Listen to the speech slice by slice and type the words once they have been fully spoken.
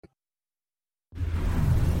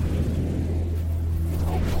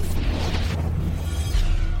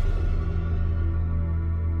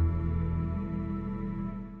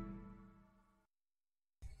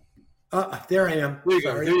There I am. There you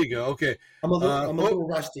Sorry. go. There you go. Okay. I'm a little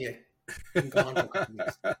rusty. I'm gone for a couple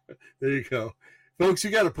weeks. There you go. Folks,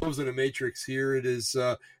 you got a Pose in a Matrix here. It is,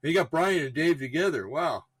 you got Brian and Dave together.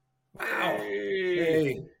 Wow. Wow.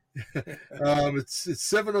 Hey. It's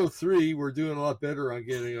 7:03. We're doing a lot better on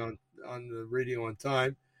getting on the radio on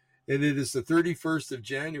time. And it is the 31st of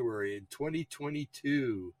January in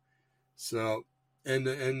 2022. So, and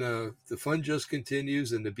the fun just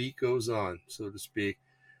continues and the beat goes on, so to speak.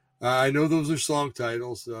 I know those are song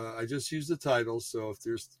titles. I just use the titles, so if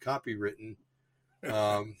there's copywritten.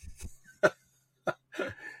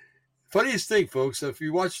 Funniest thing, folks, if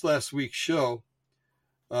you watched last week's show,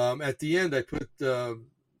 at the end I put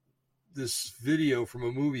this video from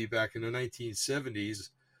a movie back in the 1970s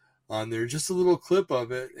on there, just a little clip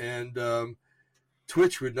of it, and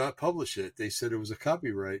Twitch would not publish it. They said it was a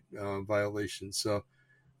copyright violation. So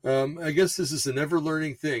I guess this is an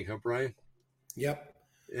ever-learning thing, huh, Brian? Yep.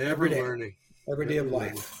 Ever-learning. Every day of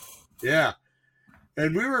life. Yeah.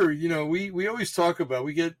 And we were, we always talk about,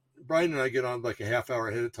 Brian and I get on like a half hour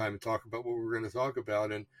ahead of time and talk about what we're going to talk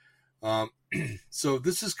about. And so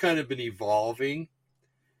this has kind of been evolving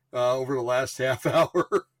over the last half hour.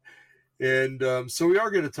 And so we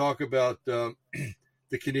are going to talk about the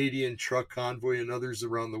Canadian truck convoy and others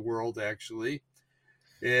around the world, actually.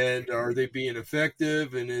 And are they being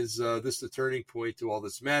effective? And is this the turning point to all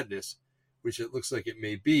this madness, which it looks like it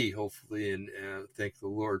may be, hopefully, and thank the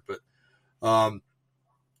Lord. But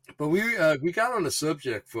we got on a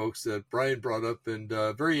subject, folks, that Brian brought up, and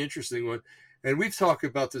a very interesting one. And we've talked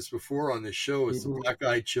about this before on this show, is the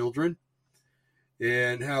black-eyed children.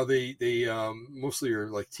 And how they mostly are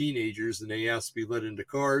like teenagers, and they ask to be let into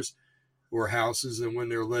cars or houses, and when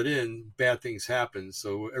they're let in, bad things happen.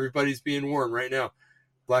 So everybody's being warned right now.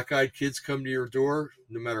 Black-eyed kids come to your door,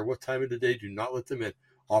 no matter what time of the day, do not let them in.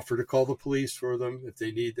 Offer to call the police for them if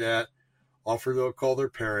they need that. Offer to call their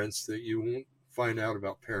parents. That you won't find out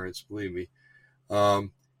about parents, believe me.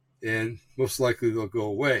 And most likely they'll go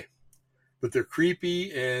away. But they're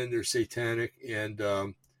creepy and they're satanic, and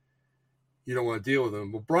you don't want to deal with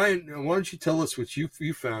them. Well, Brian, why don't you tell us what you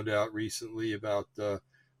found out recently about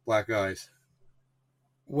black eyes?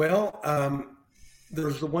 Well,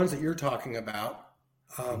 there's the ones that you're talking about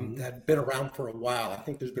that have been around for a while. I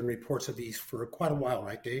think there's been reports of these for quite a while,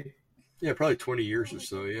 right, Dave? Yeah, probably 20 years or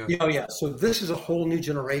so, yeah. Oh, yeah. So this is a whole new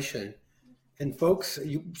generation. And folks,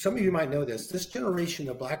 some of you might know this. This generation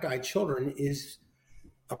of black-eyed children is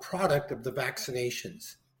a product of the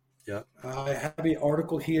vaccinations. Yeah. I have an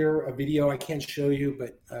article here, a video I can't show you,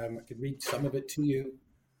 but I could read some of it to you.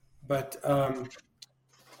 But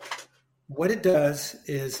what it does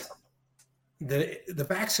is the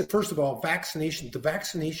vaccine. First of all, vaccination. The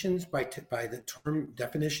vaccinations, by the term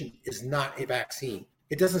definition, is not a vaccine.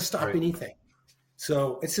 It doesn't stop anything.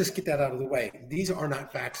 So let's just get that out of the way. These are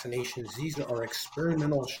not vaccinations. These are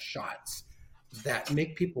experimental shots that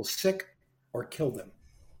make people sick or kill them.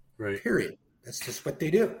 Right. Period. That's just what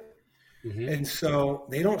they do. Mm-hmm. And so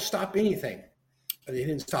they don't stop anything. They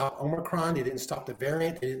didn't stop Omicron. They didn't stop the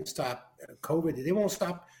variant. They didn't stop COVID. They won't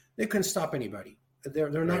stop. They couldn't stop anybody. They're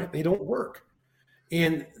not. Right. They don't work.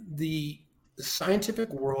 In the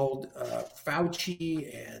scientific world,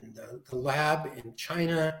 Fauci and the lab in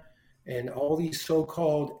China and all these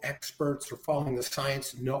so-called experts who are following the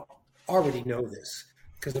science already know this.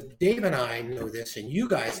 Because if Dave and I know this and you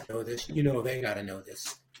guys know this, they got to know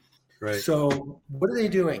this. Right. So what are they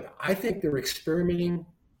doing? I think they're experimenting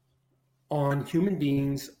on human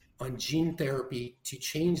beings, on gene therapy to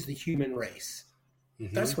change the human race.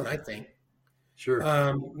 Mm-hmm. That's what I think. Sure.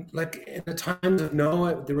 Like in the times of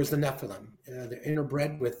Noah, there was the Nephilim. They're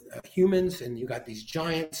interbred with humans, and you got these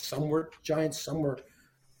giants. Some were giants, some were,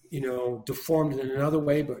 deformed in another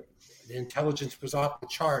way, but the intelligence was off the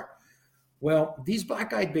chart. Well, these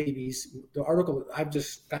black-eyed babies, the article I've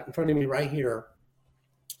just got in front of me right here,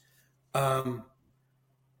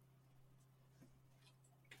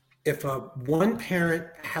 if one parent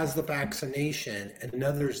has the vaccination and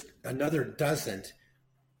another doesn't,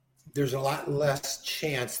 there's a lot less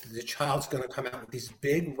chance that the child's going to come out with these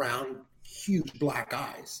big, round, huge black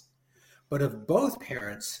eyes. But if both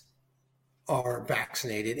parents are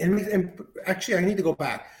vaccinated, and actually I need to go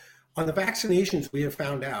back. On the vaccinations, we have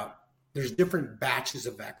found out there's different batches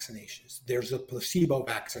of vaccinations. There's a placebo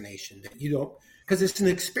vaccination that you don't, because it's an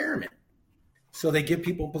experiment. So they give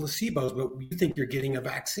people placebos, but you think you're getting a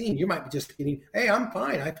vaccine. You might be just getting, hey, I'm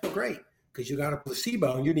fine, I feel great, because you got a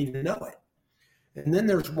placebo and you didn't even know it. And then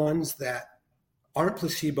there's ones that aren't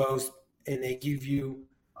placebos and they give you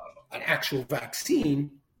an actual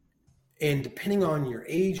vaccine. And depending on your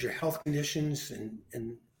age, your health conditions,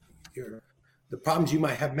 and your the problems you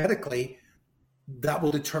might have medically, that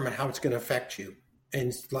will determine how it's going to affect you.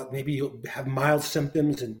 And maybe you'll have mild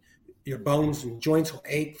symptoms and your bones and joints will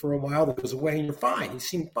ache for a while. That goes away and you're fine. You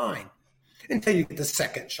seem fine until you get the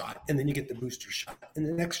second shot, and then you get the booster shot and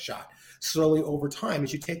the next shot. Slowly over time,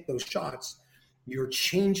 as you take those shots, you're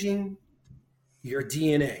changing your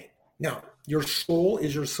DNA. Now, your soul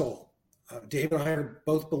is your soul. Dave and I are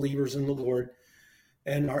both believers in the Lord.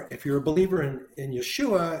 And if you're a believer in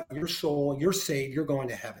Yeshua, your soul, you're saved, you're going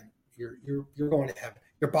to heaven. You're going to heaven.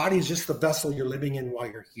 Your body is just the vessel you're living in while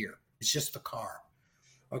you're here. It's just the car.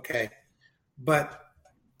 Okay. But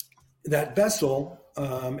that vessel,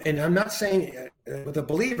 and I'm not saying with a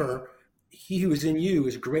believer, he who is in you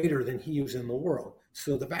is greater than he who's in the world.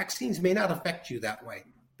 So the vaccines may not affect you that way,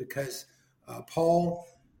 because Paul,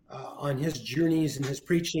 on his journeys and his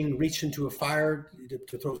preaching, reached into a fire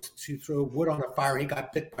to throw wood on a fire. He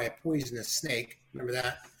got bit by a poisonous snake. Remember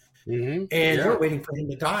that? Mm-hmm. And they were waiting for him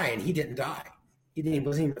to die, and he didn't die. He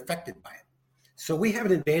wasn't even affected by it. So we have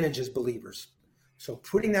an advantage as believers. So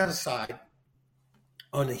putting that aside,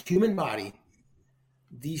 on the human body,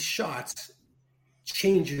 these shots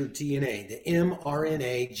change your DNA. The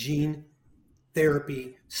mRNA, gene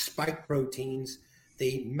therapy, spike proteins,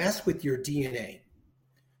 they mess with your DNA.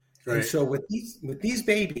 Right. And so with these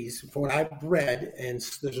babies, from what I've read, and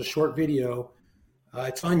there's a short video,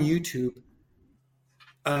 it's on YouTube.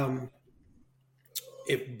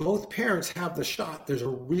 If both parents have the shot, there's a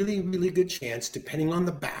really, really good chance, depending on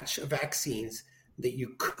the batch of vaccines, that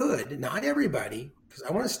you could, not everybody, because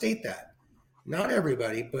I want to state that, not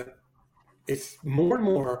everybody, but it's more and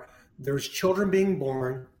more, there's children being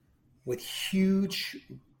born with huge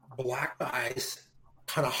black eyes,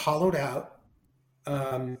 kind of hollowed out.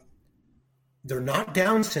 They're not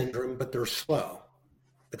Down syndrome, but they're slow.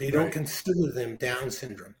 But they don't consider them Down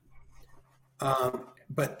syndrome.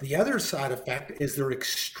 But the other side effect is they're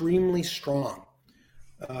extremely strong.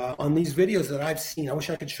 On these videos that I've seen, I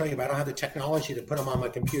wish I could show you, but I don't have the technology to put them on my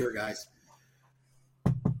computer, guys.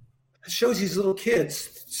 It shows these little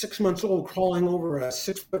kids, 6 months old, crawling over a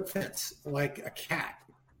 6-foot fence like a cat,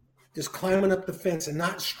 just climbing up the fence and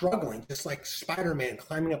not struggling, just like Spider-Man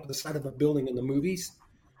climbing up the side of a building in the movies.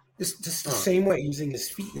 Just the same way, using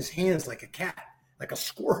his feet and his hands like a cat, like a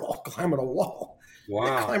squirrel climbing a wall. Wow.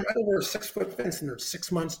 They climb right over a 6-foot fence, and they're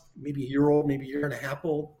 6 months, maybe a year old, maybe a year and a half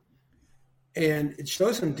old. And it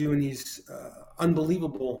shows them doing these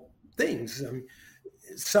unbelievable things. I mean,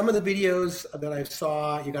 some of the videos that I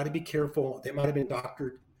saw, you got to be careful. They might have been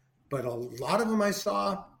doctored, but a lot of them I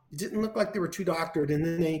saw, it didn't look like they were too doctored. And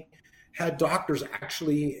then they had doctors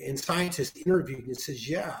actually and scientists interviewed and says,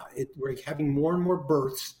 we're having more and more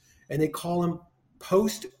births, and they call them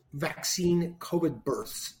post-vaccine COVID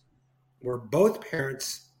births, where both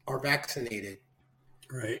parents are vaccinated.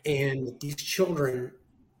 Right. And these children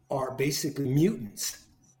are basically mutants,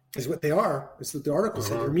 is what they are. It's what the article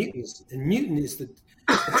said. They're mutants. And mutant is the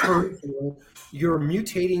term for you're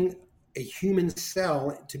mutating a human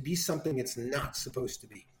cell to be something it's not supposed to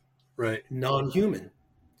be. Right. Non-human.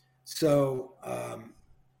 So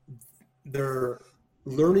their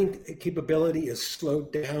learning capability is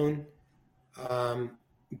slowed down,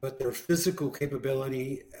 but their physical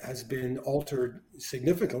capability has been altered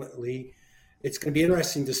significantly. It's going to be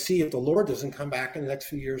interesting to see, if the Lord doesn't come back in the next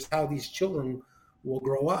few years, how these children will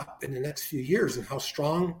grow up in the next few years and how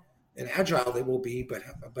strong and agile they will be. But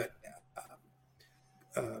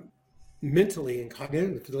mentally and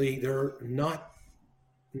cognitively, they're not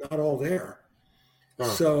all there.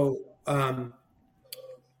 So, and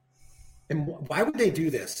why would they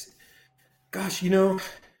do this? Gosh, I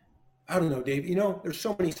don't know, Dave. There's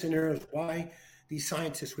so many scenarios why these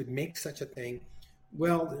scientists would make such a thing.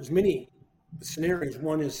 Well, there's many scenarios.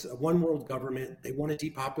 One is a one world government. They want to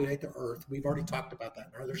depopulate the earth. We've already talked about that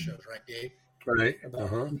in our other shows, right, Dave? Right.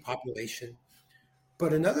 About depopulation.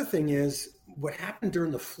 But another thing is what happened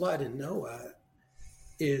during the flood in Noah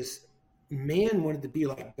is man wanted to be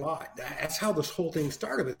like God. That's how this whole thing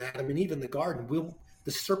started with Adam, and even the garden.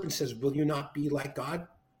 The serpent says, "Will you not be like God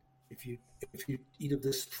if you eat of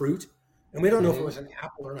this fruit?" And we don't know if it was an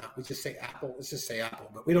apple or not. We just say apple. Let's just say apple,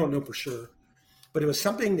 but we don't know for sure. But it was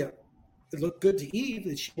something that it looked good to Eve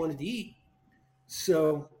that she wanted to eat.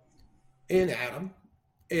 So, and Adam,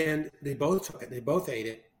 and they both took it. They both ate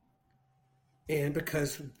it. And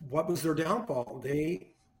because what was their downfall?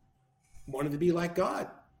 They wanted to be like God.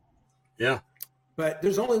 Yeah. But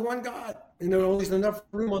there's only one God, and there's only enough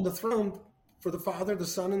room on the throne for the Father, the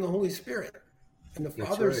Son, and the Holy Spirit. And the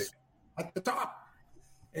Father's at the top,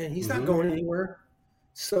 and he's not going anywhere.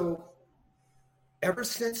 So ever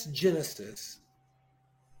since Genesis,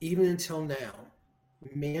 even until now,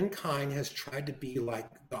 mankind has tried to be like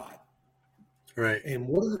God. Right. And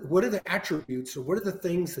what are the attributes, or what are the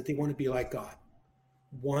things that they want to be like God?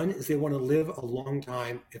 One is they want to live a long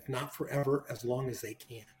time, if not forever, as long as they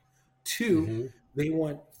can. Two, Mm-hmm. they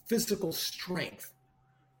want physical strength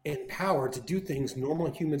and power to do things normal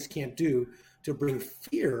humans can't do, to bring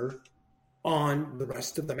fear on the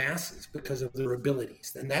rest of the masses because of their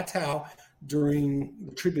abilities. And that's how, during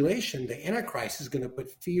the tribulation, the Antichrist is going to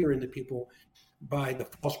put fear into people by the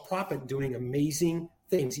false prophet doing amazing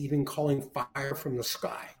things, even calling fire from the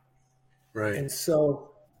sky. Right. And so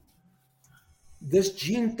this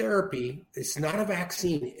gene therapy, it's not a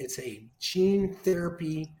vaccine, it's a gene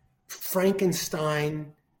therapy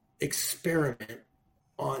Frankenstein experiment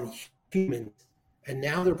on humans. And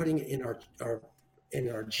now they're putting it in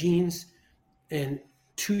our genes. And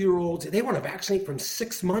 2-year-olds, they want to vaccinate from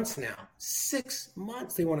 6 months now. 6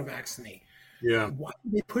 months they want to vaccinate. Yeah. Why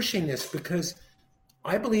are they pushing this? Because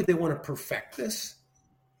I believe they want to perfect this.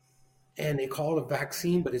 And they call it a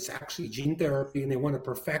vaccine, but it's actually gene therapy, and they want to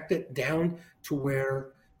perfect it down to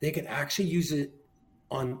where they can actually use it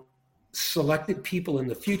on selected people in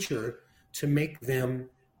the future to make them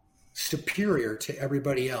superior to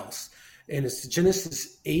everybody else. And it's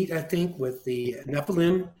Genesis 8, I think, with the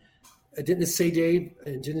Nephilim. Didn't it say, Dave,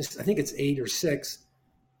 in Genesis, I think it's 8 or 6,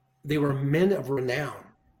 they were men of renown.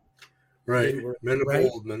 Right. They were, Men of right?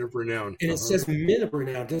 old, men of renown. And it says men of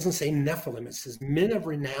renown. It doesn't say Nephilim. It says men of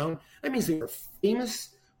renown. That means they were famous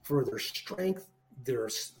for their strength, their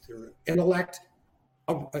intellect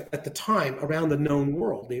at the time around the known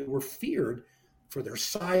world. They were feared for their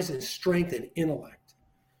size and strength and intellect.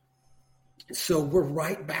 So we're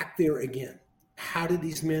right back there again. How did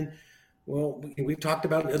these men... Well, we've talked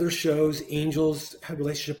about in other shows, angels have a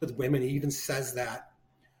relationship with women. It even says that.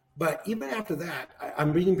 But even after that,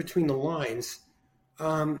 I'm reading between the lines.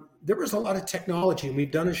 There was a lot of technology, and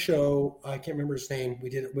we've done a show. I can't remember his name. We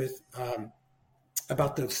did it with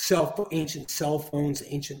about the ancient cell phones,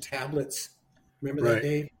 ancient tablets. Remember that,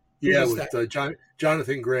 Dave? Yeah, with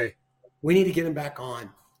Jonathan Gray. We need to get him back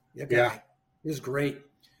on. That guy. Yeah, it was great.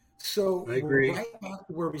 So I agree. We're right back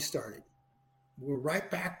to where we started. We're right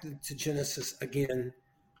back to Genesis again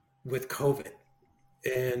with COVID.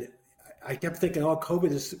 And I kept thinking, oh,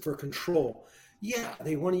 COVID is for control. Yeah,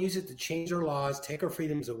 they want to use it to change our laws, take our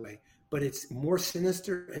freedoms away. But it's more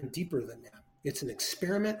sinister and deeper than that. It's an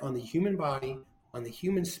experiment on the human body, on the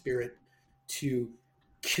human spirit, to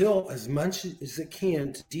kill as much as it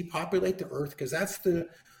can to depopulate the earth, because that's the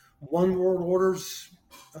one world order's,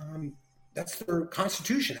 that's their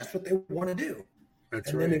constitution. That's what they want to do.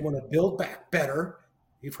 That's and right. Then they want to build back better.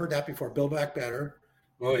 You've heard that before, build back better.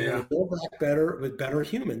 Oh, they yeah. Build back better with better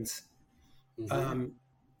humans. Mm-hmm.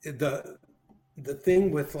 The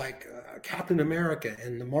thing with like Captain America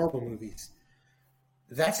and the Marvel movies,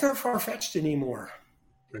 that's not far-fetched anymore.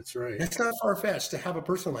 That's right. That's not far-fetched to have a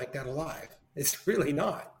person like that alive. It's really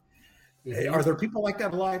not. Mm-hmm. Are there people like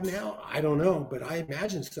that alive now? I don't know, but I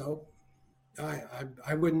imagine so.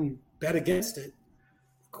 I wouldn't bet against it.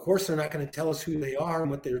 Of course, they're not going to tell us who they are and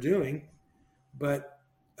what they're doing, but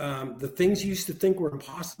the things you used to think were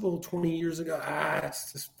impossible 20 years ago,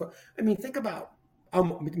 it's just, I mean, think about,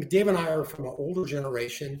 Dave and I are from an older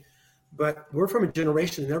generation, but we're from a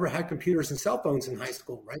generation that never had computers and cell phones in high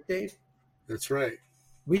school, right, Dave? That's right.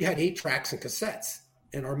 We had 8-tracks and cassettes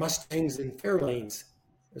and our Mustangs and Fairlanes,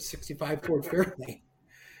 a 65 Ford Fairlane,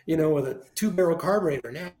 with a 2-barrel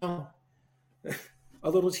carburetor. Now, a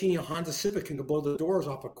little teeny Honda Civic can blow the doors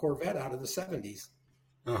off a Corvette out of the 70s,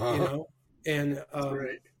 And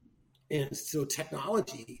right. And so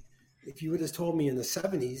technology, if you would have told me in the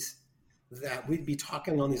 70s that we'd be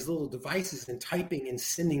talking on these little devices and typing and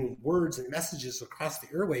sending words and messages across the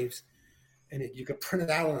airwaves, and you could print it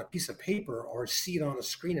out on a piece of paper or see it on a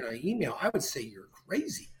screen in an email, I would say you're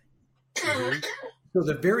crazy. Mm-hmm. So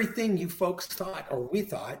the very thing you folks thought, or we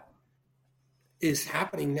thought, is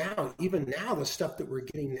happening now. Even now, the stuff that we're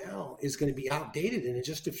getting now is going to be outdated in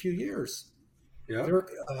just a few years. Yeah.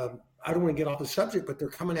 I don't want to get off the subject, but they're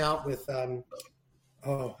coming out with,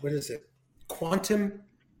 what is it? Quantum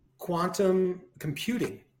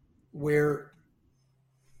computing, where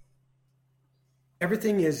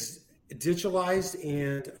everything is digitalized,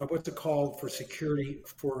 and what's it called for security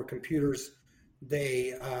for computers?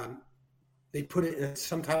 They put it in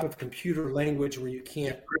some type of computer language where you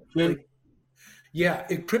can't.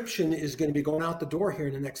 Encryption is going to be going out the door here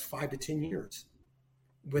in the next 5 to 10 years.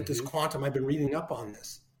 With this quantum, I've been reading up on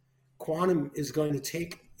this. Quantum is going to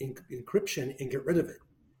take encryption and get rid of it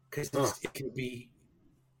because it can be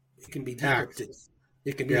decrypted.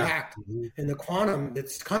 It can be hacked. Mm-hmm. And the quantum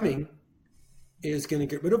that's coming is going to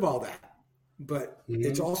get rid of all that. but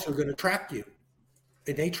it's also going to track you.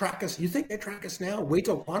 And they track us. You think they track us now? Wait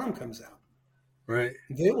till quantum comes out. Right.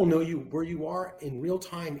 They will know you where you are in real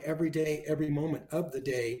time, every day, every moment of the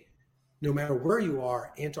day, no matter where you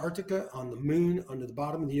are. Antarctica, on the moon, under the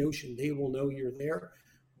bottom of the ocean, they will know you're there,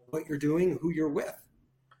 what you're doing, who you're with.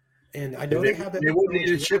 And I know they have that. They won't need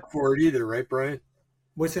a chip for it either, right, Brian?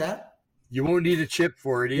 What's that? You won't need a chip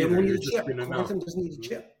for it either. They won't need a chip. Quantum doesn't need a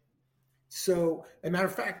chip. So, as a matter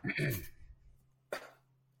of fact,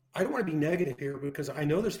 I don't want to be negative here because I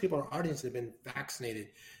know there's people in our audience that have been vaccinated.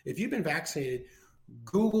 If you've been vaccinated,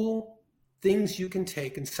 Google things you can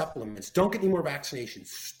take and supplements. Don't get any more vaccinations.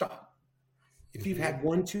 Stop. If you've had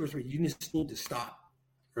 1, 2, or 3, you just need to stop.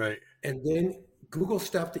 Right. And then Google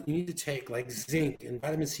stuff that you need to take, like zinc and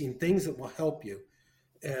vitamin C and things that will help you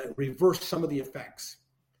reverse some of the effects.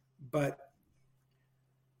 But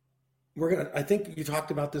I think you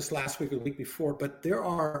talked about this last week or the week before, but there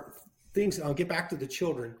are things, I'll get back to the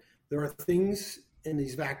children. There are things in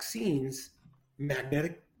these vaccines,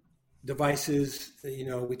 magnetic devices,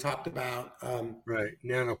 we talked about. Right,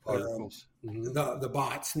 nanoparticles. The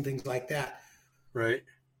bots and things like that. Right.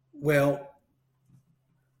 Well,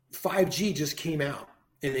 5G just came out,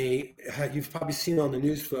 and you've probably seen on the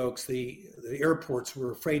news, folks, the airports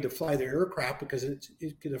were afraid to fly their aircraft because it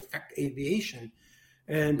could affect aviation.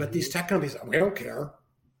 But these tech companies, we don't care.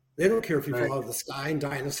 They don't care if you fall out of the sky and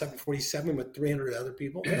die in a 747 with 300 other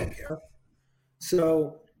people. They don't care.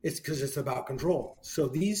 So it's because it's about control. So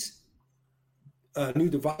these new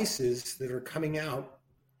devices that are coming out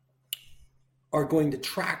are going to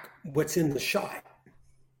track what's in the shot.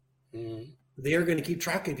 They are going to keep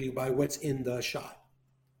track of you by what's in the shot.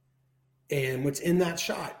 And what's in that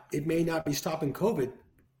shot, it may not be stopping COVID.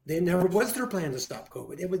 There never was their plan to stop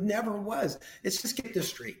COVID. It never was. Let's just get this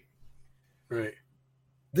straight. Right.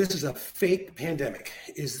 This is a fake pandemic.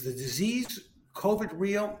 Is the disease COVID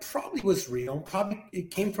real? Probably was real. Probably it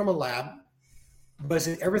came from a lab. Was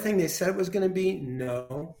it everything they said it was going to be?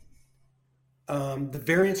 No. The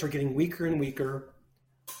variants are getting weaker and weaker.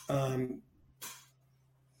 It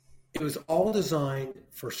was all designed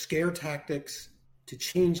for scare tactics to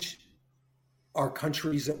change our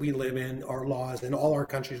countries that we live in, our laws, and all our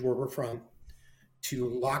countries where we're from, to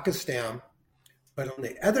lock us down. But on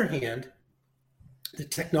the other hand, the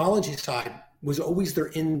technology side was always their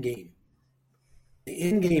end game. The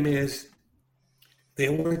end game is they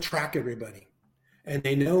want to track everybody. And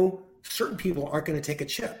they know certain people aren't going to take a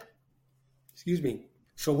chip. Excuse me.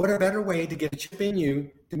 So what a better way to get a chip in you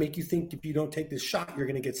to make you think if you don't take this shot, you're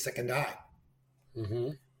going to get sick and die.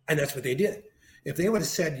 And that's what they did. If they would have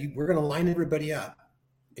said, we're going to line everybody up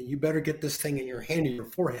and you better get this thing in your hand and your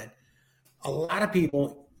forehead, a lot of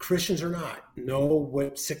people, Christians or not, know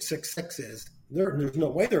what 666 is. There's no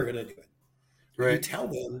way they're going to do it. Right. You tell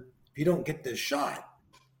them, if you don't get this shot,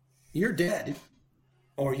 you're dead,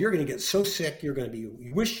 or you're going to get so sick,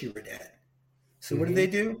 you wish you were dead. So what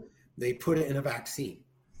do? They put it in a vaccine.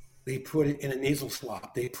 They put it in a nasal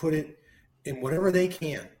swab. They put it in whatever they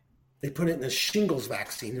can. They put it in a shingles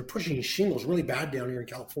vaccine. They're pushing shingles really bad down here in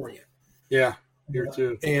California. Yeah, here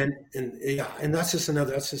too. And that's just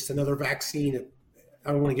another vaccine.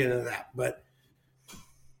 I don't want to get into that, but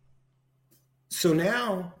so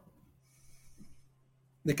now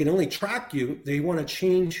they can only track you. They want to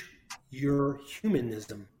change your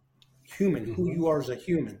humanism, who you are as a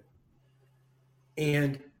human.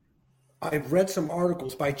 And I've read some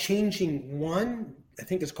articles by changing one, I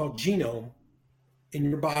think it's called genome in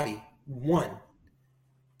your body. One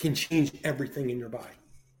can change everything in your body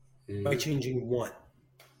by changing one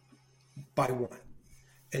by one.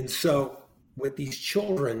 And so with these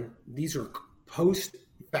children, these are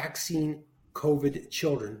post-vaccine COVID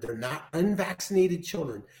children. They're not unvaccinated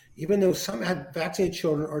children. Even though some vaccinated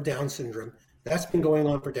children are Down syndrome, that's been going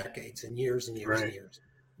on for decades and years and years and years.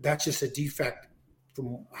 That's just a defect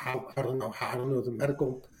from I don't know the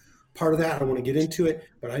medical part of that. I don't want to get into it,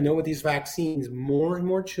 but I know with these vaccines, more and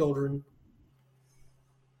more children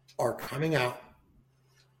are coming out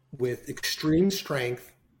with extreme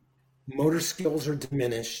strength. Motor skills are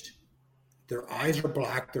diminished. Their eyes are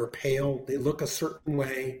black. They're pale. They look a certain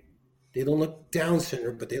way. They don't look Down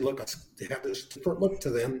syndrome, but they have this different look to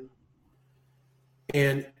them.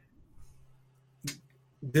 And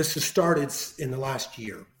this has started in the last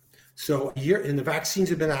year. So and the vaccines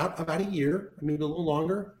have been out about a year, maybe a little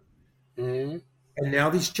longer. And now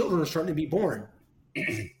these children are starting to be born.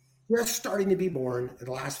 They're starting to be born in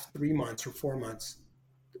the last 3 months or 4 months,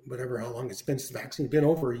 whatever, how long it's been since the vaccine's been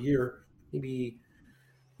over a year, maybe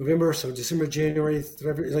November, so December, January,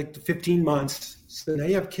 like 15 months. So now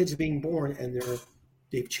you have kids being born and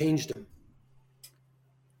they've changed them.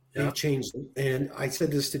 Yeah. They've changed. And I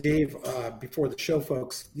said this to Dave before the show,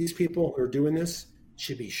 folks. These people who are doing this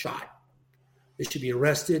should be shot. They should be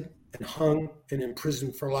arrested and hung and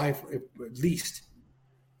imprisoned for life, at least.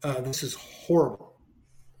 This is horrible,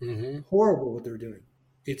 Mm-hmm. horrible what they're doing.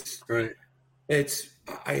 It's Right.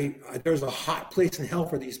 there's a hot place in hell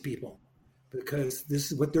for these people because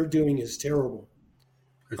this is what they're doing is terrible.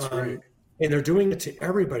 That's right. Um, and they're doing it to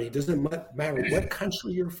everybody. It doesn't matter what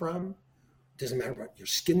country you're from. It doesn't matter what your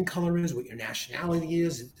skin color is, what your nationality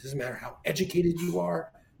is. It doesn't matter how educated you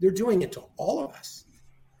are. They're doing it to all of us,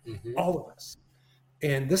 Mm-hmm. all of us.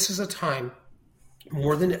 And this is a time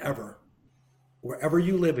more than ever, wherever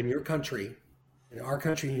you live in your country, in our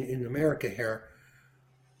country, in America here.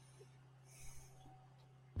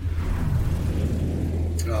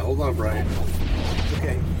 Hold on, Brian.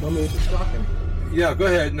 Okay, want me to keep talking? Yeah, go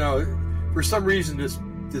ahead. No, for some reason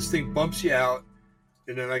this thing bumps you out,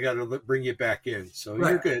 and then I got to bring you back in. So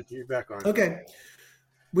Right. You're good. You're back on. Okay.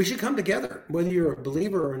 We should come together, whether you're a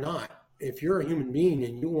believer or not. If you're a human being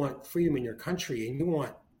and you want freedom in your country and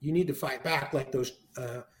you need to fight back like those.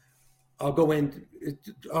 I'll go in.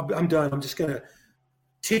 I'm done. I'm just going to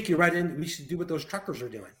take you right in. We should do what those truckers are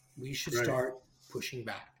doing. We should start pushing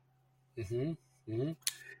back. Mm-hmm. Mm-hmm.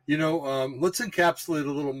 You know, let's encapsulate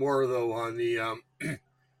a little more though on the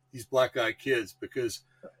these black-eyed kids because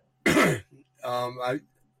I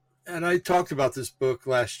talked about this book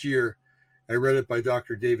last year. I read it by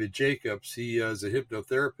Dr. David Jacobs. He is a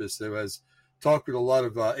hypnotherapist that has talked with a lot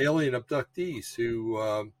of alien abductees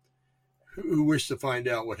who wish to find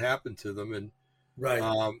out what happened to them, and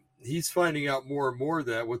he's finding out more and more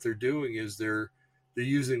that what they're doing is they're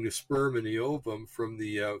using the sperm and the ovum from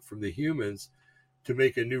the humans to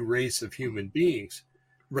make a new race of human beings,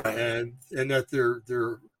 and that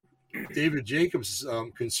their David Jacobs'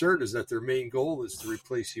 concern is that their main goal is to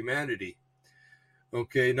replace humanity.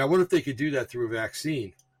 Okay, now what if they could do that through a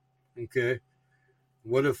vaccine? Okay,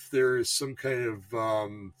 what if there is some kind of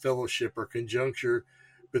fellowship or conjuncture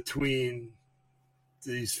between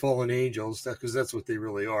these fallen angels, because that's what they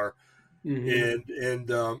really are, and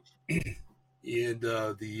the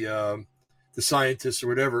scientists or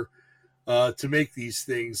whatever, to make these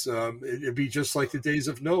things. It'd be just like the days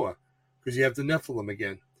of Noah, because you have the Nephilim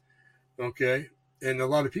again. Okay, and a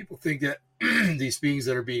lot of people think that these beings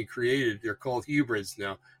that are being created, they're called hybrids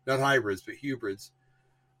now, not hybrids, but hybrids.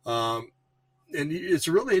 And it's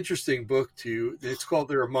a really interesting book too. It's called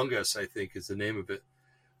 "They're Among Us," I think is the name of it.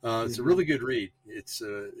 It's a really good read. It's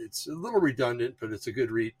a little redundant, but it's a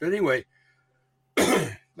good read. But anyway,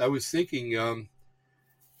 I was thinking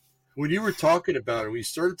when you were talking about it, when you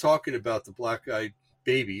started talking about the black-eyed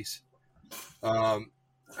babies, I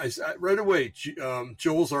right away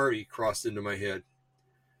Joel's Army crossed into my head.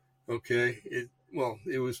 Okay, it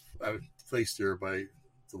was I was placed there by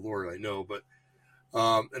the Lord, I know, but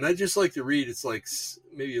and I just like to read. It's like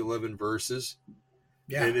maybe 11 verses.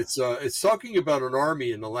 Yeah. And it's talking about an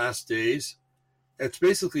army in the last days. It's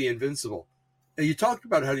basically invincible. And you talked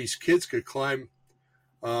about how these kids could climb.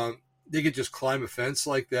 They could just climb a fence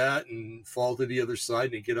like that and fall to the other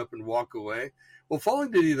side and get up and walk away. Well,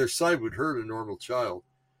 falling to the other side would hurt a normal child.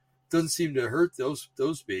 Doesn't seem to hurt those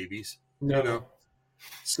babies. No. You know?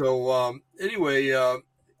 So anyway,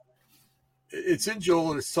 it's in Joel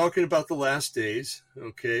and it's talking about the last days.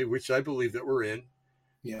 Okay, which I believe that we're in.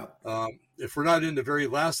 Yeah. If we're not in the very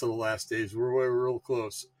last of the last days, we're real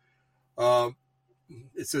close.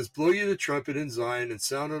 It says, "Blow you the trumpet in Zion and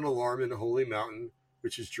sound an alarm in the holy mountain,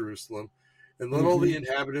 which is Jerusalem, and let all the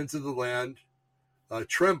inhabitants of the land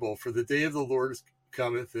tremble, for the day of the Lord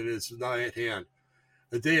cometh and is nigh at hand.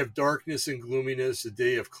 A day of darkness and gloominess, a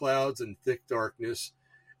day of clouds and thick darkness,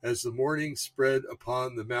 as the morning spread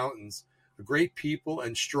upon the mountains, a great people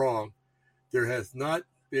and strong. There hath not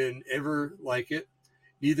been ever like it,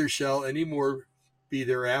 neither shall any more be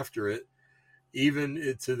thereafter it, even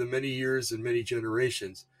into the many years and many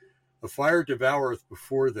generations. A fire devoureth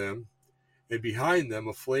before them, and behind them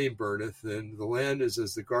a flame burneth, and the land is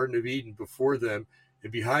as the Garden of Eden before them,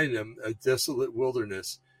 and behind them a desolate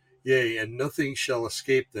wilderness. Yea, and nothing shall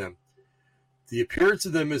escape them. The appearance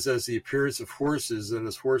of them is as the appearance of horses and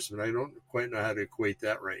as horsemen." I don't quite know how to equate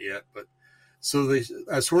that right yet, but so they,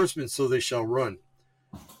 as horsemen, so they shall run.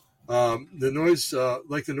 The noise,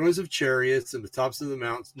 like the noise of chariots and the tops of the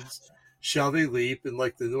mountains, shall they leap, and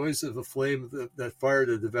like the noise of the flame that fire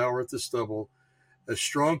to devour the stubble, a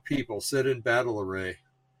strong people set in battle array.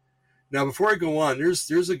 Now, before I go on,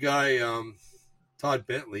 there's a guy, Todd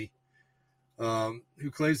Bentley,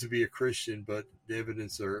 who claims to be a Christian, but the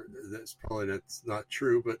evidence that's not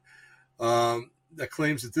true. But that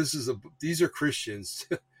claims that these are Christians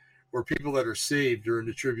or people that are saved during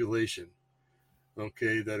the tribulation,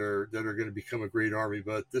 okay, that are going to become a great army.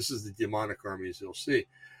 But this is the demonic army, as you'll see.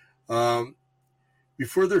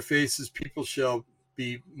 Before their faces, people shall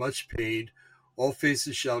be much pained. All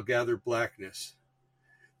faces shall gather blackness.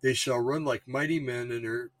 They shall run like mighty men,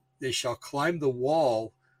 and they shall climb the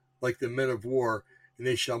wall like the men of war, and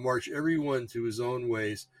they shall march every one to his own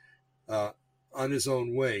ways, on his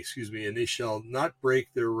own way, and they shall not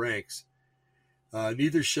break their ranks.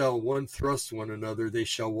 Neither shall one thrust one another. They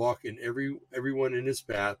shall walk in everyone in his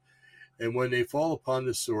path, and when they fall upon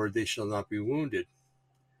the sword, they shall not be wounded.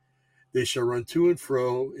 They shall run to and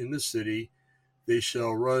fro in the city. They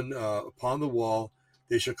shall run upon the wall.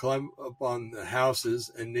 They shall climb upon the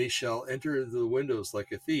houses, and they shall enter the windows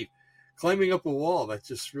like a thief. Climbing up a wall, that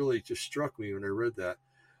just really struck me when I read that.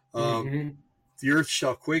 The earth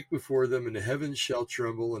shall quake before them, and the heavens shall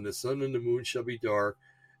tremble, and the sun and the moon shall be dark,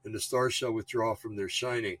 and the stars shall withdraw from their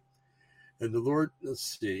shining. And the Lord,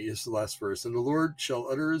 let's see, it's the last verse. And the Lord shall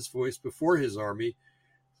utter his voice before his army,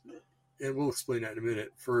 and we'll explain that in a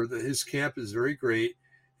minute. For his camp is very great,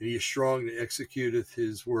 and he is strong that executeth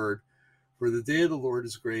his word. For the day of the Lord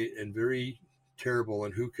is great and very terrible,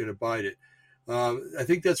 and who can abide it? I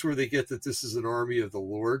think that's where they get that this is an army of the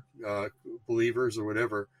Lord, believers or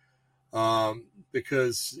whatever,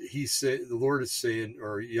 because the Lord is saying,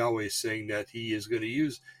 or Yahweh is saying, that he is going to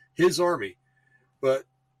use his army. But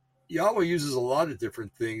Yahweh uses a lot of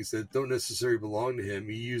different things that don't necessarily belong to him.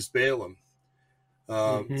 He used Balaam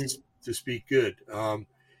to speak good. I'm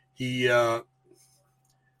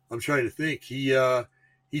trying to think.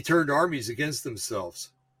 He turned armies against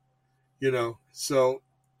themselves, so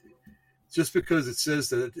just because it says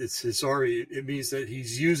that it's his army, it means that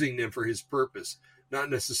he's using them for his purpose, not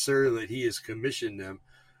necessarily that he has commissioned them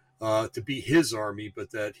to be his army,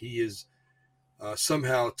 but that he is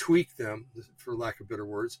somehow tweaked them, for lack of better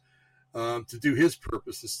words, to do his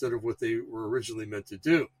purpose instead of what they were originally meant to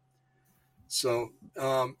do. So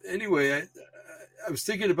anyway, I was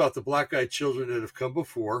thinking about the black-eyed children that have come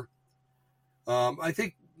before. I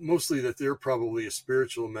think mostly that they're probably a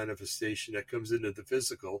spiritual manifestation that comes into the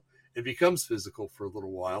physical and becomes physical for a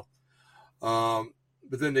little while.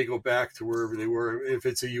 But then they go back to wherever they were, if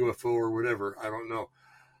it's a UFO or whatever, I don't know.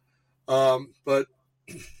 But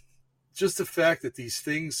just the fact that these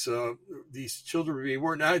things, these children are being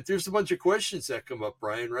born. Now, there's a bunch of questions that come up,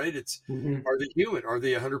 Brian, right? It's, are they human? Are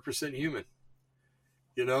they 100% human?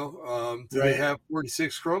 Do they have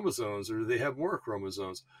 46 chromosomes, or do they have more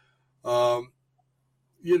chromosomes?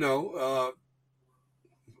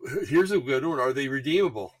 Here's a good one. Are they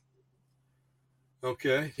redeemable?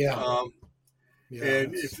 Okay. Yeah.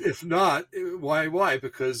 And if not, why?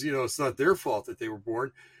 Because, it's not their fault that they were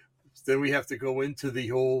born. Then we have to go into the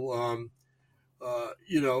whole,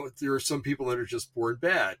 there are some people that are just born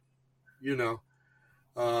bad,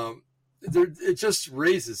 it just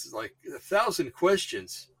raises like 1,000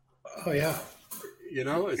 questions. Oh yeah.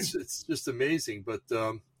 It's just amazing. But,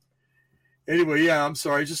 anyway, yeah, I'm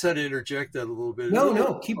sorry. I just had to interject that a little bit.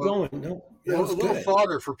 No, keep going. No, a little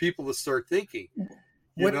fodder for people to start thinking.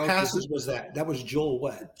 What passage was that? That was Joel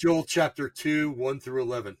what? Joel chapter 2, 1 through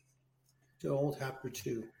 11. Joel chapter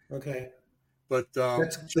 2. Okay. But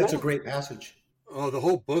that's a great passage. Oh, the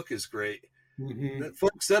whole book is great.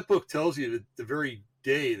 Folks, that book tells you that the very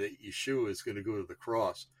day that Yeshua is going to go to the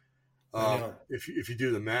cross. If you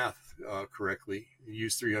do the math correctly, you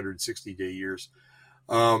use 360-day years.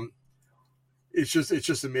 It's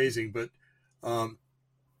just amazing. But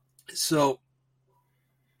so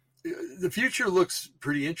the future looks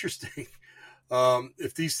pretty interesting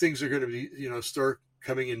if these things are going to be, start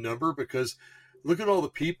coming in number, because look at all the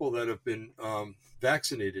people that have been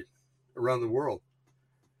vaccinated around the world,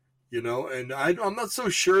 and I'm not so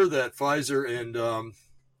sure that Pfizer and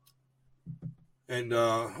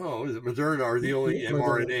Moderna are the only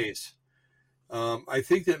mRNAs. I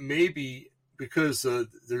think that maybe because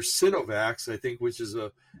there's Sinovac, I think, which is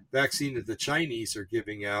a vaccine that the Chinese are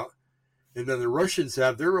giving out, and then the Russians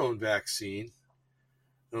have their own vaccine.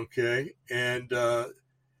 Okay, and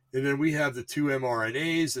then we have the 2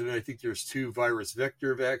 mRNAs, and I think there's 2 virus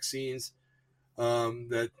vector vaccines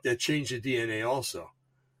that change the DNA also.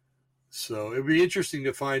 So it'd be interesting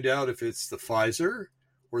to find out if it's the Pfizer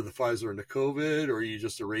or the Pfizer and the COVID, or you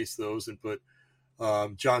just erase those and put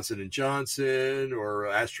Johnson & Johnson or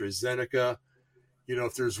AstraZeneca.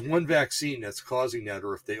 If there's one vaccine that's causing that,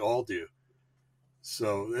 or if they all do.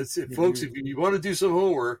 So that's it, folks. If you want to do some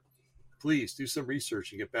homework, please do some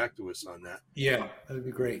research and get back to us on that. Yeah, that'd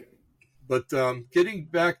be great. But getting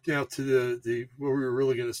back now to the where we were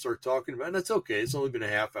really going to start talking about, and that's okay. It's only been a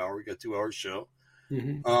half hour. We got 2 hour show.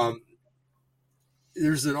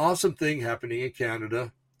 there's an awesome thing happening in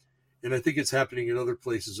Canada, and I think it's happening in other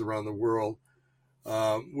places around the world,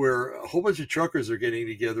 where a whole bunch of truckers are getting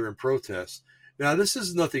together in protest. Now, this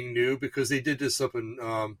is nothing new because they did this up in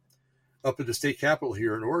the state capitol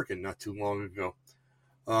here in Oregon not too long ago.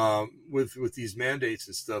 With these mandates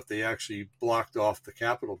and stuff, they actually blocked off the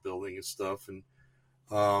Capitol building and stuff,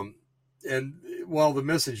 um, and while the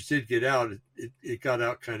message did get out, it got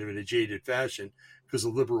out kind of in a jaded fashion because the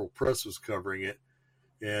liberal press was covering it,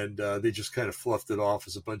 and they just kind of fluffed it off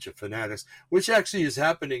as a bunch of fanatics, which actually is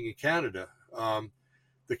happening in Canada.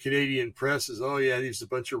 The Canadian press is, oh yeah, these are a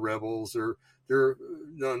bunch of rebels, or they're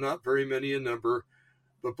no, not very many in number.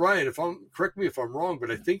 But Brian, correct me if I'm wrong,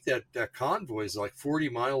 but I think that convoy is like 40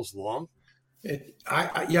 miles long.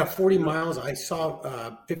 Yeah, 40 miles. I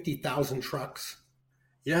saw 50,000 trucks.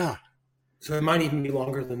 Yeah. So it might even be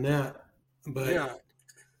longer than that. But yeah.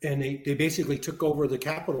 And they basically took over the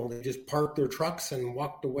Capitol. They just parked their trucks and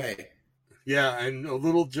walked away. Yeah, and a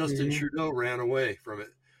little Justin Trudeau ran away from it.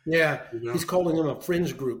 Yeah, he's calling them a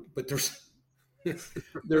fringe group, but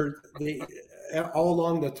they all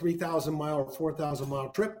along the 3,000 mile or 4,000 mile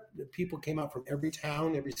trip, the people came out from every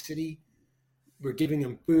town, every city. We're giving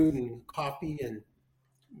them food and coffee, and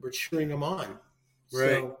we're cheering them on.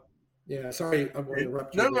 Right. So, yeah, sorry, I'm going to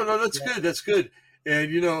interrupt you. No, that's good. That's good.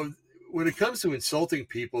 And, when it comes to insulting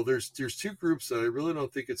people, there's two groups that I really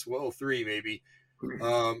don't think it's, well, three maybe,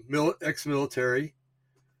 ex-military,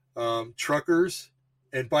 truckers,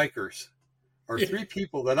 and bikers are three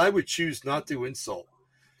people that I would choose not to insult.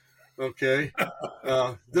 Okay.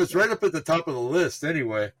 That's right up at the top of the list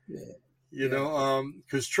anyway.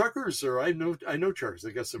 Because truckers I know truckers.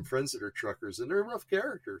 I got some friends that are truckers, and they're rough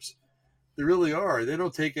characters. They really are. They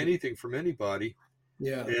don't take anything from anybody.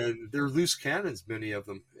 Yeah. And they're loose cannons, many of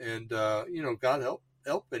them. And, God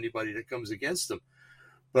help anybody that comes against them.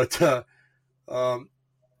 But,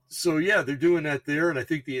 so yeah, they're doing that there. And I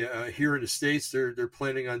think here in the States, they're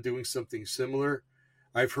planning on doing something similar.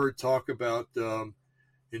 I've heard talk about,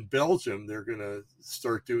 in Belgium, they're going to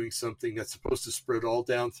start doing something that's supposed to spread all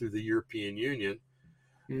down through the European Union.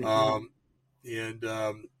 And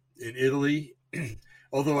in Italy,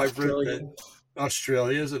 although I've read that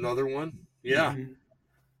Australia is another one. Yeah.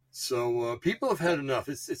 So people have had enough.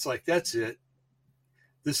 It's like, that's it.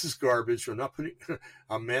 This is garbage.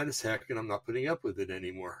 I'm mad as heck, and I'm not putting up with it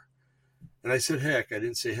anymore. And I said heck. I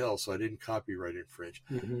didn't say hell, so I didn't copyright infringe.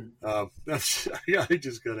 I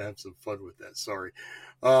just got to have some fun with that. Sorry.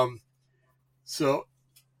 So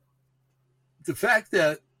the fact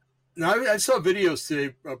that now I saw videos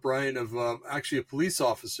today, Brian, of actually a police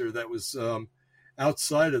officer that was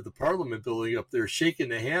outside of the Parliament building up there, shaking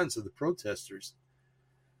the hands of the protesters.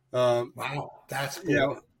 Wow, that's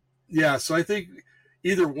cool. Yeah. So I think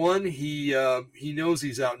either one, he knows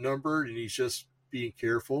he's outnumbered and he's just being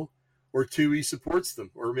careful, or two, he supports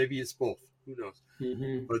them, or maybe it's both. Who knows?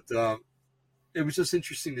 But it was just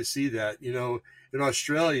interesting to see that. In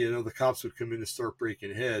Australia, the cops would come in and start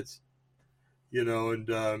breaking heads. And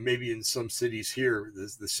maybe in some cities here,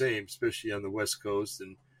 the same, especially on the West Coast.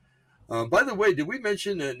 And by the way, did we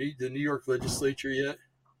mention the New York legislature yet?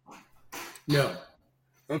 No.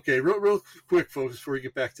 Okay, real quick, folks, before we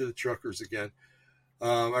get back to the truckers again.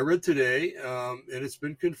 I read today, and it's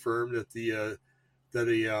been confirmed that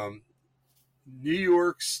a New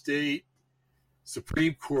York State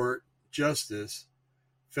Supreme Court justice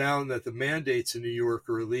found that the mandates in New York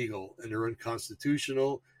are illegal and they're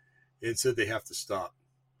unconstitutional, and said they have to stop,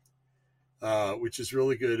 which is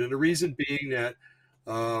really good. And the reason being that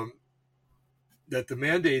the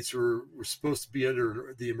mandates were supposed to be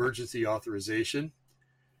under the emergency authorization.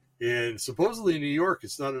 And supposedly in New York,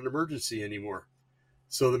 it's not an emergency anymore.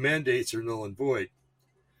 So the mandates are null and void.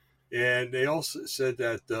 And they also said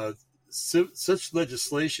that such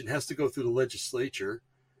legislation has to go through the legislature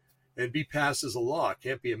and be passed as a law. It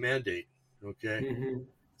can't be a mandate. Okay.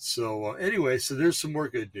 So anyway, so there's some more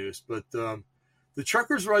good news. But the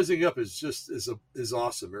truckers rising up is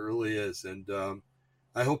awesome. It really is. And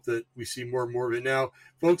I hope that we see more and more of it. Now,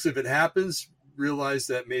 folks, if it happens, realize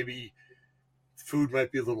that maybe food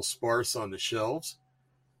might be a little sparse on the shelves.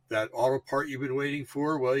 That auto part you've been waiting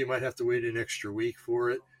for, well, you might have to wait an extra week for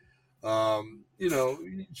it. Put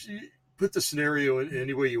the scenario in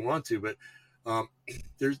any way you want to, but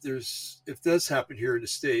there's if it does happen here in the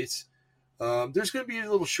States, there's going to be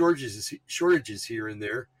little shortages here and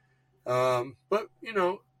there. But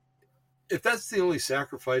if that's the only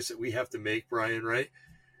sacrifice that we have to make, Brian, right?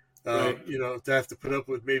 To have to put up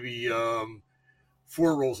with maybe 4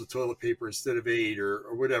 rolls of toilet paper instead of 8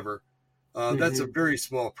 or whatever. That's a very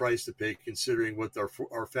small price to pay, considering what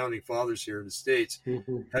our founding fathers here in the States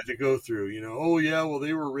had to go through. Oh yeah, well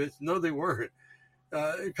they were rich. No, they weren't.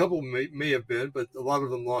 A couple may have been, but a lot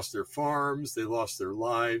of them lost their farms, they lost their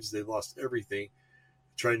lives, they lost everything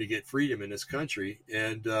trying to get freedom in this country,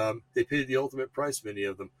 and they paid the ultimate price, many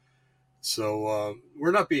of them. So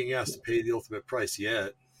we're not being asked to pay the ultimate price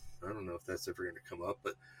yet. I don't know if that's ever going to come up,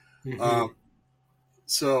 but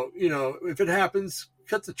so if it happens,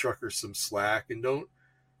 cut the truckers some slack and don't,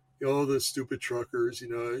 the stupid truckers.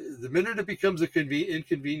 The minute it becomes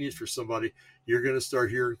inconvenience for somebody, you're going to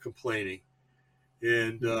start hearing complaining.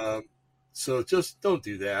 And so just don't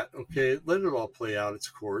do that. Okay, let it all play out its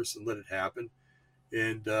course and let it happen.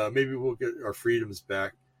 And maybe we'll get our freedoms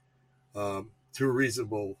back to a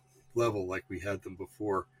reasonable level like we had them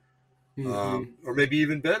before, or maybe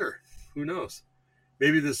even better. Who knows?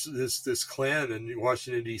 Maybe this Klan in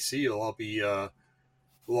Washington D.C. will all be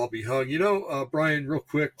hung. Brian, real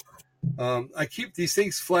quick, I keep these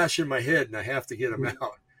things flash in my head, and I have to get them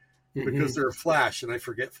out because they're a flash, and I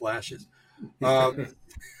forget flashes.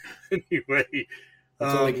 Anyway,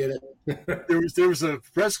 I get it. there was a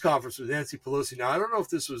press conference with Nancy Pelosi. Now I don't know if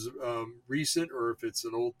this was recent or if it's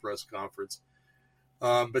an old press conference,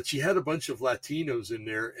 but she had a bunch of Latinos in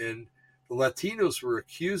there, and the Latinos were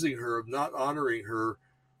accusing her of not honoring her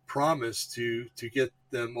promise to get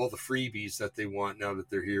them all the freebies that they want now that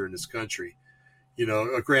they're here in this country,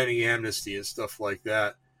 granting amnesty and stuff like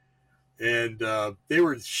that. And they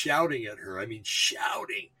were shouting at her. I mean,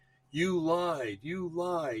 shouting, "You lied, you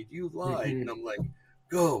lied, you lied." And I'm like,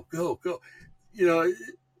 go, go, go.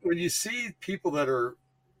 When you see people that are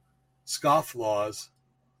scofflaws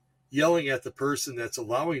yelling at the person that's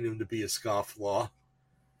allowing them to be a scofflaw,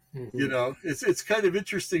 it's kind of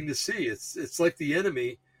interesting to see. It's like the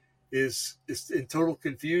enemy is in total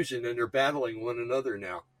confusion and they're battling one another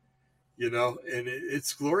now, and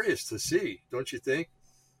it's glorious to see, don't you think?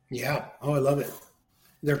 Yeah. Oh, I love it.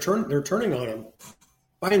 They're turning on him.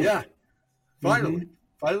 Finally. Yeah.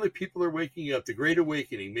 Finally, people are waking up. The Great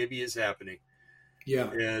Awakening maybe is happening.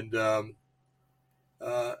 Yeah. And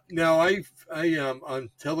now I am on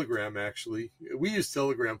Telegram. Actually, we use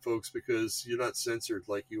Telegram, folks, because you're not censored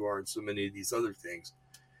like you are in so many of these other things.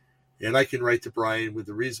 And I can write to Brian with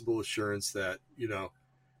the reasonable assurance that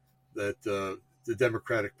that the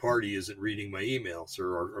Democratic Party isn't reading my emails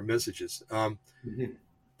or messages.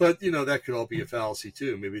 But that could all be a fallacy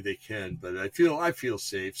too. Maybe they can, but I feel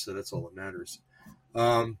safe, so that's all that matters.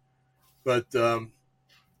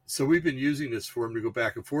 So we've been using this forum to go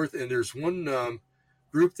back and forth, and there's one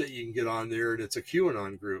group that you can get on there, and it's a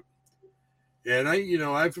QAnon group. And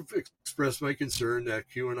I've expressed my concern that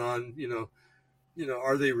QAnon,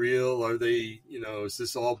 are they real? Are they, has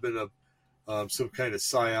this all been some kind of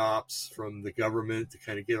psyops from the government to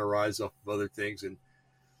kind of get our eyes off of other things? And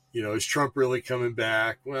is Trump really coming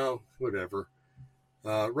back? Well, whatever.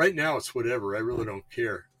 Right now, it's whatever. I really don't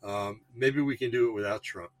care. Maybe we can do it without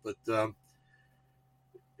Trump, but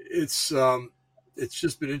it's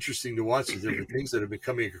just been interesting to watch the different things that have been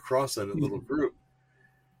coming across on a little group.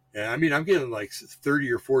 And I mean, I'm getting like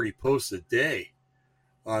 30 or 40 posts a day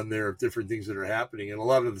on there of different things that are happening, and a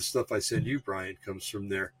lot of the stuff I send you, Brian, comes from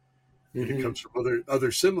there. And it comes from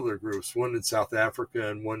other similar groups, one in South Africa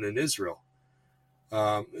and one in Israel.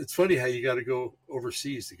 It's funny how you got to go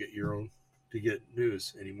overseas to get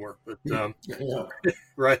news anymore, but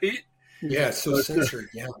right? Yeah, so censored.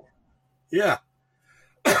 Yeah.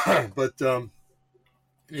 But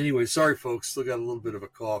anyway, sorry folks, still got a little bit of a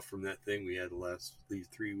cough from that thing we had the last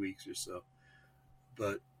 3 weeks or so,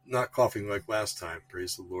 but not coughing like last time.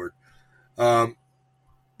 Praise the Lord.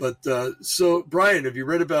 So Brian, have you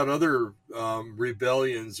read about other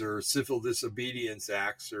rebellions or civil disobedience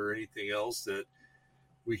acts or anything else that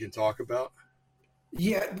we can talk about?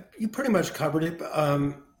 Yeah, you pretty much covered it.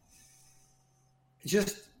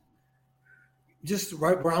 Just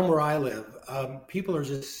right around where I live, people are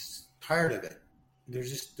just tired of it.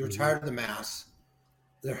 They're tired of the mass,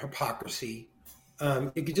 their hypocrisy.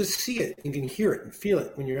 You can just see it, you can hear it and feel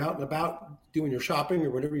it when you're out and about doing your shopping or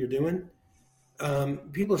whatever you're doing.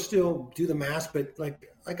 People still do the mass, but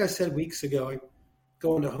like I said weeks ago, I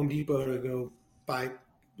go into Home Depot to go buy,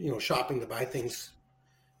 shopping to buy things.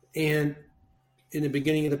 And in the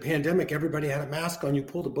beginning of the pandemic, everybody had a mask on. You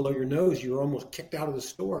pulled it below your nose, you were almost kicked out of the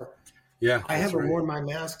store. Yeah, I haven't worn my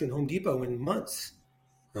mask in Home Depot in months.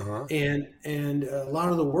 And a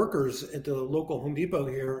lot of the workers at the local Home Depot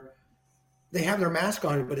here, they have their mask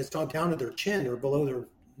on, but it's not down to their chin or below their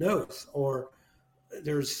nose. Or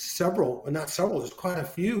there's there's quite a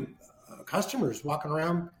few customers walking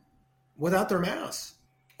around without their masks,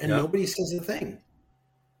 and nobody says a thing.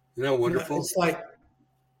 Isn't that wonderful? It's like,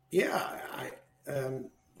 yeah,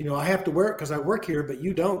 I have to wear it because I work here, but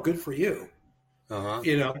you don't. Good for you. Uh-huh.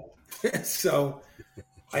 You know, so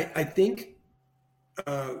I think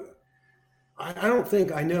I don't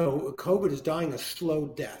think I know COVID is dying a slow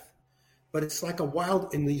death, but it's like a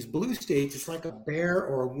wild in these blue states. It's like a bear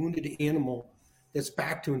or a wounded animal that's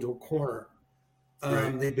backed into a corner.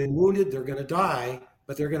 Right. They've been wounded. They're going to die,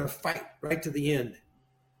 but they're going to fight right to the end.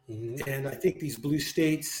 Mm-hmm. And I think these blue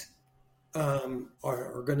states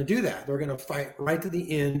are going to do that. They're going to fight right to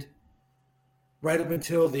the end, right up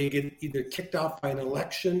until they get either kicked off by an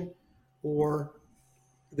election or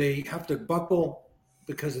they have to buckle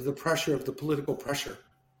because of the pressure of the political pressure.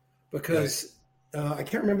 Because I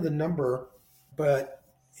can't remember the number, but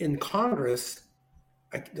in Congress,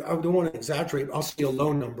 I don't want to exaggerate, I'll say a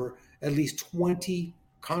low number, at least 20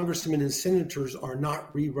 congressmen and senators are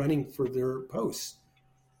not rerunning for their posts.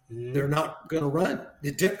 Mm-hmm. They're not going to run.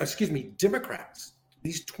 Democrats,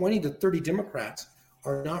 these 20 to 30 Democrats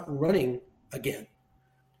are not running again.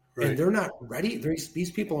 Right. And they're not ready.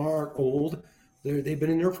 These people are old. They've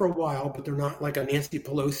been in there for a while, but they're not like a Nancy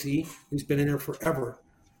Pelosi who's been in there forever.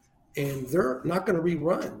 And they're not going to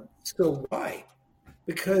rerun. So why?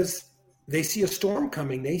 Because they see a storm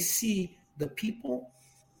coming. They see the people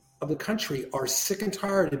of the country are sick and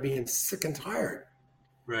tired of being sick and tired.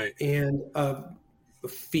 Right. And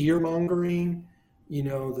fear mongering,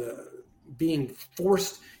 the being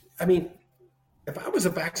forced. I mean, if I was a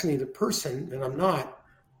vaccinated person, and I'm not,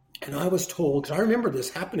 and I was told, because I remember this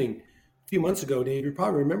happening a few months ago, Dave, you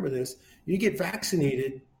probably remember this. You get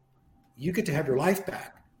vaccinated, you get to have your life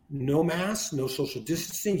back. No mask, no social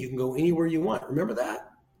distancing. You can go anywhere you want. Remember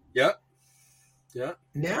that? Yeah. Yeah.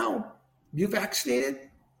 Now, you vaccinated.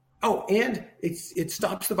 Oh, and it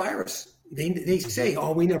stops the virus. They say,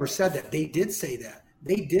 oh, we never said that. They did say that.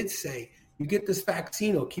 They did say, you get this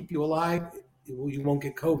vaccine, it'll keep you alive. You won't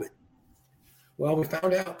get COVID. Well, we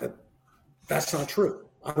found out that that's not true.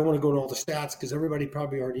 I don't want to go into all the stats because everybody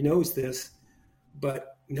probably already knows this.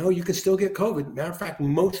 But no, you can still get COVID. Matter of fact,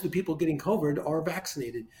 most of the people getting COVID are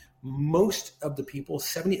vaccinated. Most of the people,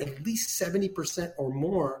 at least 70% or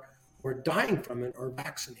more, who are dying from it are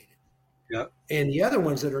vaccinated. Yeah. And the other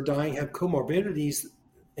ones that are dying have comorbidities,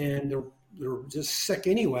 and they're just sick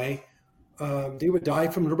anyway. They would die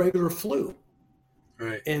from the regular flu.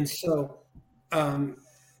 Right. And so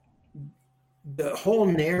the whole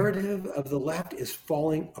narrative of the left is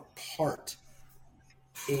falling apart.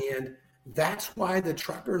 And that's why the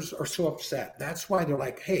truckers are so upset. That's why they're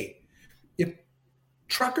like, hey, if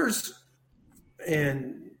truckers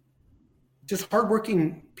and just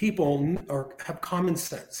hardworking people have common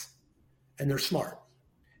sense and they're smart,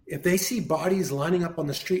 if they see bodies lining up on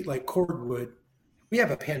the street like cordwood, we have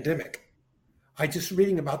a pandemic. I just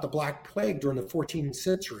reading about the Black Plague during the 14th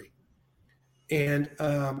century. And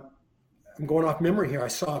I'm going off memory here. I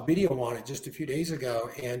saw a video on it just a few days ago,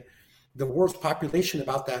 and the world's population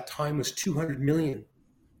about that time was 200 million.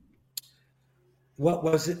 What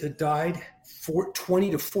was it that died? 40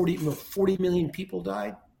 million people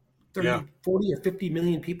died. 40 or 50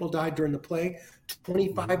 million people died during the plague.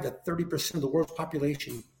 25 to 30% of the world's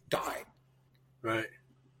population died. Right.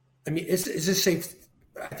 I mean, is this safe?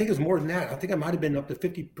 I think it was more than that. I think it might have been up to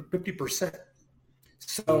 50%.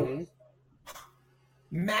 So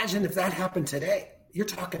imagine if that happened today. You're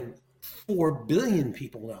talking 4 billion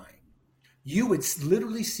people dying. You would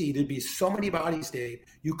literally see there'd be so many bodies, Dave,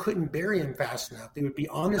 you couldn't bury them fast enough. They would be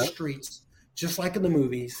on the streets, just like in the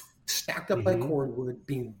movies, stacked up like cordwood,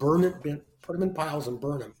 being burned, put them in piles and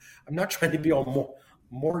burn them. I'm not trying to be all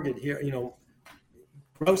morbid here,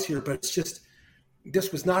 gross here, but it's just,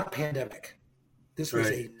 this was not a pandemic. This was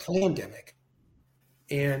a plandemic.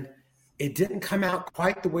 And it didn't come out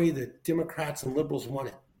quite the way the Democrats and liberals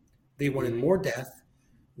wanted. They wanted more death.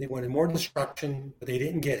 They wanted more destruction, but they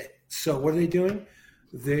didn't get it. So what are they doing?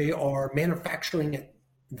 They are manufacturing it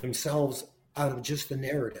themselves out of just the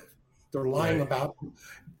narrative. They're lying about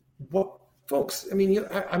what, folks. I mean,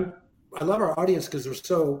 I love our audience because they're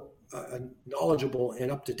so knowledgeable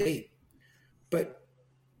and up to date. But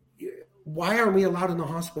why are we allowed in the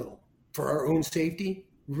hospital? For our own safety?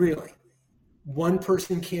 Really? One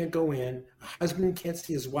person can't go in. A husband can't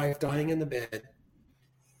see his wife dying in the bed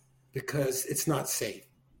because it's not safe.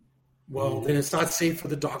 Well, then it's not safe for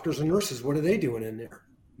the doctors and nurses. What are they doing in there?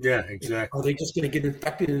 Yeah, exactly. Are they just going to get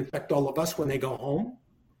infected and infect all of us when they go home?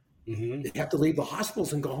 Mm-hmm. They have to leave the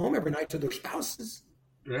hospitals and go home every night to their spouses.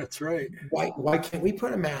 That's right. Why can't we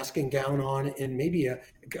put a mask and gown on and maybe a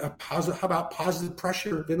positive? How about positive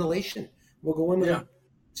pressure ventilation? We'll go in with a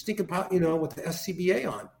stinking pot, with the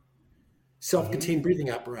SCBA on, self-contained breathing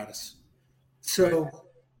apparatus. So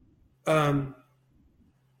Um,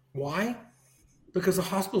 why? Because the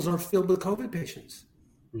hospitals are filled with COVID patients.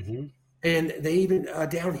 Mm-hmm. And they even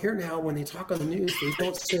down here now, when they talk on the news,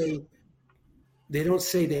 they don't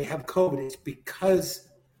say they have COVID.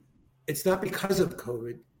 It's not because of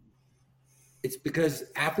COVID. It's because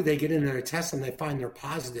after they get in there and test them, they find they're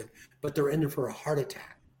positive, but they're in there for a heart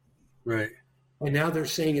attack. Right. And now they're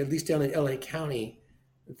saying, at least down in LA County,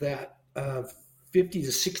 that 50 to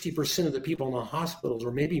 60% of the people in the hospitals,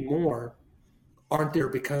 or maybe more, aren't there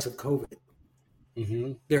because of COVID.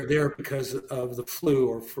 Mm-hmm. They're there because of the flu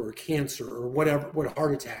or for cancer or whatever, what a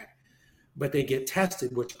heart attack. But they get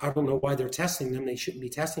tested, which I don't know why they're testing them. They shouldn't be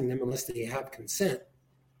testing them unless they have consent.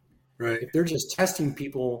 Right. If they're just testing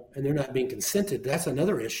people and they're not being consented, that's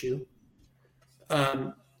another issue.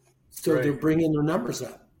 So Right. they're bringing their numbers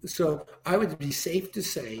up. So I would be safe to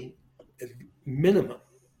say, minimum,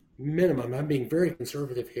 I'm being very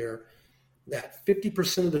conservative here, that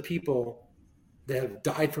 50% of the people that have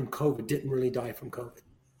died from COVID didn't really die from COVID.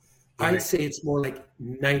 Right. I'd say it's more like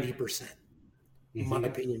 90%, in my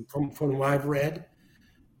opinion, from what I've read.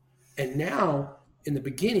 And now, in the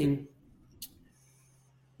beginning,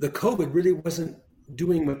 the COVID really wasn't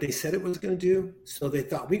doing what they said it was going to do. So they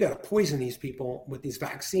thought, we got to poison these people with these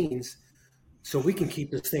vaccines so we can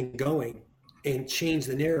keep this thing going and change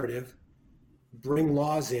the narrative, bring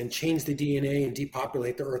laws in, change the DNA and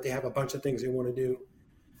depopulate the earth. They have a bunch of things they want to do.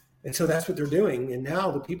 And so that's what they're doing. And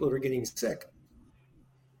now the people that are getting sick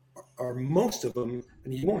are most of them,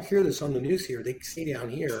 and you won't hear this on the news here, they say down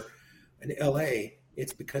here in LA,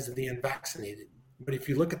 it's because of the unvaccinated. But if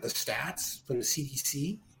you look at the stats from the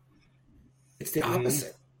CDC, it's the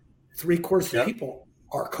opposite. 3/4 of people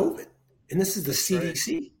are COVID. And this is the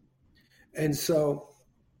CDC. Right. And so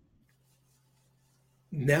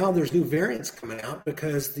now there's new variants coming out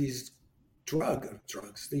because these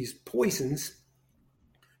drugs, these poisons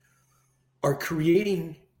are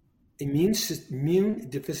creating immune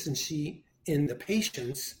deficiency in the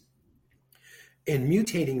patients and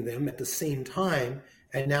mutating them at the same time.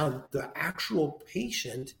 And now the actual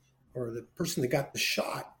patient or the person that got the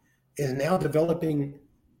shot is now developing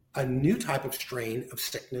a new type of strain of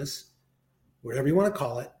sickness, whatever you want to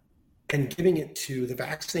call it, and giving it to the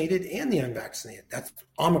vaccinated and the unvaccinated. That's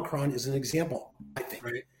Omicron is an example, I think.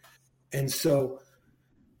 Right. And so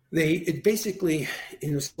it basically,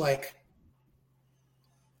 it's like,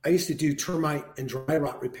 I used to do termite and dry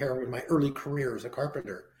rot repair in my early career as a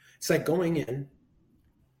carpenter. It's like going in,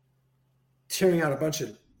 tearing out a bunch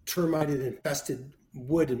of termite infested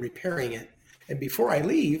wood and repairing it. And before I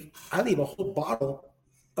leave a whole bottle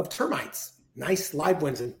of termites, nice live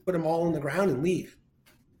ones, and put them all on the ground and leave.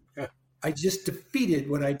 Yeah. I just defeated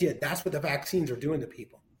what I did. That's what the vaccines are doing to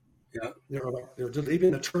people. Yeah. They're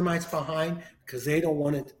leaving the termites behind because they don't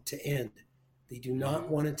want it to end. They do not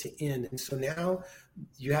want it to end. And so now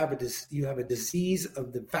you have a disease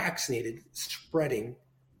of the vaccinated spreading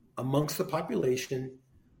amongst the population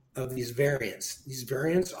of these variants. These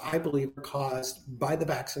variants, I believe, are caused by the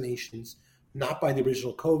vaccinations, not by the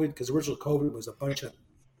original COVID, because the original COVID was a bunch of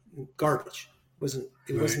garbage.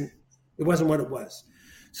 It wasn't what it was.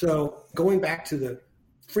 So going back to the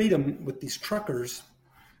freedom with these truckers,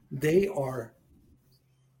 they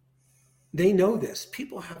know this.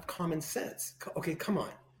 People have common sense. Okay, come on.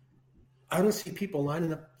 I don't see people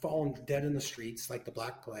lining up, falling dead in the streets like the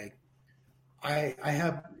Black Plague. I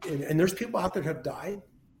have, and there's people out there that have died.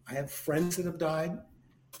 I have friends that have died.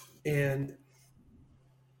 And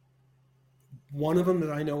one of them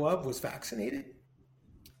that I know of was vaccinated.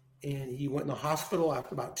 And he went in the hospital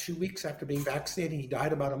after about 2 weeks after being vaccinated. He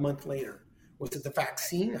died about a month later. Was it the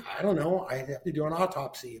vaccine? I don't know. I'd have to do an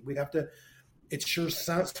autopsy. It sure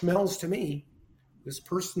smells to me. This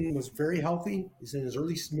person was very healthy. He's in his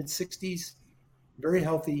early mid-60s, very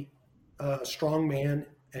healthy, strong man,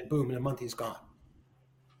 and boom, in a month he's gone.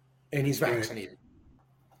 And he's vaccinated.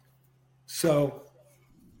 Right. So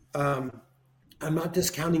I'm not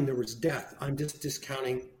discounting there was death. I'm just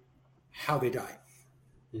discounting how they died.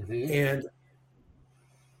 Mm-hmm.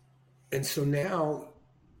 And so now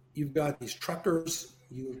you've got these truckers.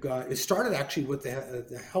 It started actually with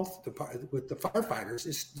the health department, with the firefighters.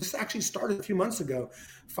 This actually started a few months ago.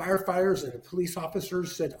 Firefighters and the police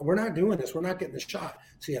officers said, we're not doing this. We're not getting the shot.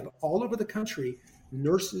 So you have all over the country,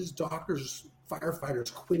 nurses, doctors,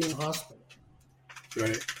 firefighters quitting hospital.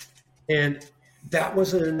 Right. And that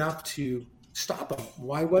wasn't enough to stop them.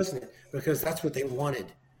 Why wasn't it? Because that's what they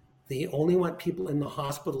wanted. They only want people in the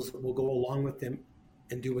hospitals that will go along with them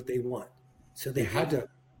and do what they want. So they had to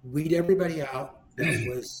weed everybody out that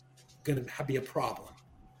was going to be a problem.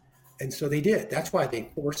 And so they did. That's why they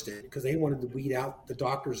forced it, because they wanted to weed out the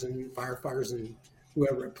doctors and firefighters and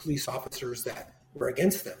whoever police officers that were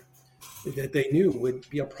against them, that they knew would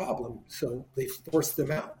be a problem. So they forced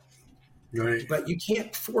them out. Right. But you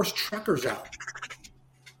can't force truckers out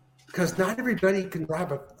because not everybody can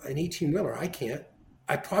drive an 18-wheeler. I can't.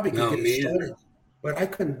 I probably could get it started, but I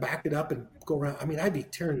couldn't back it up and go around. I mean, I'd be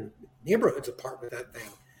tearing neighborhoods apart with that thing.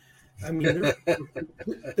 I mean,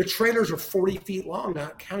 the trailers are 40 feet long,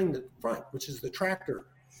 not counting the front, which is the tractor.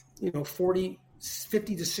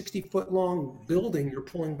 50 to 60 foot long building you're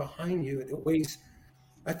pulling behind you. And it weighs,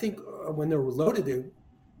 I think when they're loaded,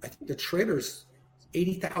 I think the trailer's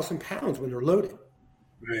 80,000 pounds when they're loaded.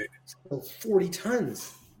 Right. So 40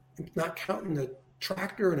 tons, not counting the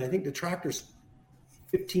tractor. And I think the tractor's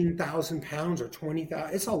 15,000 pounds or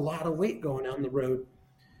 20,000. It's a lot of weight going down the road.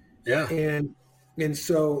 Yeah. And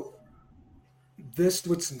so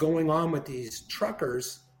what's going on with these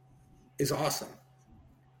truckers is awesome,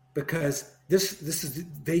 because this is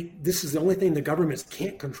the only thing the governments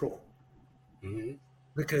can't control,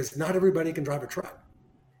 because not everybody can drive a truck,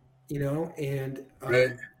 and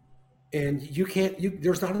right. And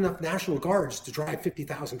there's not enough National Guards to drive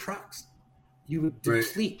 50,000 trucks. You would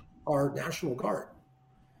deplete our National Guard.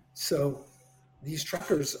 So these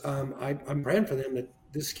truckers, I'm praying for them that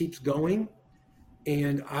this keeps going.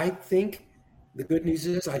 And I think the good news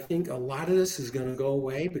is I think a lot of this is going to go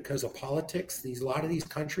away because of politics. A lot of these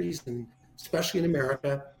countries, and especially in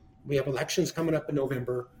America, we have elections coming up in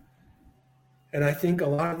November. And I think a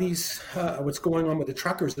lot of these, what's going on with the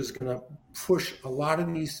truckers is going to push a lot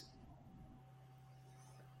of these.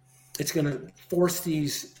 It's going to force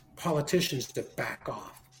these politicians to back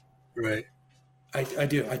off. Right. I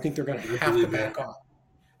do. I think they're going to have to back off.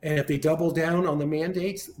 And if they double down on the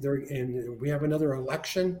mandates, and we have another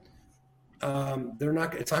election,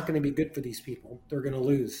 it's not going to be good for these people. They're going to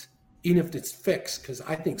lose, even if it's fixed, because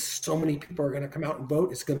I think so many people are going to come out and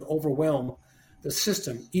vote. It's going to overwhelm the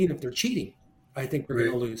system, even if they're cheating. I think we're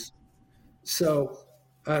going to lose. So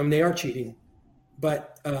they are cheating,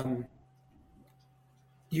 but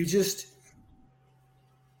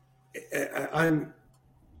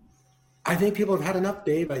I think people have had enough,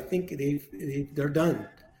 Dave. I think they're done.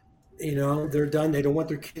 They're done. They don't want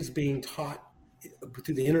their kids being taught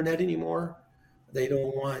through the internet anymore. They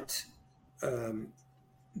don't want to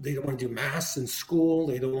do masks in school.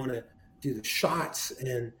 They don't want to do the shots,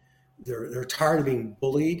 and they're tired of being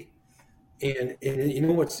bullied. And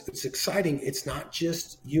what's exciting? It's not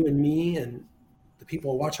just you and me and the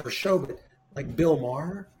people who watch our show, but like Bill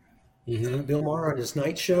Maher. Bill Maher on his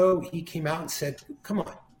night show, he came out and said, "Come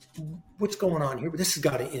on, what's going on here? But this has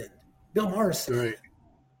got to end." Bill Maher said,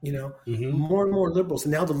 more and more liberals,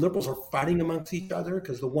 and now the liberals are fighting amongst each other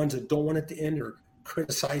because the ones that don't want it to end are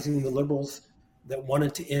criticizing the liberals that want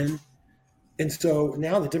it to end. And so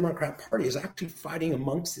now the Democrat Party is actually fighting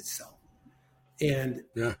amongst itself. And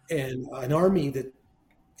an army that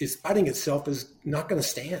is fighting itself is not going to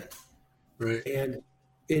stand. Right. And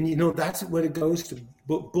that's what it goes to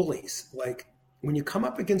bullies. Like when you come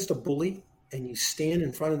up against a bully and you stand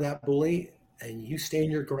in front of that bully and you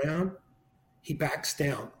stand your ground, he backs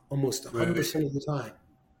down almost 100% of the time.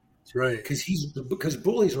 That's right. Because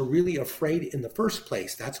bullies are really afraid in the first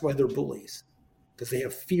place. That's why they're bullies, because they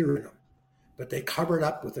have fear in them. But they cover it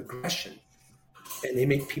up with aggression, and they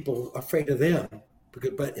make people afraid of them.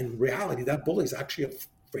 But in reality, that bully is actually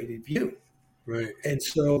afraid of you. Right. And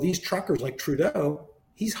so these truckers like Trudeau,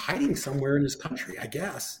 he's hiding somewhere in his country, I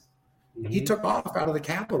guess. He took off out of the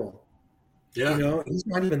Capitol. Yeah. He's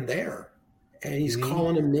not even there. And he's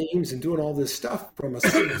calling them names and doing all this stuff from a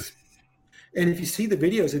space. And if you see the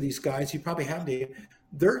videos of these guys, you probably have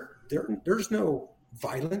there's no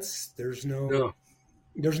violence. There's no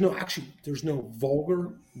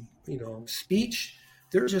vulgar, speech.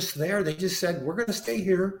 They're just there. They just said, we're going to stay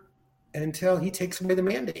here until he takes away the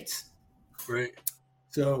mandates. Right.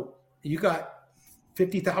 So you got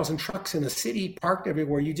 50,000 trucks in a city parked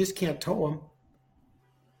everywhere. You just can't tow them.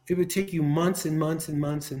 It would take you months and months and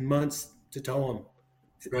months and months to tow them.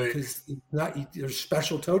 Right. Because there's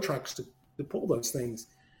special tow trucks to pull those things.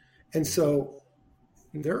 And so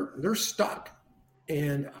they're stuck.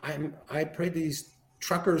 And I pray these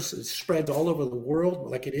truckers spread all over the world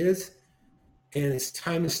like it is. And it's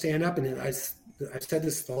time to stand up. And I said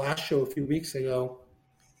this the last show a few weeks ago.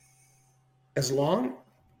 As long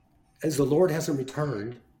as the Lord hasn't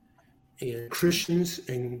returned and Christians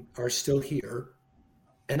are still here,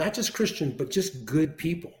 and not just Christian, but just good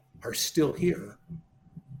people are still here,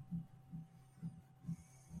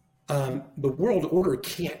 the world order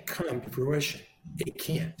can't come to fruition. It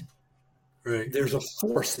can't. Right. There's a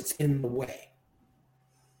force that's in the way.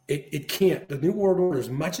 It can't. The New World Order, as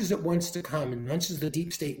much as it wants to come and much as the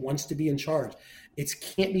deep state wants to be in charge, it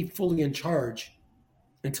can't be fully in charge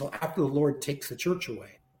until after the Lord takes the church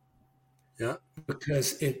away. Yeah.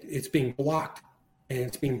 Because it's being blocked, and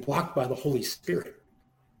it's being blocked by the Holy Spirit.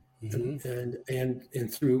 And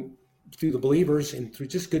through the believers and through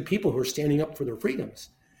just good people who are standing up for their freedoms.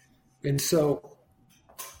 And so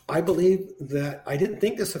I believe that, I didn't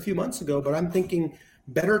think this a few months ago, but I'm thinking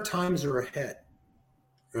better times are ahead.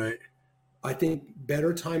 Right. I think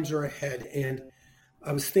better times are ahead. And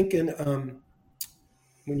I was thinking,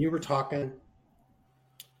 when you were talking,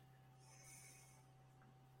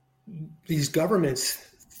 these governments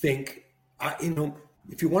think,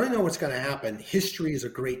 if you want to know what's going to happen, history is a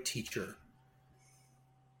great teacher.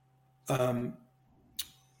 The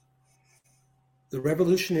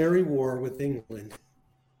Revolutionary War with England,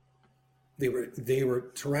 they were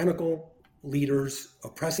tyrannical leaders,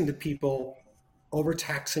 oppressing the people,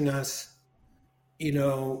 overtaxing us.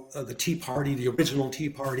 The Tea Party, the original Tea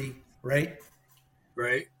Party, right?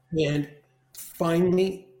 Right. And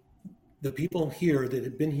finally, the people here that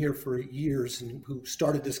had been here for years and who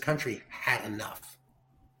started this country had enough.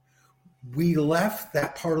 We left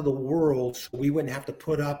that part of the world so we wouldn't have to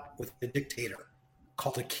put up with a dictator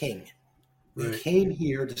called a king. We Right. came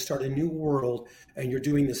here to start a new world, and you're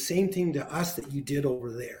doing the same thing to us that you did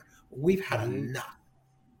over there. We've had enough.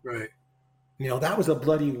 Right. That was a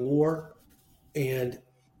bloody war,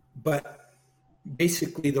 but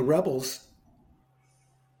basically the rebels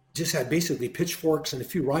just had basically pitchforks and a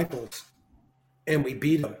few rifles, and we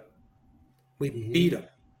beat them. We beat them.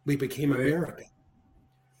 We became America.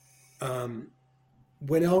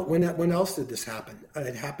 When else did this happen?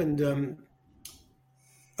 It happened.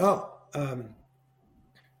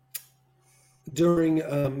 During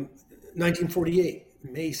 1948,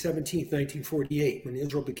 May 17th, 1948, when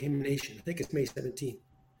Israel became a nation. I think it's May 17th.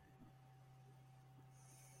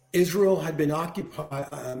 Israel had been occupied,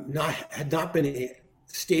 had not been a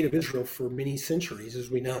state of Israel for many centuries, as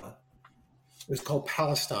we know. It was called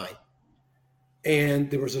Palestine. And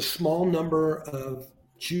there was a small number of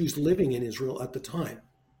Jews living in Israel at the time.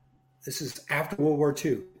 This is after World War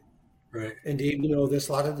II. Right. And Dave, you know this,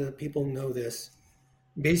 a lot of the people know this.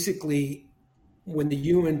 Basically, when the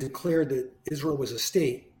UN declared that Israel was a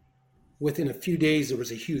state, within a few days, there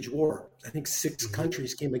was a huge war. I think 6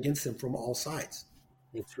 countries came against them from all sides.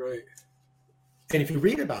 That's right. And if you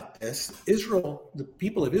read about this, Israel, the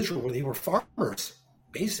people of Israel, they were farmers,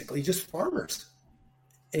 basically just farmers.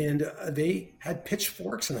 And they had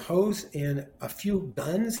pitchforks and hoes and a few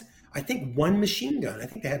guns. I think one machine gun. I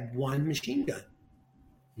think they had one machine gun.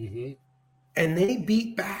 And they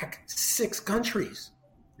beat back 6 countries.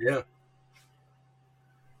 Yeah.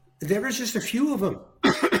 There was just a few of them.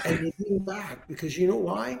 And they beat them back because you know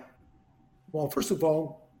why? Well, first of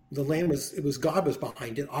all, the land was God was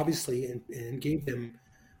behind it, obviously, and gave them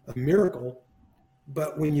a miracle.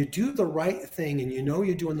 But when you do the right thing and you know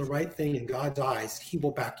you're doing the right thing in God's eyes, he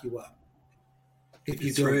will back you up. If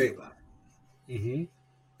you don't give up.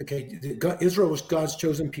 Okay, Israel was God's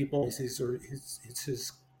chosen people. It's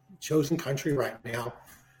his chosen country right now.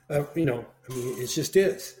 It just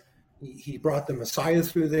is. He brought the Messiah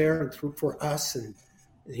through there and through for us, and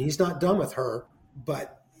he's not done with her.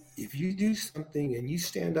 But if you do something and you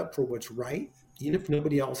stand up for what's right, even if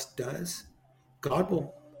nobody else does, God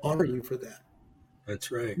will honor you for that.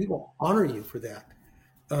 That's right. He will honor you for that.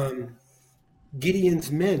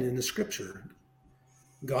 Gideon's men in the scripture,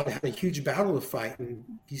 God had a huge battle to fight, and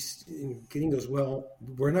Gideon goes, "Well,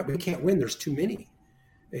 we can't win. There's too many."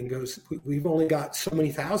 And goes, "We've only got so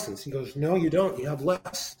many thousands." He goes, "No, you don't. You have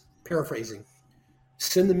less." Paraphrasing.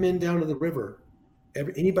 Send the men down to the river.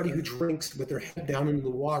 Anybody who drinks with their head down into the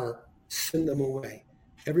water, send them away.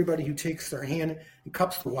 Everybody who takes their hand and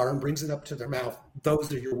cups the water and brings it up to their mouth,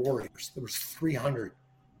 those are your warriors. There was 300.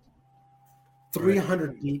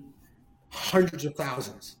 300 beat hundreds of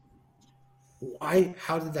thousands. Why?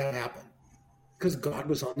 How did that happen? Because God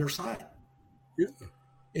was on their side. Yeah.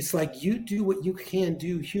 It's like you do what you can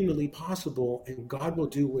do humanly possible, and God will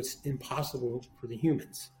do what's impossible for the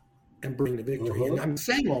humans and bring the victory. And I'm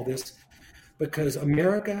saying all this because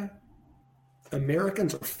Americans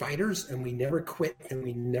are fighters, and we never quit and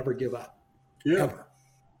we never give up. Yeah. Ever.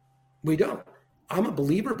 We don't. I'm a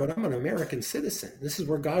believer, but I'm an American citizen. This is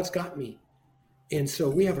where God's got me. And so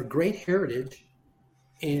we have a great heritage,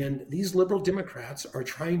 and these liberal Democrats are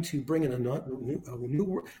trying to bring in a new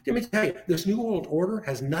world. Let me tell you, this new world order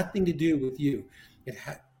has nothing to do with you.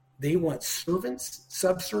 They want servants,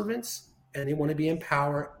 subservients, and they want to be in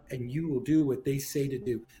power, and you will do what they say to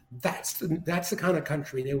do. That's the kind of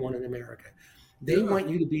country they want in America. They want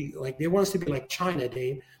you to be like, they want us to be like China,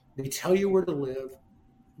 Dave. They tell you where to live.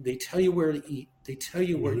 They tell you where to eat. They tell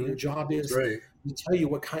you what your job That's is. right. They tell you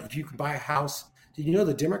what kind, if you can buy a house. Did you know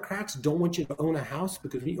the Democrats don't want you to own a house?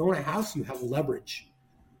 Because when you own a house, you have leverage.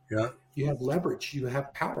 Yeah. You have leverage. You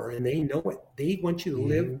have power, and they know it. They want you to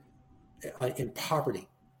live in poverty.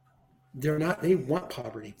 They're not, they want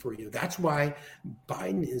poverty for you. That's why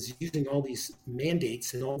Biden is using all these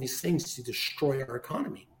mandates and all these things to destroy our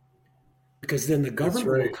economy. Because then the That's government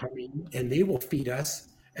will right. come in and they will feed us,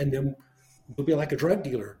 and then we'll be like a drug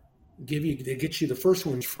dealer. They get you the first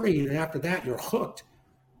one's free, and after that you're hooked.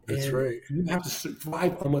 That's And right. you have to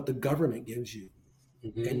survive on what the government gives you.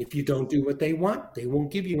 Mm-hmm. And if you don't do what they want, they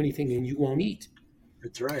won't give you anything and you won't eat.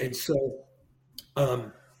 That's right. And so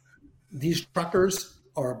um, these truckers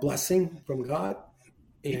are a blessing from God.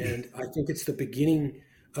 And I think it's the beginning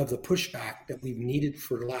of the pushback that we've needed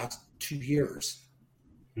for the last 2 years.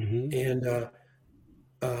 Mm-hmm. And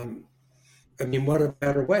um, I mean, what a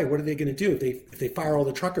better way? What are they going to do if they fire all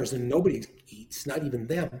the truckers and nobody eats, not even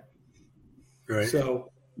them? Right.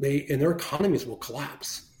 So their economies will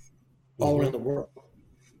collapse all Mm-hmm. around the world.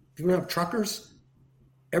 If you don't have truckers,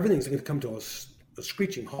 everything's going to come to a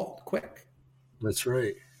screeching halt quick. That's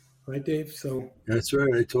right. Right, Dave? So That's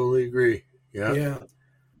right. I totally agree. Yeah. yeah.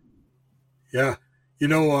 Yeah. You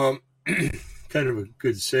know, kind of a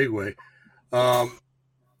good segue.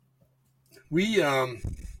 We,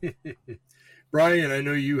 Brian, I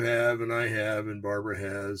know you have, and I have, and Barbara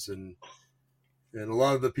has, and a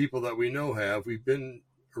lot of the people that we know have. We've been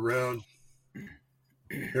around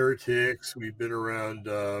heretics. We've been around.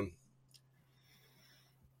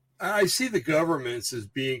 I see the governments as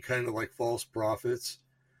being kind of like false prophets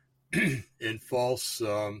and false,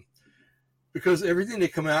 because everything they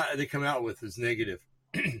come out with is negative.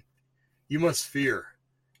 You must fear.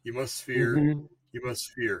 You must fear. Mm-hmm. You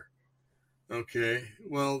must fear. Okay.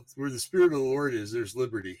 Well, where the Spirit of the Lord is, there's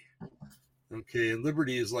liberty. Okay. And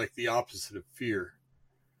liberty is like the opposite of fear.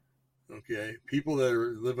 Okay. People that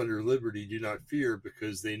live under liberty do not fear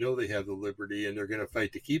because they know they have the liberty and they're going to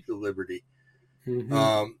fight to keep the liberty.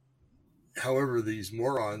 Mm-hmm. However, these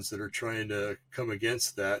morons that are trying to come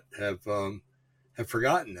against that have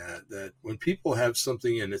forgotten that when people have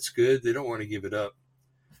something and it's good, they don't want to give it up.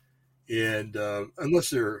 And unless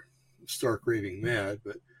they're stark raving mad,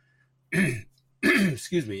 but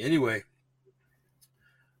excuse me. Anyway,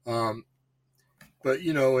 but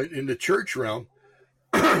you know, in the church realm,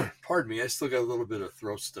 pardon me, I still got a little bit of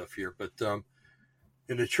throat stuff here, but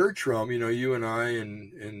in the church realm, you know, you and I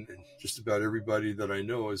and just about everybody that I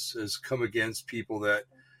know has come against people that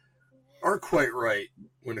aren't quite right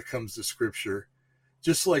when it comes to Scripture.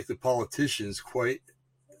 Just like the politicians,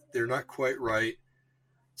 they're not quite right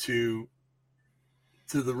to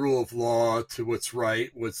the rule of law, to what's right,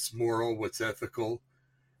 what's moral, what's ethical,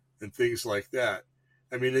 and things like that.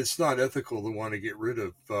 I mean, it's not ethical to want to get rid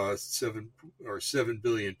of 7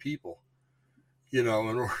 billion people, you know,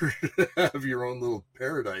 in order to have your own little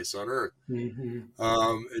paradise on earth.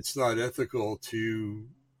 Mm-hmm. It's not ethical to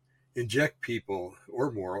inject people,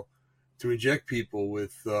 or moral, to inject people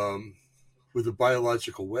with a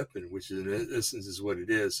biological weapon, which in essence is what it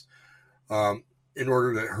is, in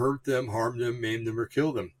order to hurt them, harm them, maim them, or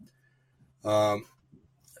kill them.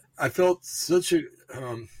 I felt such a,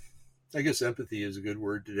 I guess empathy is a good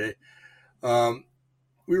word today.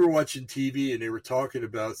 We were watching TV and they were talking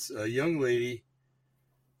about a young lady,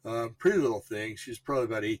 pretty little thing. She was probably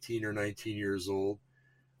about 18 or 19 years old,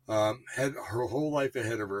 had her whole life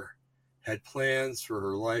ahead of her, had plans for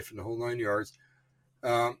her life and the whole 9 yards.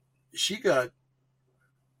 She got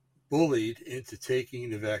bullied into taking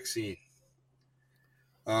the vaccine,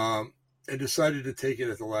 and decided to take it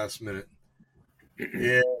at the last minute.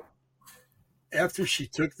 And after she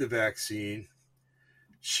took the vaccine,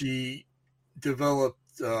 she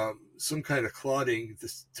developed some kind of clotting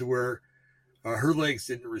to where her legs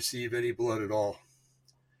didn't receive any blood at all,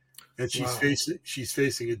 and she's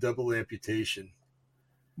facing a double amputation.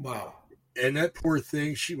 Wow. And that poor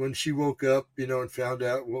thing, when she woke up, you know, and found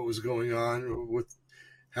out what was going on with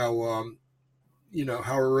how you know,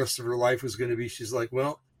 how the rest of her life was going to be, she's like,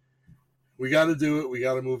 well, we got to do it. We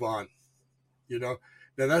got to move on. You know,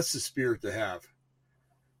 now that's the spirit to have.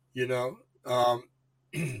 You know,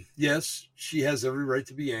 yes, she has every right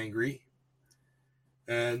to be angry,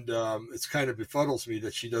 and it's kind of befuddles me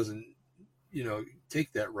that she doesn't, you know,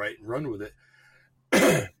 take that right and run with it.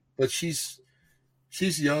 But she's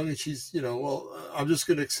young and she's, you know, well, I'm just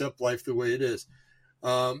going to accept life the way it is.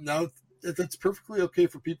 Now that's perfectly okay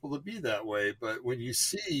for people to be that way, but when you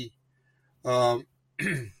see, there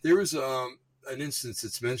was an instance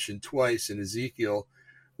that's mentioned twice in Ezekiel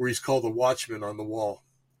where he's called a watchman on the wall.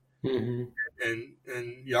 Mm-hmm.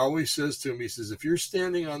 And Yahweh says to him, he says, if you're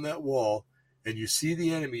standing on that wall and you see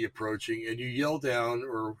the enemy approaching and you yell down,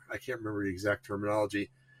 or I can't remember the exact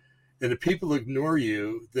terminology, and the people ignore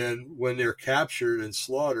you, then when they're captured and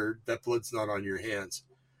slaughtered, that blood's not on your hands.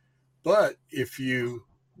 But if you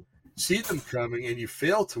see them coming and you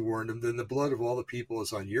fail to warn them, then the blood of all the people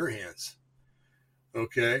is on your hands.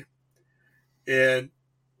 Okay? And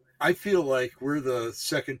I feel like we're the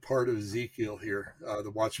second part of Ezekiel here,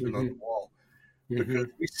 the watchman on the wall, because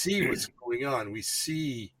we see what's going on. We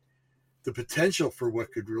see the potential for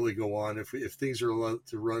what could really go on if things are allowed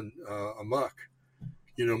to run amok,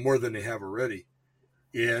 more than they have already.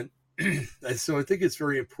 And so I think it's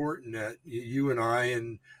very important that you and I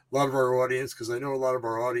and a lot of our audience, because I know a lot of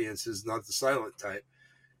our audience is not the silent type,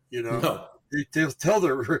 No. they'll tell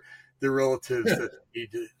their relatives that they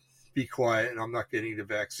need to be quiet and I'm not getting the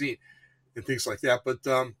vaccine and things like that. But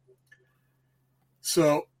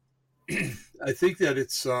so I think that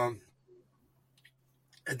it's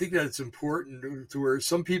important to where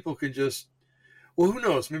some people can just, well, who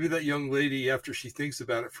knows? Maybe that young lady, after she thinks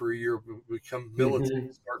about it for a year, will become militant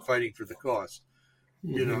and start fighting for the cause.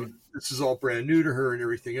 This is all brand new to her and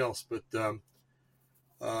everything else. But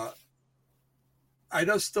I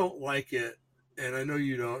just don't like it, and I know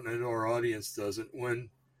you don't, and I know our audience doesn't, when,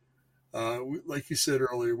 like you said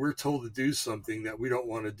earlier, we're told to do something that we don't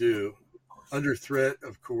want to do under threat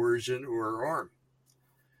of coercion or harm.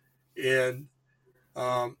 And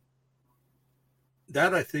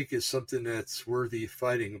that, I think, is something that's worthy of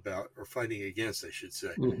fighting about, or fighting against, I should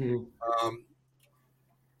say.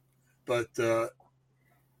 But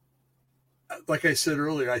like I said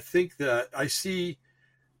earlier, I think that I see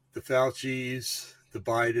the Faucis, the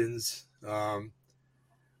Bidens,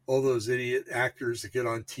 all those idiot actors that get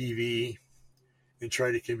on TV and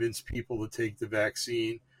try to convince people to take the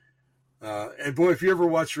vaccine. And boy, if you ever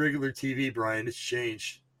watch regular TV, Brian, it's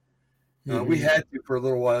changed. We had to for a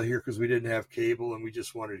little while here because we didn't have cable and we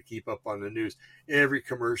just wanted to keep up on the news. Every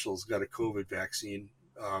commercial's got a COVID vaccine.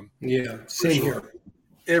 Same here.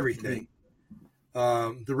 Everything.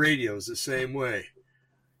 The radio is the same way.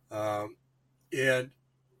 And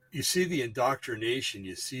you see the indoctrination.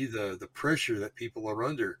 You see the pressure that people are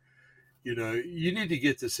under. You need to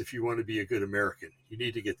get this if you want to be a good American. You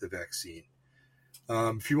need to get the vaccine.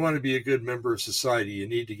 If you want to be a good member of society, you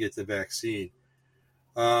need to get the vaccine.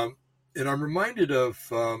 And I'm reminded of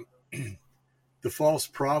the false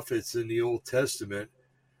prophets in the Old Testament,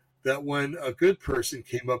 that when a good person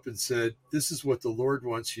came up and said, this is what the Lord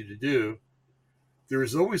wants you to do, there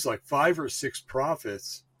was always like 5 or 6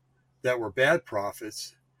 prophets that were bad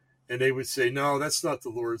prophets. And they would say, no, that's not the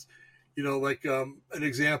Lord's. Like an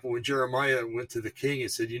example, when Jeremiah went to the king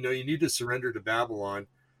and said, you need to surrender to Babylon.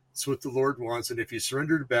 It's what the Lord wants. And if you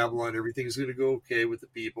surrender to Babylon, everything's going to go okay with the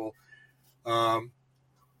people. And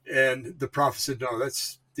the prophet said, no,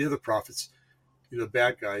 that's the other prophets,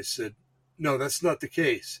 bad guys said, no, that's not the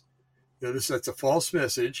case. That's a false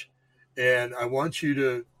message. And I want you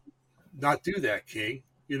to not do that, king.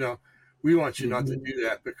 We want you not to do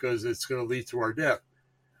that because it's going to lead to our death.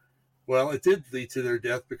 Well, it did lead to their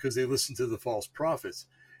death because they listened to the false prophets.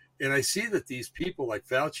 And I see that these people like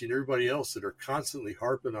Fauci and everybody else that are constantly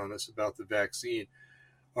harping on us about the vaccine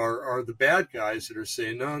are the bad guys that are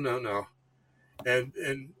saying, no.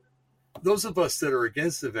 And those of us that are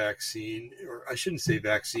against the vaccine, or I shouldn't say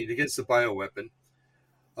vaccine, against the bioweapon,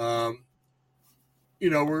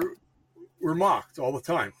 we're mocked all the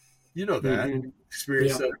time. That.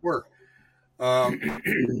 Experience that at work.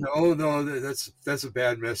 No, that's a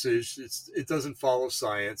bad message. It doesn't follow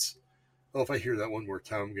science. Oh, if I hear that one more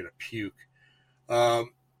time, I'm going to puke. Oh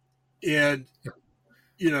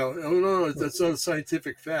no, that's not a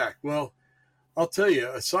scientific fact. Well, I'll tell you,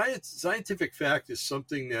 a scientific fact is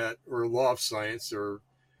something that, or a law of science, or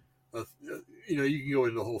you can go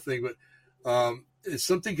into the whole thing, but it's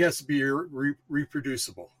something that has to be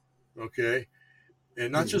reproducible, okay,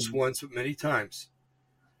 and not just once, but many times.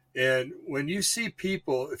 And when you see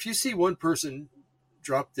people, if you see one person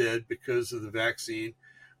drop dead because of the vaccine,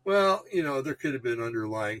 well, there could have been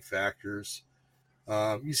underlying factors.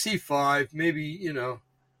 You see 5, maybe, and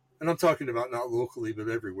I'm talking about not locally, but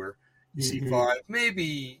everywhere. You see 5,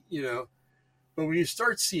 maybe, but when you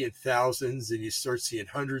start seeing thousands and you start seeing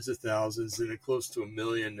hundreds of thousands and close to 1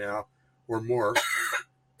 million now or more,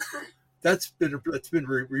 that's been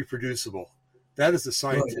reproducible. That is a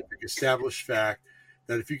scientific established fact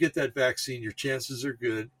that if you get that vaccine, your chances are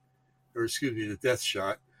good, or excuse me, the death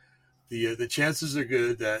shot, the chances are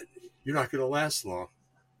good that you're not going to last long.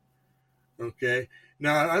 Okay.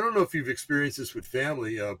 Now, I don't know if you've experienced this with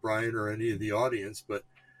family, Brian, or any of the audience, but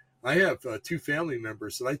I have two family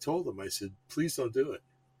members that I told them, I said, please don't do it.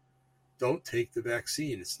 Don't take the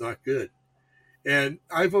vaccine. It's not good. And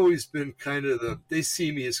I've always been kind of they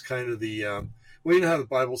see me as kind of well, you know how the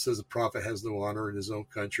Bible says a prophet has no honor in his own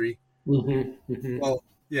country? Mm-hmm. Mm-hmm. Well,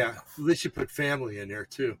 yeah, they should put family in there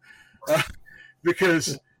too. Uh,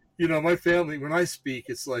 because, my family, when I speak,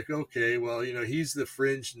 it's like, okay, well, he's the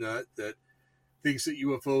fringe nut that thinks that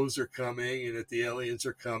UFOs are coming and that the aliens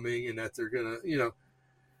are coming and that they're going to,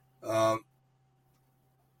 um,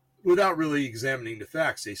 without really examining the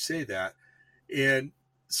facts, they say that. And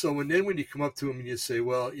so when you come up to them and you say,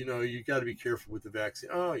 well, you got to be careful with the vaccine.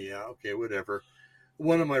 Oh, yeah, okay, whatever.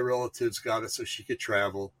 One of my relatives got it so she could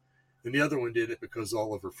travel, and the other one did it because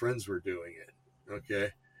all of her friends were doing it.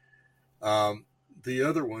 Okay. The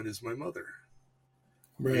other one is my mother.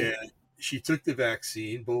 Right. And she took the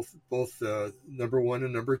vaccine, both number 1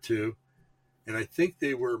 and number 2. And I think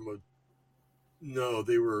they were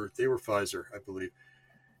Pfizer, I believe.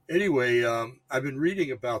 Anyway, I've been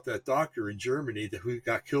reading about that doctor in Germany who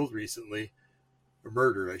got killed recently, or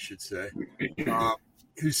murdered, I should say,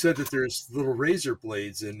 who said that there's little razor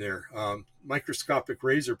blades in there, microscopic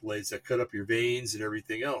razor blades that cut up your veins and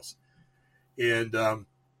everything else. And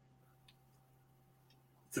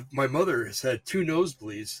my mother has had 2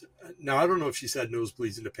 nosebleeds. Now, I don't know if she's had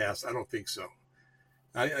nosebleeds in the past. I don't think so.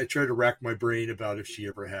 I try to rack my brain about if she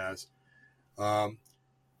ever has.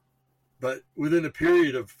 But within a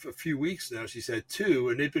period of a few weeks now, she's had 2,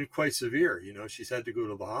 and they've been quite severe. She's had to go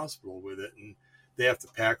to the hospital with it, and they have to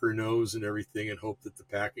pack her nose and everything and hope that the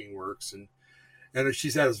packing works. And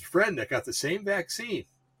she's had a friend that got the same vaccine.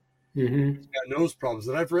 Mm-hmm. He's got nose problems.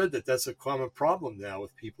 And I've read that that's a common problem now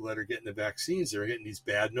with people that are getting the vaccines. They're getting these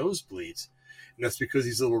bad nosebleeds. And that's because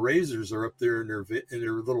these little razors are up there in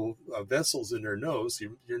their little vessels in their nose.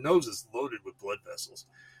 Your nose is loaded with blood vessels.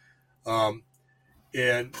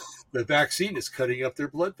 And the vaccine is cutting up their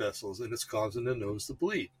blood vessels, and it's causing the nose to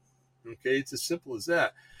bleed. Okay, it's as simple as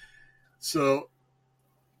that. So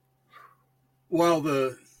while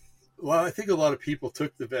I think a lot of people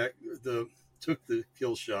took the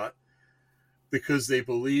kill shot because they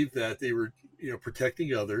believed that they were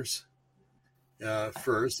protecting others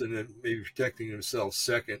first, and then maybe protecting themselves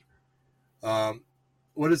second.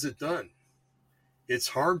 What has it done? It's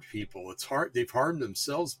harmed people. They've harmed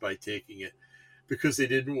themselves by taking it, because they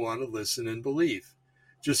didn't want to listen and believe.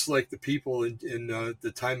 Just like the people in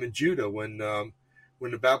the time in Judah when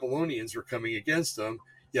the Babylonians were coming against them,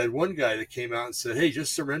 you had one guy that came out and said, hey,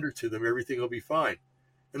 just surrender to them. Everything will be fine.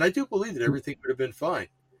 And I do believe that everything would have been fine.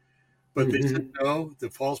 But they said, no, the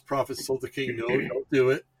false prophets told the king, no, don't do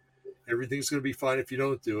it. Everything's going to be fine if you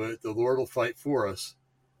don't do it. The Lord will fight for us.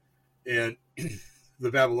 And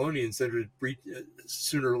the Babylonians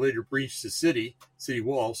sooner or later breached the city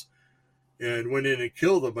walls, and went in and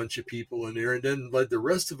killed a bunch of people in there, and then led the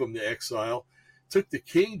rest of them to exile, took the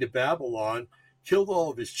king to Babylon, killed all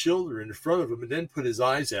of his children in front of him, and then put his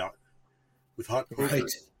eyes out with hot poker. Right.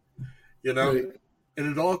 Right. And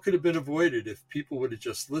it all could have been avoided if people would have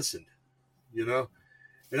just listened, And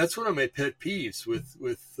that's one of my pet peeves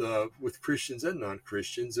with Christians and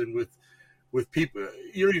non-Christians, and with people.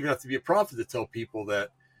 You don't even have to be a prophet to tell people that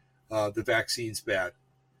the vaccine's bad.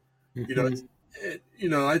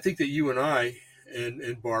 I think that you and I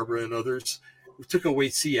and Barbara and others took a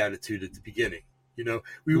wait-see attitude at the beginning. We knew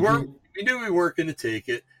we weren't going to take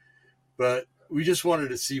it, but we just wanted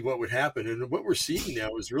to see what would happen. And what we're seeing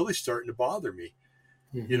now is really starting to bother me.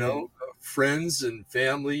 Friends and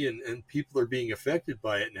family and people are being affected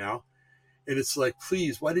by it now. And it's like,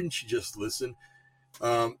 please, why didn't you just listen?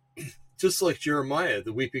 Just like Jeremiah,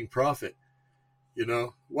 the weeping prophet,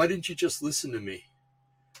 why didn't you just listen to me?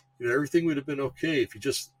 Everything would have been okay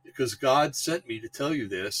because God sent me to tell you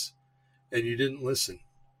this, and you didn't listen.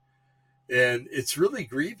 And it's really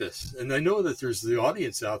grievous. And I know that there's the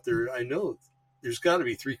audience out there. I know there's got to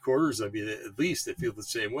be 3/4 of you at least that feel the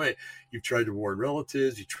same way. You've tried to warn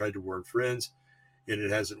relatives, you've tried to warn friends, and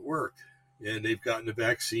it hasn't worked. And they've gotten the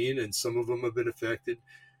vaccine, and some of them have been affected,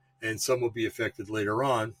 and some will be affected later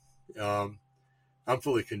on. I'm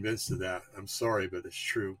fully convinced of that. I'm sorry, but it's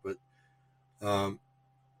true. But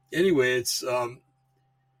anyway, it's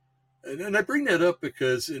and I bring that up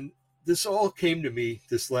because this all came to me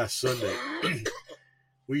this last Sunday.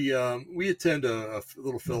 We attend a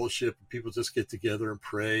little fellowship, and people just get together and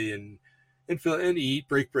pray and eat,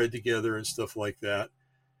 break bread together and stuff like that.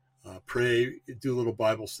 Pray, do a little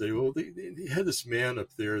Bible study. Well, they had this man up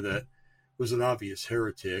there that was an obvious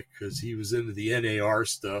heretic because he was into the NAR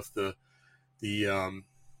stuff, the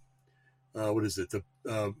what is it, the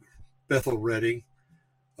Bethel Redding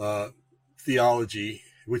theology,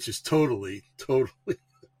 which is totally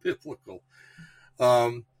biblical.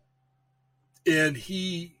 And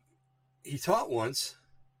he taught once,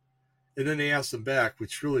 and then they asked him back,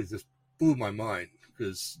 which really just blew my mind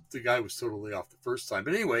because the guy was totally off the first time.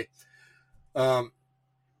 But anyway, and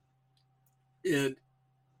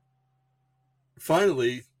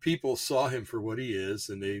finally, people saw him for what he is,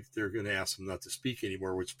 and they're going to ask him not to speak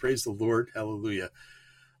anymore, which, praise the Lord, hallelujah.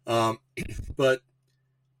 But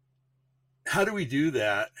how do we do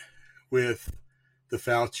that with the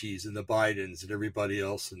Faucis and the Bidens and everybody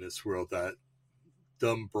else in this world, that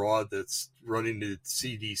dumb broad that's running the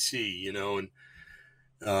CDC, and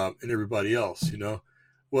everybody else,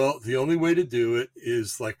 Well, the only way to do it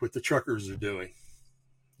is like what the truckers are doing.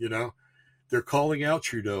 They're calling out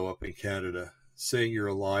Trudeau up in Canada, saying you're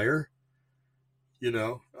a liar,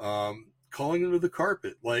 calling him to the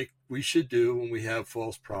carpet like we should do when we have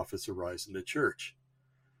false prophets arise in the church.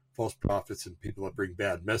 False prophets and people that bring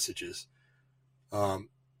bad messages. And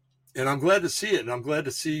I'm glad to see it. And I'm glad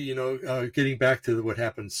to see, getting back to what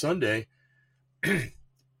happened Sunday,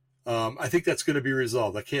 I think that's going to be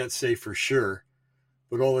resolved. I can't say for sure,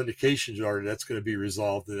 but all indications are that's going to be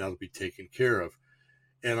resolved and that'll be taken care of.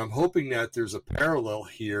 And I'm hoping that there's a parallel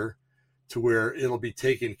here to where it'll be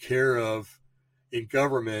taken care of in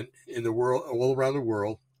government, in the world, all around the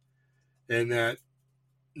world, and that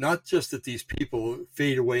not just that these people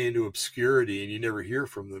fade away into obscurity and you never hear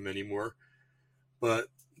from them anymore, but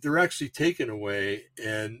they're actually taken away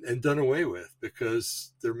and done away with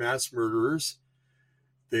because they're mass murderers.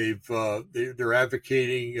 They're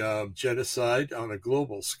advocating genocide on a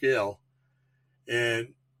global scale,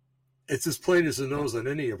 and it's as plain as the nose on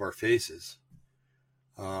any of our faces.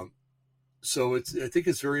 So I think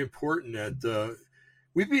it's very important that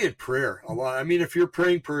we be in prayer a lot. I mean, if you're a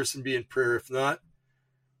praying person, be in prayer. If not,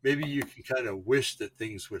 maybe you can kind of wish that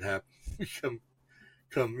things would happen, come,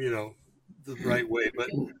 the right way. But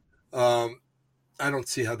I don't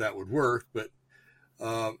see how that would work. But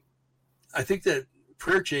I think that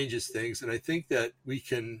prayer changes things, and I think that we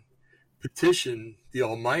can petition the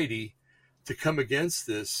Almighty to come against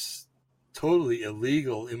this totally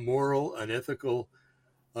illegal, immoral, unethical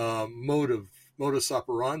modus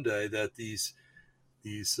operandi that these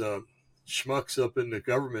schmucks up in the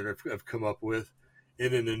government have come up with,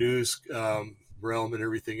 and in the news realm and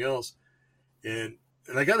everything else. And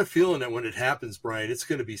I got a feeling that when it happens, Brian, it's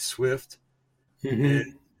going to be swift. Mm-hmm.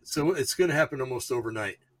 And so it's going to happen almost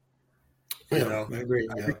overnight. I agree.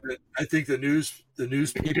 I think the news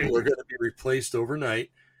people are going to be replaced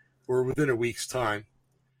overnight or within a week's time.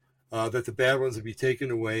 That the bad ones will be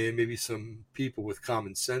taken away, and maybe some people with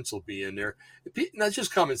common sense will be in there. Not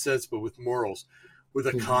just common sense, but with morals, with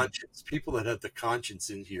a conscience. People that have the conscience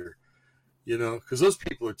in here, because those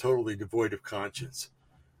people are totally devoid of conscience.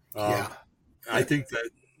 I think that,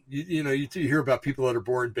 you hear about people that are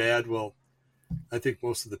born bad. Well, I think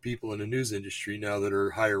most of the people in the news industry now that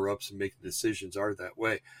are higher ups and making decisions are that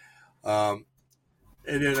way. And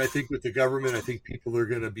then I think with the government, I think people are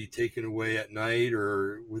going to be taken away at night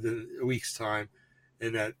or within a week's time,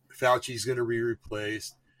 and that Fauci's going to be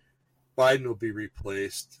replaced. Biden will be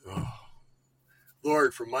replaced. Oh,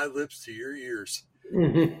 Lord, from my lips to your ears.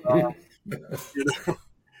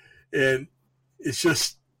 And it's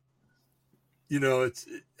just,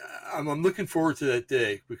 I'm looking forward to that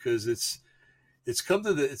day because it's come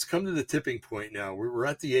to the tipping point now. We're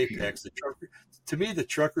at the apex. To me, the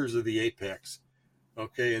truckers are the apex.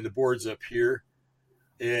 Okay, and the board's up here,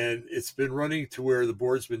 and it's been running to where the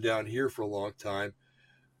board's been down here for a long time.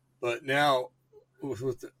 But now,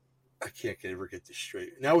 I can't ever get this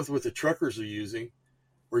straight. Now with what the truckers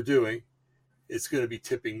are doing, it's going to be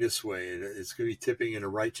tipping this way, and it's going to be tipping in a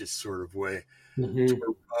righteous sort of way. Mm-hmm.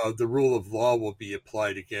 Where, the rule of law will be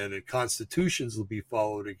applied again, and constitutions will be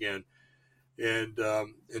followed again, and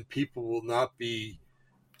people will not be.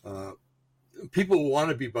 People want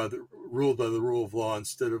to be ruled by the rule of law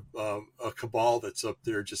instead of a cabal that's up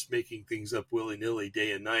there just making things up willy-nilly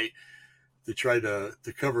day and night to try to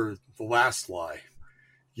cover the last lie,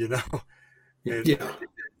 And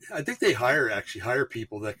I think they hire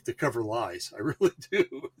people to cover lies. I really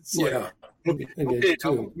do. It's like, okay, we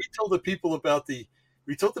told the people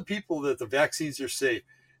that the vaccines are safe.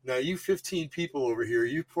 Now you 15 people over here,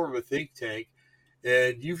 you form a think tank,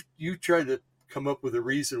 and you try to come up with a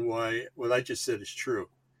reason why what I just said is true,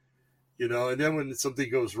 and then when something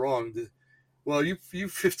goes wrong, well, you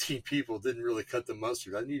 15 people didn't really cut the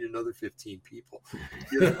mustard. I need another 15 people,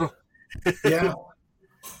 Yeah.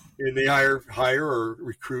 And they hire or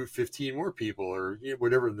recruit 15 more people or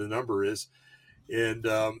whatever the number is, and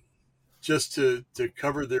just to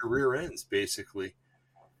cover their rear ends, basically,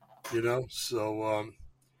 So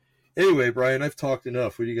Anyway, Brian, I've talked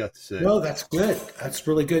enough. What do you got to say? No, that's good. That's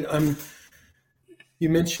really good. You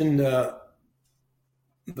mentioned the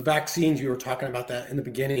vaccines. You were talking about that in the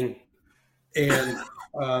beginning, and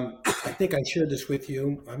I think I shared this with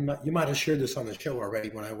you. I'm not. You might have shared this on the show already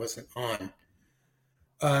when I wasn't on.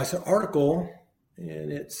 It's an article,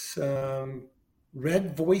 and it's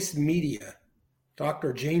Red Voice Media,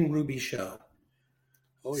 Dr. Jane Ruby Show.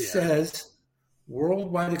 Oh, yeah. Says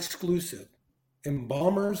worldwide exclusive.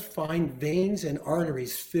 Embalmers find veins and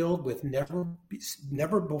arteries filled with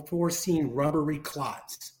never before seen rubbery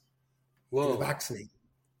clots. Whoa. Vaccinated.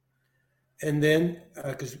 And then,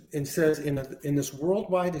 because it says in this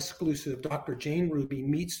worldwide exclusive, Dr. Jane Ruby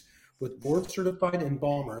meets with board-certified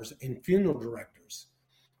embalmers and funeral directors.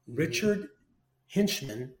 Richard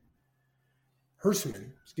Hirschman,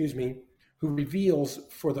 who reveals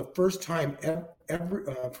for the first time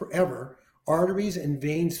forever arteries and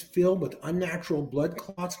veins filled with unnatural blood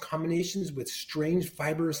clots, combinations with strange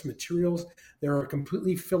fibrous materials that are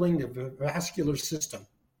completely filling the vascular system.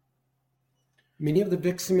 Many of the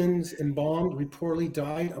victims embalmed reportedly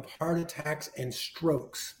died of heart attacks and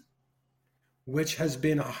strokes, which has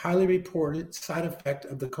been a highly reported side effect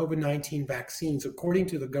of the COVID-19 vaccines. According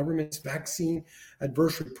to the government's Vaccine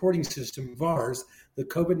Adverse Reporting System, VARS, the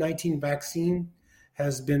COVID-19 vaccine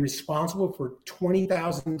has been responsible for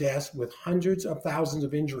 20,000 deaths with hundreds of thousands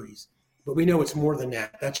of injuries. But we know it's more than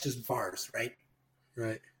that. That's just VARS, right?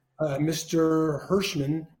 Right. Mr.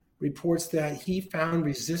 Hirschman reports that he found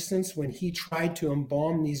resistance when he tried to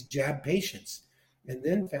embalm these jab patients and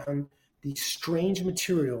then found these strange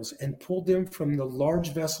materials and pulled them from the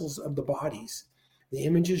large vessels of the bodies. The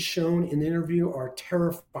images shown in the interview are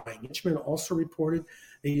terrifying. Hirschman also reported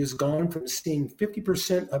that he has gone from seeing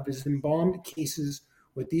 50% of his embalmed cases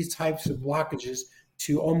with these types of blockages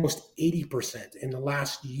to almost 80% in the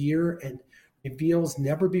last year, and reveals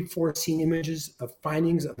never before seen images of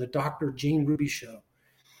findings of the Dr. Jane Ruby Show.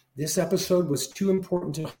 This episode was too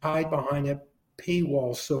important to hide behind a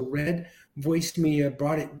paywall, so Red Voice Media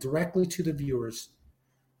brought it directly to the viewers.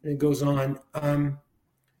 And it goes on.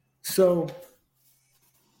 So,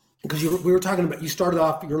 because we were talking about, you started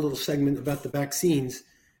off your little segment about the vaccines,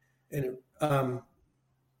 and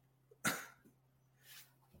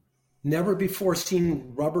never before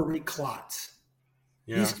seen rubbery clots.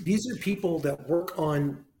 Yeah. These are people that work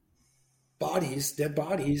on bodies, dead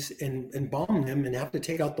bodies, and embalm them and have to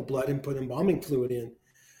take out the blood and put embalming fluid in.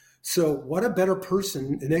 So what a better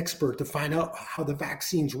person, an expert, to find out how the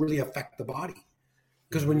vaccines really affect the body.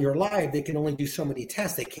 Because when you're alive, they can only do so many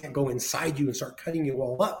tests. They can't go inside you and start cutting you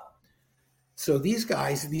all up. So these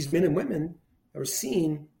guys, these men and women, are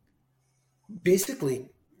seeing basically,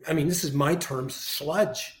 I mean, this is my term,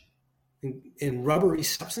 sludge and rubbery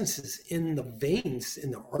substances in the veins,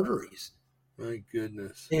 in the arteries. My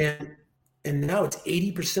goodness. And now it's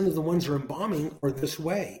 80% of the ones who are embalming are this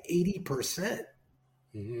way, 80%.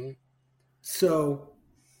 Mm-hmm. So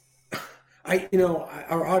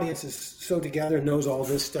our audience is so together, knows all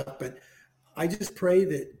this stuff, but I just pray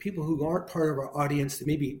that people who aren't part of our audience that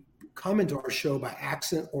maybe come into our show by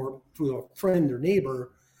accident or through a friend or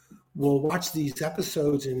neighbor will watch these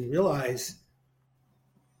episodes and realize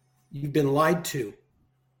you've been lied to.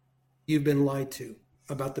 You've been lied to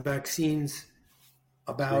about the vaccines,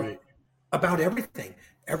 about everything.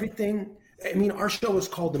 Everything. I mean, our show is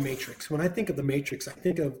called The Matrix. When I think of The Matrix, I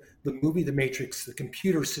think of the movie The Matrix, the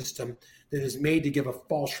computer system that is made to give a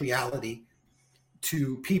false reality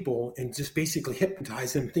to people and just basically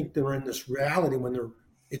hypnotize them, think they're in this reality when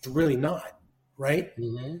it's really not, right?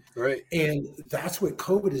 Mm-hmm. Right. And that's what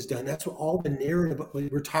COVID has done. That's what all the narrative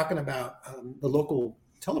we're talking about, the local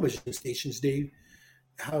television stations, Dave,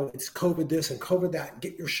 how it's COVID this and COVID that,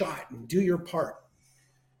 get your shot and do your part.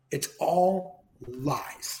 It's all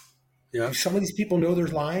lies. Yeah. Do some of these people know they're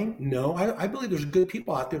lying? No, I believe there's good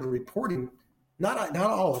people out there that are reporting, not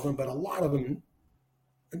all of them, but a lot of them.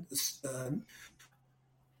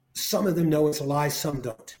 Some of them know it's a lie, some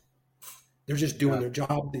don't. They're just doing their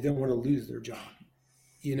job. They don't want to lose their job,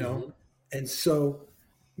 And so,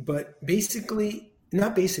 but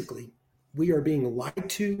not basically, we are being lied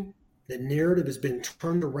to. The narrative has been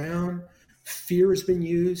turned around. Fear has been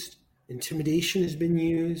used. Intimidation has been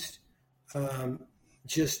used. Being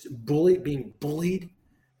bullied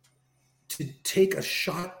to take a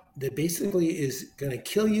shot that basically is going to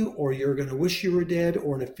kill you, or you're going to wish you were dead,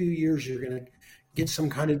 or in a few years you're going to get some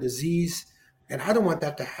kind of disease. And I don't want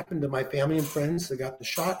that to happen to my family and friends that got the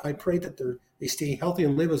shot. I pray that they stay healthy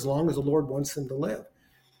and live as long as the Lord wants them to live.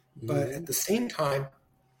 Mm-hmm. But at the same time,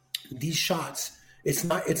 these shots, it's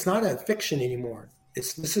not a fiction anymore.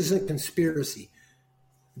 This isn't conspiracy.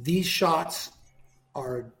 These shots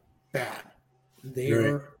are bad. They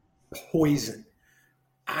are poison.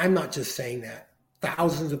 I'm not just saying that.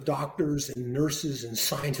 Thousands of doctors and nurses and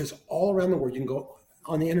scientists all around the world. You can go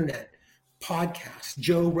on the internet, podcasts,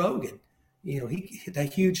 Joe Rogan, he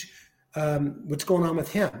that huge, what's going on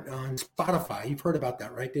with him on Spotify. You've heard about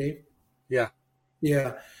that, right, Dave? Yeah.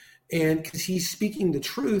 Yeah. And because he's speaking the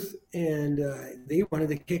truth, and they wanted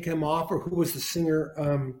to kick him off, or who was the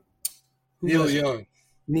singer? Neil Young.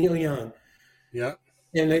 Neil Young. Yeah.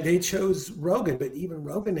 And they chose Rogan, but even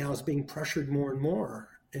Rogan now is being pressured more and more.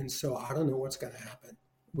 And so I don't know what's going to happen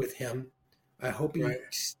with him. I hope he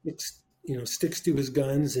sticks to his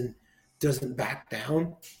guns and doesn't back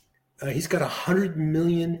down. He's got 100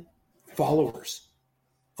 million followers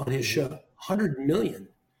on his show. 100 million.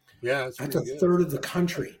 Yeah, that's a third of the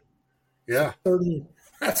country. Yeah. 30.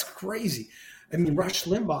 That's crazy. I mean, Rush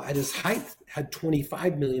Limbaugh at his height had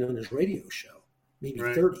 25 million on his radio show, maybe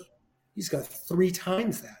 30. He's got 3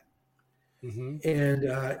 times that. Mm-hmm. And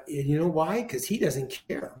you know why? Because he doesn't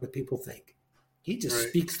care what people think. He just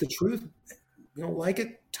speaks the truth. You don't like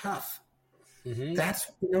it? Tough. Mm-hmm. That's,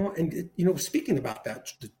 speaking about that,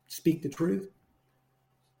 to speak the truth,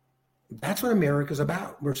 that's what America's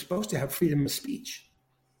about. We're supposed to have freedom of speech.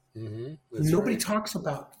 Mm-hmm. Nobody talks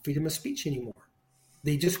about freedom of speech anymore.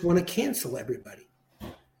 They just want to cancel everybody.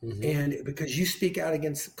 Mm-hmm. And because you speak out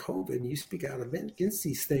against COVID, and you speak out against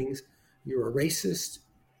these things, you're a racist,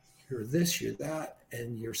 you're this, you're that,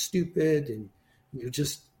 and you're stupid, and you're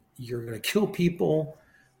going to kill people.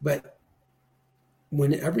 But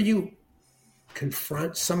whenever you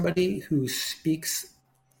confront somebody who speaks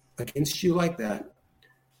against you like that,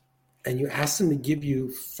 and you ask them to give you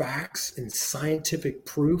facts and scientific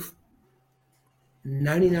proof,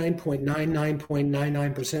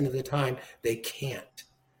 99.99% of the time, they can't.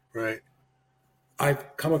 Right.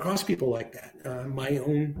 I've come across people like that.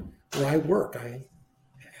 Where I work, I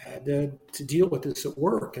had to deal with this at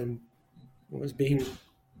work, and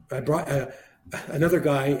I brought another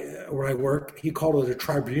guy where I work. He called it a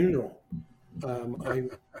tribunal.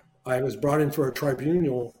 I was brought in for a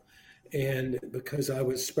tribunal, and because I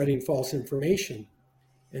was spreading false information,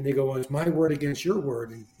 and they go, well, it's my word against your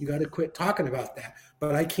word, and you got to quit talking about that.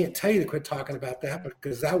 But I can't tell you to quit talking about that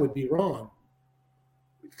because that would be wrong,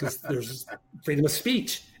 because there's freedom of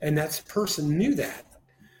speech, and that person knew that.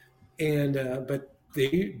 And but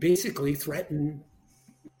they basically didn't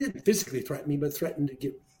physically threaten me, but threatened to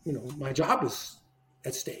get, my job was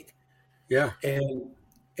at stake. Yeah.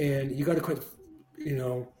 And you got to quit,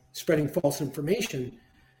 spreading false information.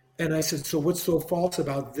 And I said, so what's so false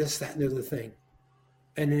about this, that, and the other thing?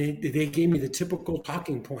 And they gave me the typical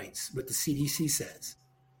talking points, what the CDC says.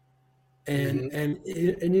 And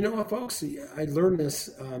mm-hmm. and you know what, folks, I learned this.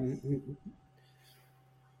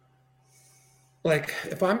 Like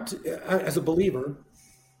if as a believer,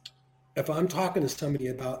 if I'm talking to somebody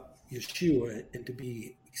about Yeshua and to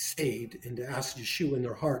be saved and to ask Yeshua in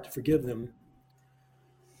their heart to forgive them,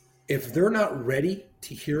 if they're not ready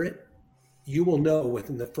to hear it, you will know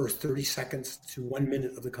within the first 30 seconds to 1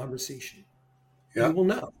 minute of the conversation. Yeah. You will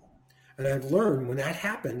know. And I've learned when that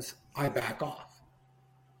happens, I back off.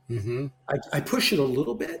 Mm-hmm. I push it a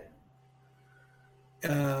little bit.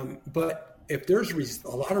 But if there's a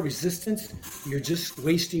lot of resistance, you're just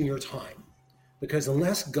wasting your time. Because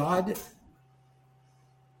unless God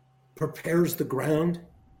prepares the ground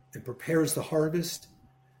and prepares the harvest,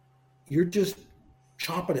 you're just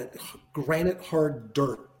chopping it granite hard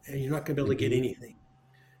dirt, and you're not going to be able to get anything.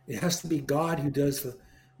 It has to be God who does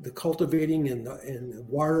the cultivating and the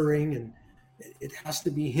watering, and it has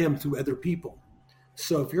to be him through other people.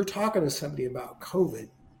 So if you're talking to somebody about COVID,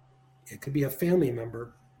 it could be a family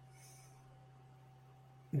member,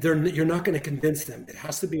 you're not going to convince them. It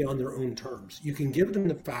has to be on their own terms. You can give them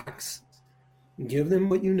the facts, give them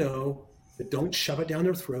what you know, but don't shove it down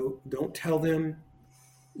their throat. Don't tell them,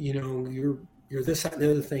 you're this, that, and the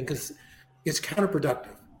other thing, because it's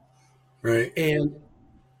counterproductive. Right. And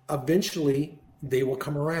eventually they will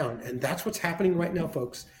come around. And that's what's happening right now,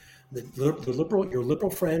 folks. Your liberal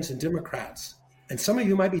friends and Democrats, and some of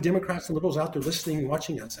you might be Democrats and liberals out there listening and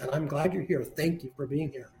watching us, and I'm glad you're here. Thank you for being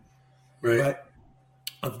here. Right. But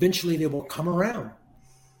eventually they will come around,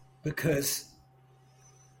 because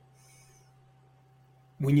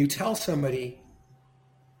when you tell somebody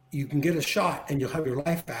you can get a shot and you'll have your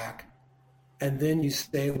life back, and then you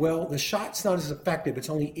say, well, the shot's not as effective. It's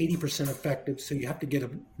only 80% effective, so you have to get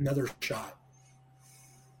another shot.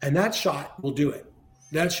 And that shot will do it.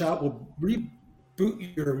 That shot will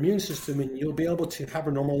reboot your immune system, and you'll be able to have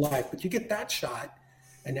a normal life. But you get that shot,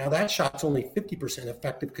 and now that shot's only 50%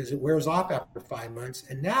 effective because it wears off after 5 months.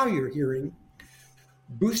 And now you're hearing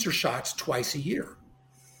booster shots twice a year.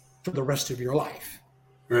 for the rest of your life.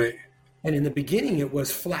 Right. And in the beginning, it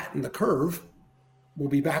was flatten the curve. We'll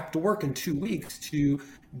be back to work in 2 weeks to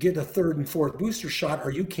get a third and fourth booster shot,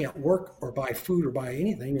 or you can't work or buy food or buy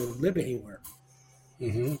anything or live anywhere.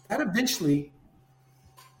 Mm-hmm. That eventually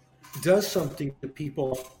does something to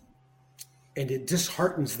people, and it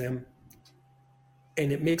disheartens them,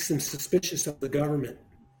 and it makes them suspicious of the government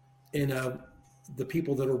and of the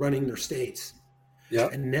people that are running their states. Yeah.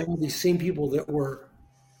 And now these same people that were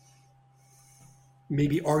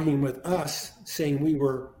maybe arguing with us, saying we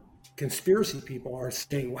were conspiracy people, are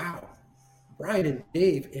saying, wow, Brian and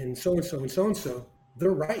Dave and so-and-so and so-and-so,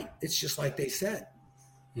 they're right. It's just like they said.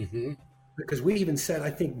 Mm-hmm. Because we even said, I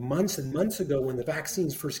think months and months ago when the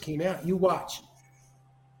vaccines first came out, you watch,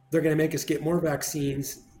 they're going to make us get more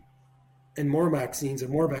vaccines and more vaccines and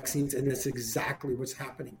more vaccines. And that's exactly what's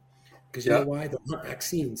happening. Because you know why? They're not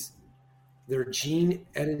vaccines. They're gene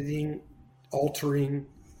editing, altering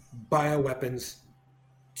bioweapons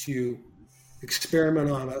to experiment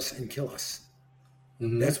on us and kill us.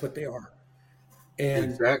 Mm-hmm. That's what they are. And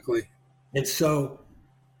exactly. And so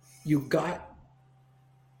you've got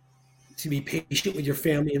to be patient with your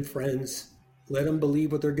family and friends. Let them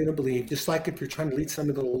believe what they're going to believe. Just like if you're trying to lead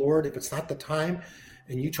somebody to the Lord, if it's not the time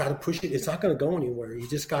and you try to push it, it's not going to go anywhere. You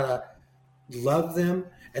just got to love them.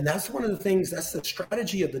 And that's one of the things, that's the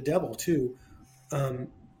strategy of the devil too.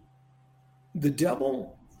 The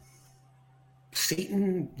devil,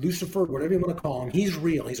 Satan, Lucifer, whatever you want to call him, he's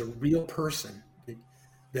real. He's a real person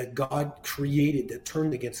that God created that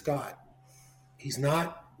turned against God. He's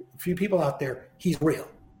not, a few people out there, he's real.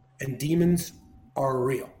 And demons are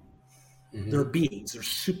real. Mm-hmm. They're beings. They're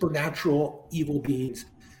supernatural evil beings.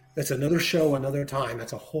 That's another show, another time.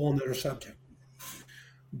 That's a whole other subject.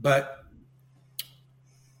 But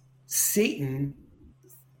Satan's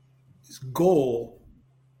goal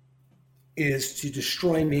is to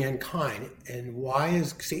destroy mankind. And why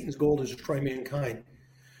is Satan's goal to destroy mankind?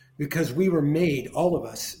 Because we were made, all of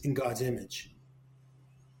us, in God's image.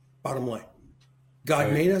 Bottom line.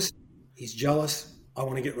 God made us. He's jealous. I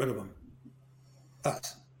want to get rid of him.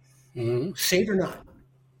 Us. Mm-hmm. Saved or not.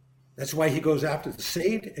 That's why he goes after the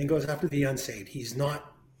saved and goes after the unsaved.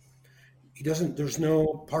 There's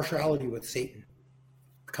no partiality with Satan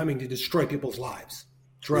coming to destroy people's lives.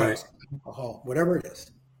 Drugs, alcohol, whatever it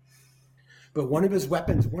is. But one of his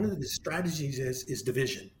weapons, one of the strategies is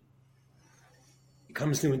division. He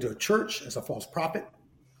comes into a church as a false prophet,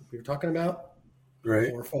 we were talking about,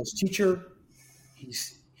 or a false teacher.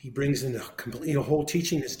 He brings in a whole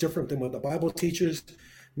teaching that's different than what the Bible teaches.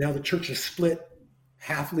 Now the church is split.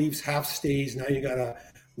 Half leaves, half stays. Now you got a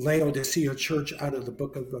Laodicea church out of the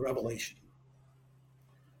book of the Revelation.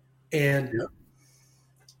 And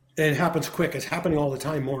it happens quick. It's happening all the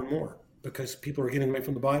time, more and more, because people are getting away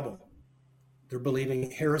from the Bible. They're believing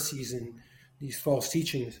heresies and these false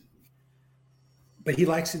teachings. But he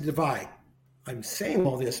likes to divide. I'm saying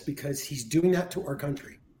all this because he's doing that to our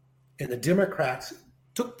country. And the Democrats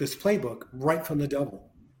took this playbook right from the devil.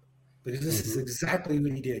 Because this is exactly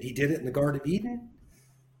what he did. He did it in the Garden of Eden.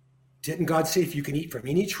 Didn't God say if you can eat from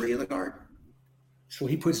any tree of the garden? So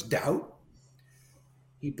he puts doubt.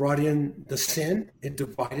 He brought in the sin. It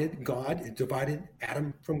divided God. It divided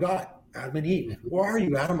Adam from God. Adam and Eve. Where are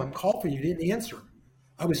you, Adam? I'm called for you. You didn't answer.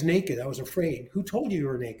 I was naked. I was afraid. Who told you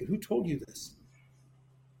were naked? Who told you this?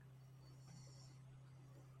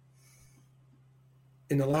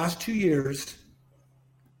 In the last 2 years,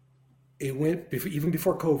 it went, even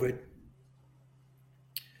before COVID,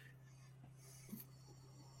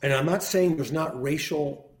 and I'm not saying there's not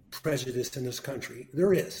racial prejudice in this country.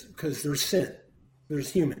 There is, because there's sin.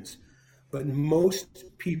 There's humans. But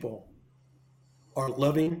most people are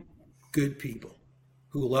loving, good people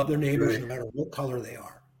who love their neighbors no matter what color they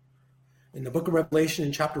are. In the book of Revelation,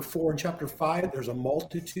 in chapter 4 and chapter 5, there's a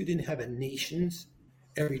multitude in heaven, nations,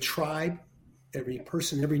 every tribe, every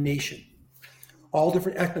person, every nation. All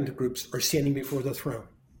different ethnic groups are standing before the throne.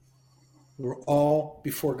 We're all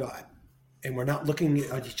before God. And we're not looking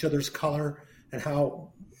at each other's color and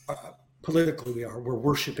how political we are. We're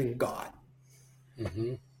worshiping God.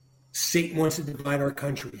 Mm-hmm. Satan wants to divide our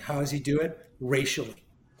country. How does he do it? Racially.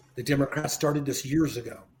 The Democrats started this years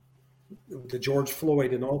ago. The George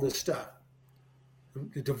Floyd and all this stuff.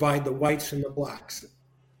 To divide the whites and the blacks.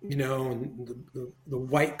 You know, and the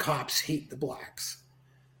white cops hate the blacks.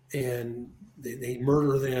 And they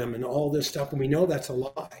murder them and all this stuff. And we know that's a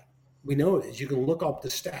lie. We know it is. You can look up the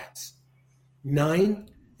stats. 9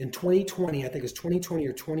 in 2020, I think it's 2020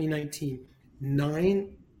 or 2019,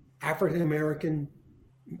 9 African-American,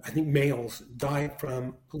 I think males died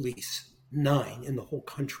from police. 9 in the whole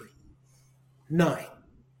country. 9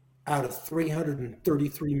 out of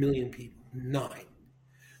 333 million people. 9.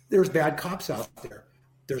 There's bad cops out there.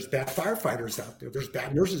 There's bad firefighters out there. There's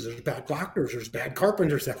bad nurses. There's bad doctors. There's bad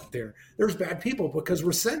carpenters out there. There's bad people because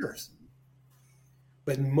we're sinners.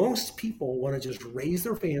 But most people want to just raise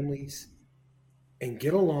their families and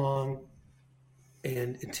get along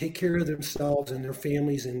and take care of themselves and their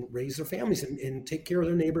families and raise their families and take care of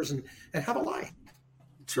their neighbors and have a life.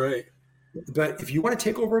 That's right. But if you want to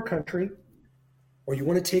take over a country or you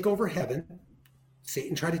want to take over heaven,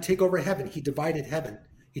 Satan tried to take over heaven. He divided heaven.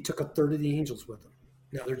 He took a third of the angels with him.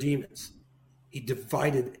 Now they're demons. He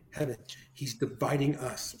divided heaven. He's dividing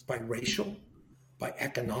us by racial, by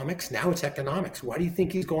economics. Now it's economics. Why do you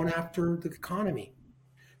think he's going after the economy?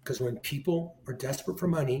 Because when people are desperate for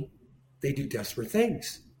money, they do desperate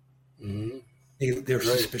things. Mm-hmm. They're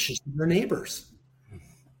suspicious of their neighbors.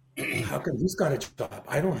 How come he's got a job?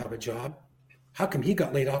 I don't have a job. How come he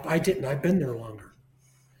got laid off? I didn't. I've been there longer.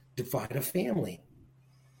 Divide a family.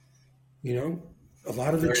 You know, a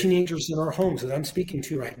lot of the teenagers in our homes that I'm speaking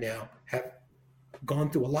to right now have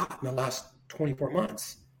gone through a lot in the last 24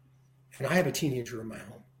 months. And I have a teenager in my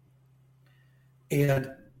home.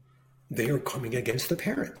 And they are coming against the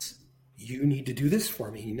parents. You need to do this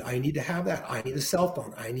for me. I need to have that. I need a cell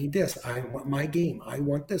phone. I need this. I want my game. I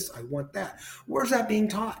want this. I want that. Where's that being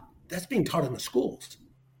taught? That's being taught in the schools.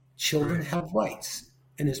 Children have rights.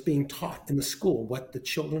 And it's being taught in the school what the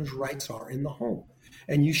children's rights are in the home.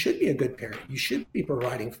 And you should be a good parent. You should be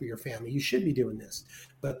providing for your family. You should be doing this.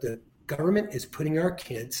 But the government is putting our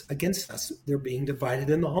kids against us. They're being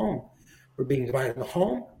divided in the home. We're being divided in the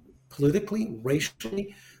home, politically,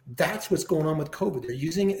 racially. That's what's going on with COVID. They're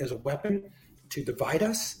using it as a weapon to divide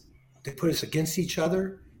us, to put us against each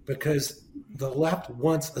other, because the left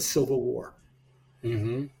wants a civil war.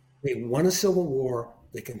 Mm-hmm. They want a civil war.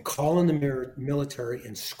 They can call in the military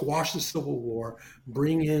and squash the civil war,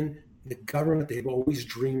 bring in the government they've always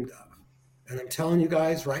dreamed of. And I'm telling you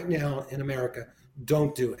guys right now in America,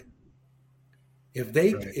 don't do it. If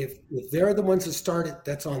they're the ones that start it,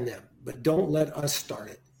 that's on them. But don't let us start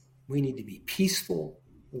it. We need to be peaceful,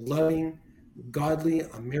 loving, godly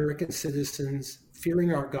American citizens,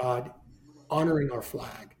 fearing our God, honoring our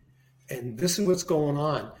flag. And this is what's going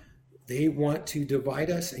on. They want to divide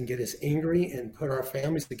us and get us angry and put our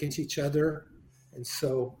families against each other. And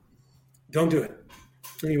so don't do it.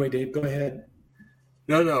 Anyway, Dave, go ahead.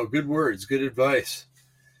 No, good words, good advice.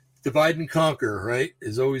 Divide and conquer, right,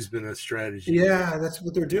 has always been a strategy. Yeah, that's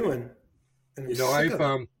what they're doing. And you know, I've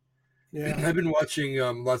been watching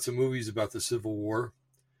lots of movies about the Civil War.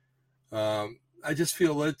 I just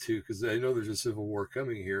feel led to, because I know there's a civil war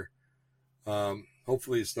coming here.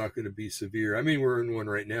 Hopefully it's not going to be severe. I mean, we're in one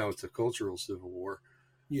right now. It's a cultural civil war.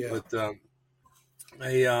 Yeah. But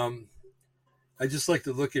I just like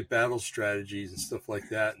to look at battle strategies and stuff like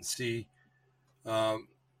that and see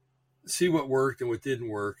what worked and what didn't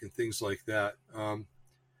work and things like that.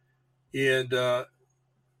 And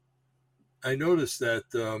I noticed that,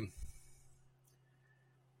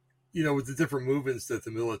 with the different movements that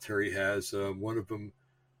the military has, one of them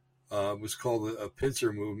was called a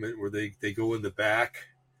pincer movement, where they go in the back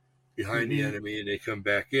behind the enemy and they come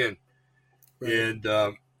back in. Right.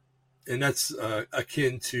 And that's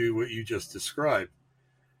akin to what you just described.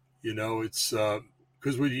 It's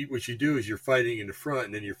because what you do is you're fighting in the front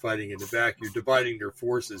and then you're fighting in the back. You're dividing their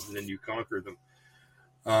forces and then you conquer them.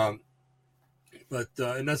 And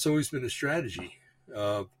that's always been a strategy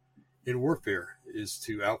in warfare, is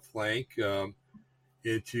to outflank and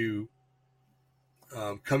to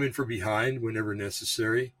come in from behind whenever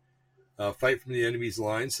necessary, fight from the enemy's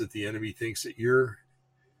lines so that the enemy thinks that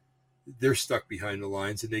they're stuck behind the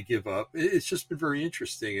lines and they give up. It's just been very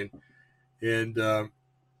interesting. And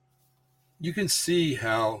you can see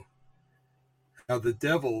how the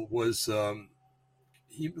devil was,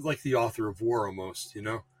 he was like the author of war almost, and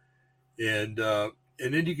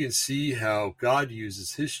then you can see how God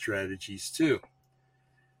uses his strategies too.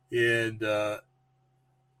 And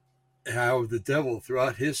how the devil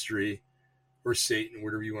throughout history, or Satan,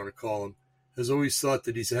 whatever you want to call him, has always thought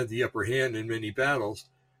that he's had the upper hand in many battles,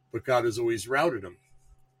 but God has always routed him.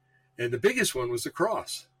 And the biggest one was the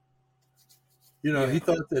cross. He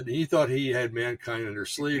thought he had mankind under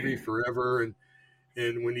slavery forever,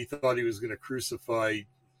 and when he thought he was going to crucify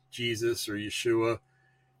Jesus or Yeshua,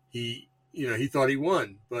 he thought he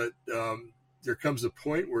won. But there comes a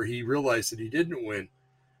point where he realized that he didn't win.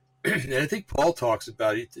 And I think Paul talks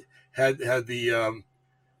about it. Had the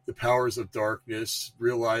powers of darkness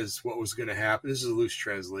realized what was going to happen. This is a loose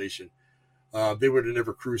translation. They would have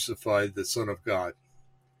never crucified the Son of God.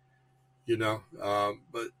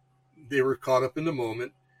 But they were caught up in the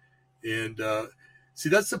moment. And See,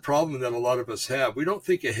 that's the problem that a lot of us have. We don't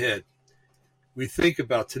think ahead. We think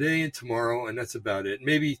about today and tomorrow, and that's about it.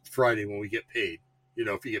 Maybe Friday when we get paid.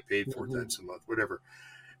 If you get paid 4 times a month, whatever.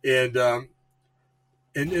 And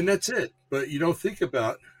that's it. But you don't think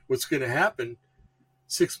about what's going to happen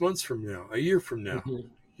 6 months from now, a year from now.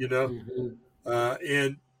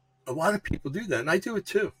 And a lot of people do that, and I do it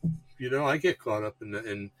too. I get caught up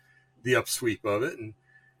in the upsweep of it,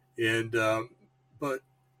 but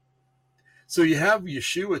so you have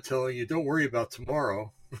Yeshua telling you, don't worry about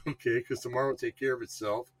tomorrow, okay, because tomorrow will take care of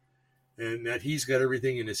itself, and that he's got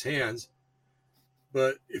everything in his hands.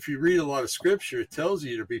 But if you read a lot of scripture, it tells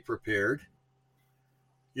you to be prepared.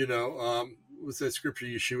 What's that scripture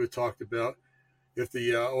Yeshua talked about? If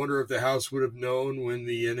the owner of the house would have known when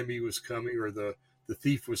the enemy was coming or the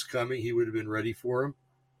thief was coming, he would have been ready for him.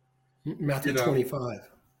 Matthew 25.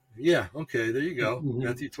 Yeah, okay, there you go.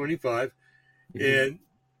 Matthew 25.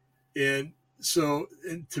 And so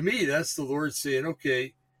to me, that's the Lord saying,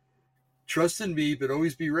 okay, trust in me, but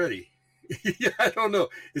always be ready. I don't know.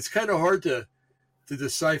 It's kind of hard to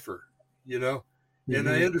decipher, and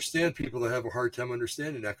I understand people that have a hard time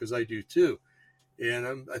understanding that, because I do too.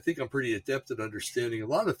 And I think I'm pretty adept at understanding a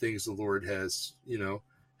lot of things the Lord has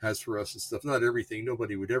for us and stuff. Not everything.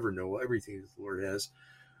 Nobody would ever know everything that the Lord has.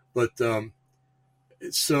 But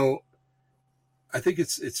so I think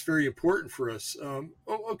it's very important for us.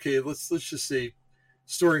 Okay, let's just say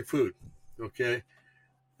storing food. Okay,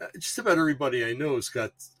 just about everybody I know has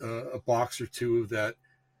got a box or two of that.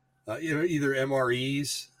 Either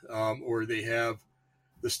MREs or they have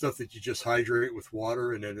the stuff that you just hydrate with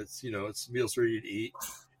water, and then it's meals ready to eat,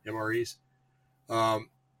 MREs.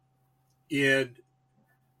 And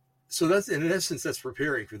so that's, in essence, that's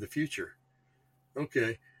preparing for the future.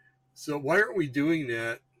 Okay. So why aren't we doing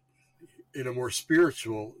that in a more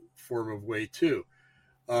spiritual form of way too?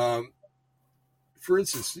 For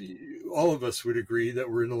instance, all of us would agree that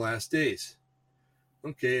we're in the last days.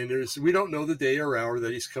 Okay. And we don't know the day or hour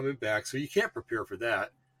that he's coming back, so you can't prepare for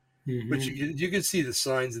that. But you can see the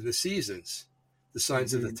signs of the seasons, the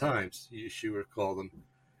signs of the times, Yeshua call them.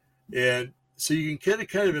 And so you can get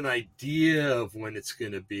kind of an idea of when it's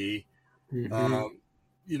going to be.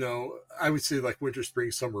 I would say like winter,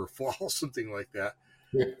 spring, summer, fall, something like that.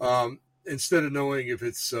 Instead of knowing if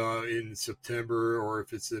it's in September or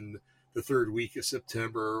if it's in the third week of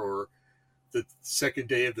September or the second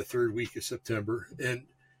day of the third week of September. And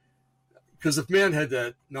because if man had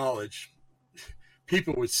that knowledge,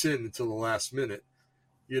 people would sin until the last minute,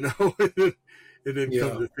 and then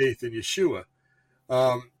come to faith in Yeshua.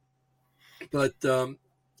 But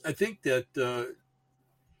I think that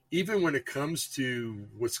even when it comes to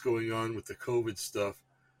what's going on with the COVID stuff,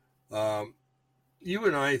 you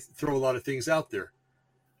and I throw a lot of things out there.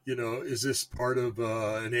 Is this part of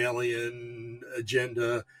an alien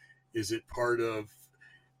agenda? Is it part of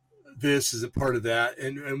this? Is it part of that?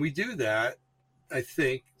 And we do that, I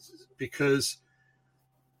think, because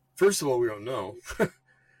first of all, we don't know.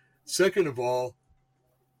 Second of all,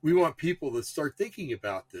 we want people to start thinking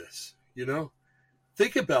about this,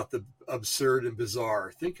 Think about the absurd and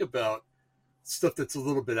bizarre. Think about stuff that's a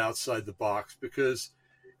little bit outside the box, because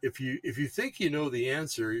if you think you know the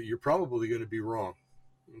answer, you're probably going to be wrong.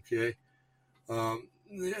 Okay?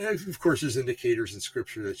 Of course, there's indicators in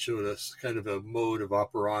Scripture that showed us kind of a mode of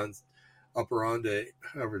modus operandi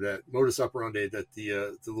that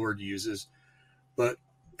the Lord uses. But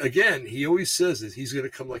again, he always says that he's going to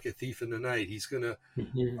come like a thief in the night. He's going to,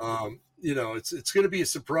 it's going to be a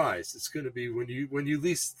surprise. It's going to be when you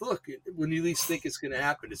least think it's going to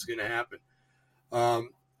happen, it's going to happen.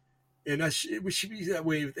 And we should be that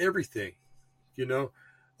way with everything,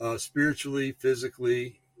 spiritually,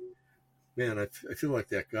 physically. Man, I feel like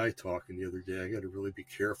that guy talking the other day. I got to really be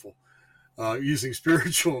careful using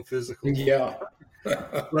spiritual and physical. Yeah.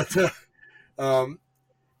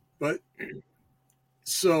 but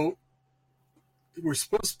so we're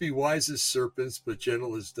supposed to be wise as serpents, but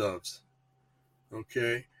gentle as doves.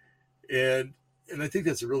 Okay. And I think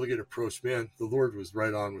that's a really good approach, man. The Lord was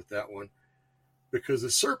right on with that one, because a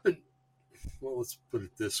serpent, well, let's put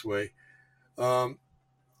it this way.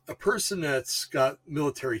 A person that's got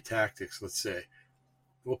military tactics, let's say,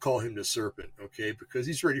 we'll call him the serpent. Okay. Because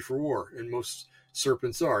he's ready for war. And most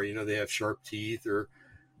serpents are, they have sharp teeth or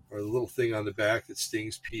the little thing on the back that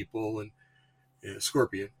stings people, and a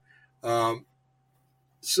scorpion.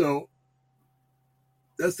 So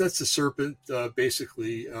that's the serpent,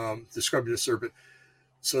 basically describing the serpent.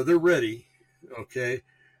 So they're ready, okay?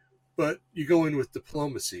 But you go in with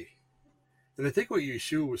diplomacy. And I think what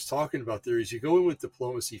Yeshua was talking about there is you go in with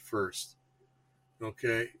diplomacy first,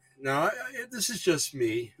 okay? Now, this is just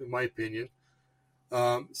me, in my opinion.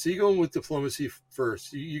 So you go in with diplomacy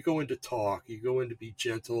first. You go in to talk. You go in to be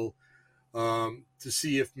gentle, to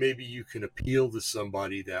see if maybe you can appeal to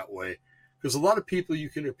somebody that way. Because a lot of people you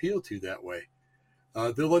can appeal to that way.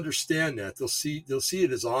 They'll understand that. They'll see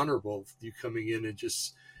it as honorable, you coming in and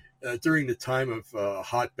just during the time of a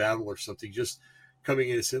hot battle or something, just coming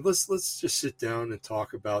in and saying, let's just sit down and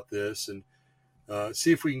talk about this and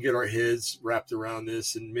see if we can get our heads wrapped around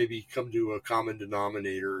this and maybe come to a common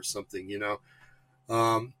denominator or something, you know.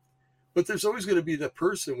 But there's always going to be that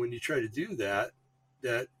person when you try to do that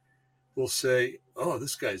will say, "Oh,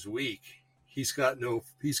 this guy's weak. He's got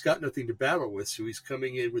nothing to battle with, so he's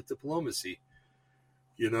coming in with diplomacy."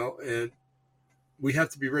 You know, and we have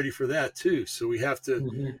to be ready for that too. So we have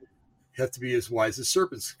to be as wise as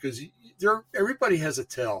serpents, because everybody has a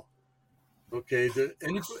tell. Okay,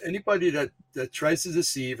 anybody that tries to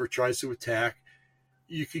deceive or tries to attack,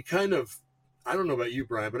 you can kind of, I don't know about you,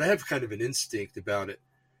 Brian, but I have kind of an instinct about it.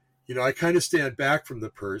 You know, I kind of stand back from the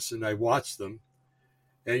person, I watch them,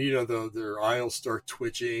 and you know, their eye will start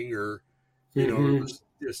twitching, or you know,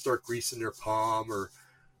 start greasing their palm,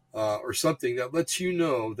 or something that lets you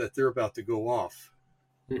know that they're about to go off.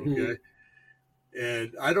 Okay,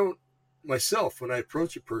 and I don't myself, when I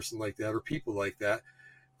approach a person like that or people like that,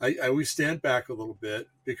 I always stand back a little bit,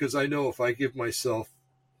 because I know if I give myself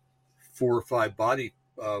 4 or 5 body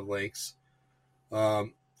lengths, I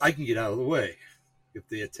can get out of the way if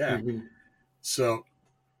they attack. So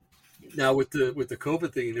now with the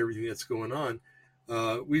COVID thing and everything that's going on,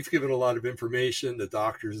 we've given a lot of information. The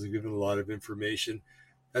doctors have given a lot of information.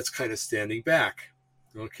 That's kind of standing back.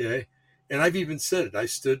 Okay. And I've even said it. I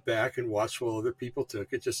stood back and watched while other people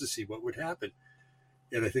took it just to see what would happen.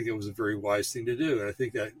 And I think it was a very wise thing to do. And I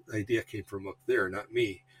think that idea came from up there, not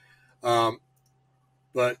me.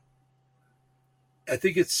 But I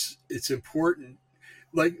think it's important.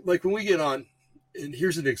 Like when we get on, and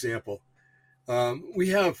here's an example. We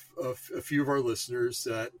have a few of our listeners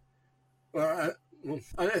that,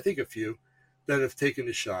 I think a few that have taken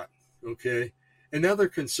the shot. Okay. And now they're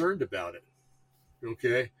concerned about it.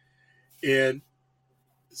 Okay. And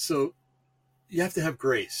so you have to have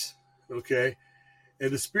grace. Okay.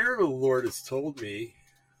 And the Spirit of the Lord has told me,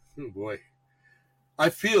 oh boy, I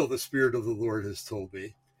feel the Spirit of the Lord has told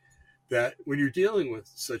me that when you're dealing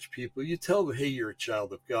with such people, you tell them, hey, you're a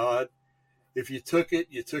child of God. If you took it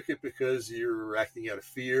because you're acting out of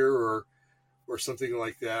fear or something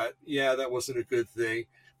like that. Yeah, that wasn't a good thing,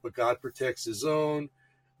 but God protects his own.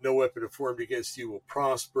 No weapon formed against you will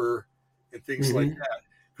prosper, and things like that.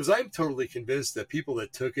 Because I'm totally convinced that people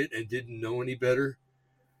that took it and didn't know any better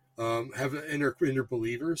have inner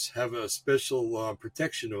believers, have a special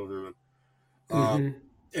protection over them.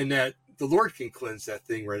 And that the Lord can cleanse that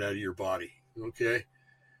thing right out of your body. Okay.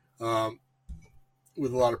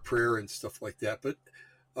 With a lot of prayer and stuff like that. But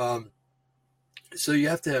so you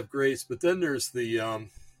have to have grace. But then there's the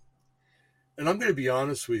and I'm going to be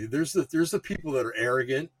honest with you, there's the people that are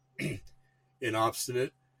arrogant and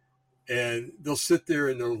obstinate, and they'll sit there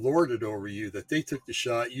and they'll lord it over you that they took the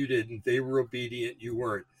shot, you didn't, they were obedient, you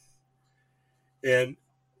weren't. And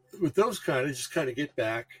with those kind, I just kind of get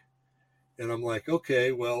back, and I'm like,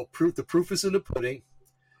 okay, well, the proof is in the pudding.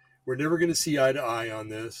 We're never going to see eye to eye on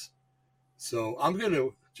this. So I'm going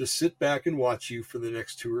to just sit back and watch you for the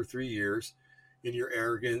next 2 or 3 years in your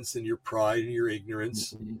arrogance and your pride and your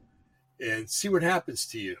ignorance, and see what happens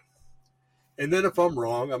to you. And then if I'm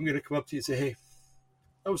wrong, I'm going to come up to you and say, hey,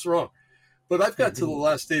 I was wrong. But I've got to the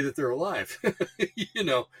last day that they're alive, you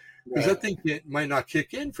know, because that thing might not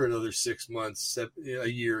kick in for another 6 months, a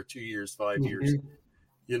year, 2 years, 5 years,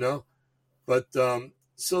 you know. But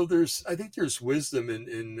so I think there's wisdom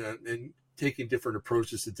in taking different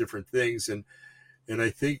approaches to different things. And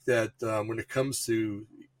I think that when it comes to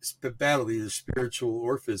battle, either spiritual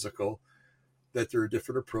or physical, that there are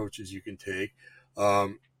different approaches you can take,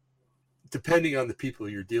 depending on the people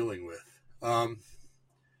you're dealing with. I'm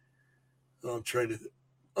trying to.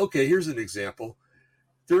 Okay, here's an example.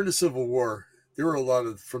 During the Civil War, there were a lot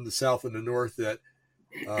of from the South and the North that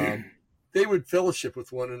they would fellowship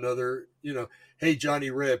with one another. You know, hey, Johnny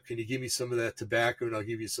Reb, can you give me some of that tobacco and I'll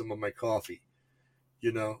give you some of my coffee?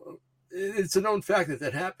 You know, it's a known fact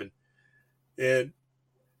that happened, and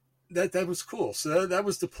that was cool. So that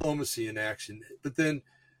was diplomacy in action. But then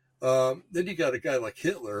you got a guy like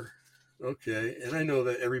Hitler. Okay, and I know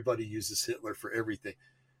that everybody uses Hitler for everything.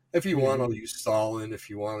 If you want, I'll use Stalin. If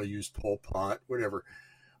you want, I'll use Pol Pot, whatever.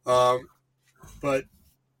 But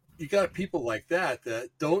you got people like that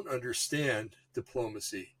don't understand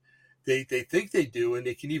diplomacy. They think they do, and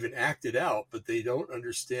they can even act it out, but they don't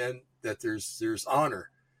understand that there's honor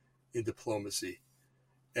in diplomacy.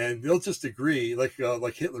 and they'll just agree, like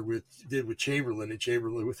Hitler did with Chamberlain and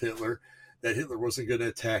Chamberlain with Hitler, that Hitler wasn't going to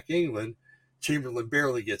attack England. Chamberlain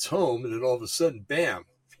barely gets home, and then all of a sudden, bam,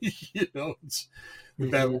 it's the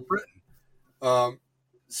Battle of Britain.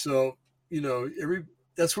 So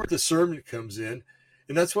that's where discernment comes in,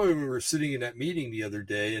 and that's why when we were sitting in that meeting the other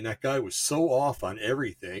day, and that guy was so off on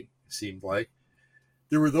everything, it seemed like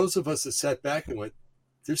there were those of us that sat back and went,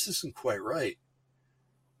 "This isn't quite right.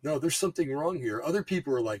 No, there's something wrong here." Other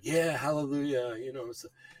people were like, "Yeah, hallelujah,"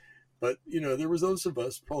 but there was those of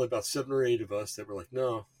us, probably about 7 or 8 of us, that were like,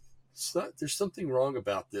 "No, it's not. There's something wrong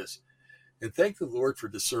about this." And thank the Lord for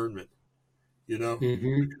discernment. Because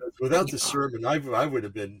without discernment, I would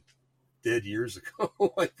have been dead years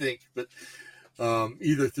ago, I think. But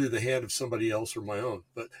either through the hand of somebody else or my own.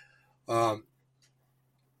 But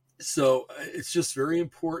so it's just very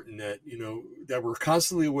important that that we're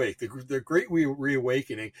constantly awake. The great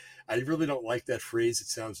reawakening. I really don't like that phrase. It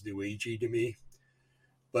sounds new agey to me,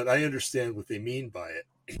 but I understand what they mean by it.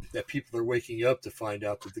 That people are waking up to find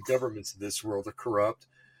out that the governments of this world are corrupt.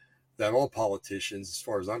 That all politicians, as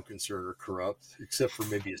far as I'm concerned, are corrupt, except for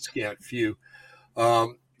maybe a scant few.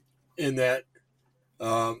 And that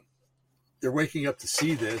they're waking up to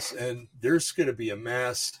see this, and there's going to be a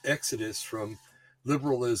mass exodus from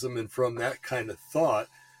liberalism and from that kind of thought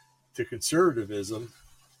to conservatism,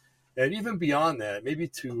 and even beyond that, maybe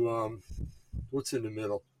to what's in the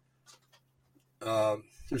middle.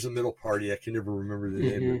 There's a middle party. I can never remember the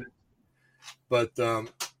name of it, but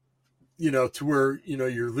to where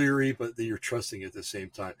you're leery, but that you're trusting at the same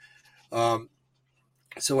time.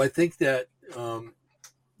 So I think that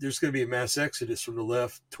there's going to be a mass exodus from the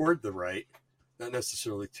left toward the right, not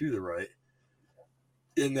necessarily to the right.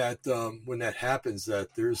 In that, when that happens,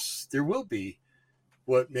 that there will be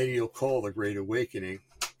what many will call the Great Awakening,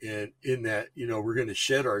 and in that, we're going to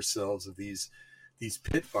shed ourselves of these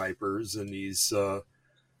pit vipers and these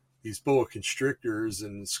boa constrictors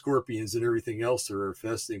and scorpions and everything else that are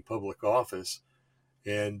infesting public office,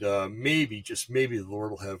 and maybe, just maybe, the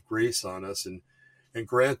Lord will have grace on us and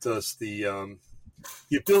grant us the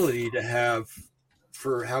ability to have,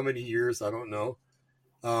 for how many years, I don't know,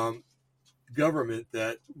 government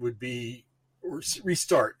that would be, or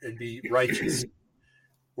restart and be righteous,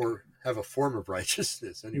 or have a form of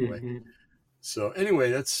righteousness anyway. So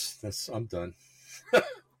anyway, that's I'm done.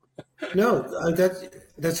 No,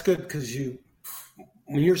 that's good, because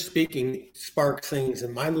when you're speaking, it sparks things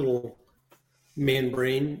in my little man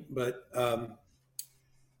brain. But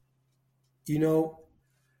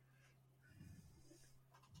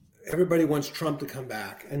everybody wants Trump to come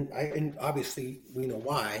back, and obviously we know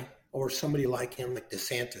why, or somebody like him, like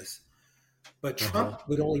DeSantis. But Trump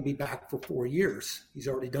would only be back for 4 years. He's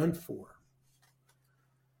already done 4.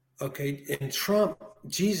 Okay, and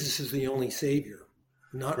Jesus is the only savior,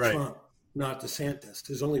 not right. Trump, not DeSantis.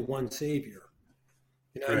 There's only one savior.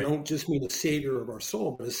 And I don't just mean a savior of our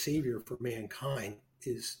soul, but a savior for mankind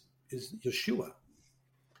is Yeshua.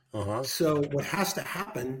 So what has to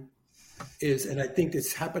happen is, and I think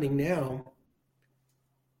it's happening now,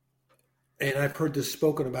 and I've heard this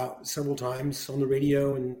spoken about several times on the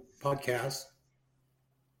radio and podcasts,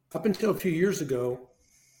 up until a few years ago,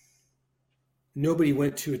 nobody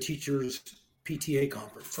went to a teacher's PTA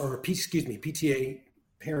conference, or PTA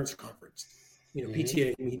parents conference,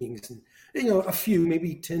 PTA meetings, and a few,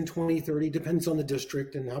 maybe 10, 20, 30, depends on the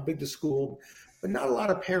district and how big the school, but not a lot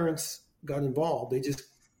of parents got involved. They just,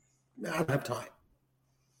 I don't have time.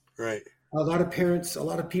 Right. A lot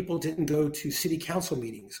of people didn't go to city council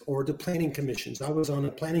meetings or to planning commissions. I was on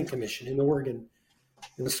a planning commission in Oregon,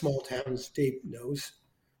 in a small town, Dave knows.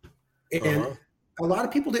 And a lot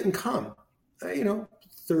of people didn't come,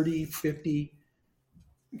 30, 50,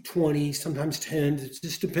 20, sometimes 10. It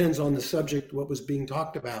just depends on the subject, what was being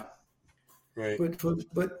talked about. Right.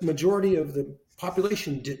 But majority of the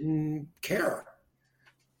population didn't care.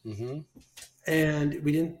 And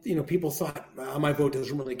we didn't, people thought, my vote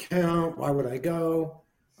doesn't really count. Why would I go?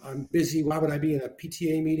 I'm busy. Why would I be in a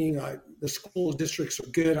PTA meeting? The school districts are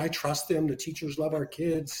good. I trust them. The teachers love our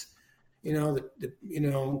kids.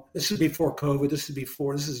 This is before COVID. This is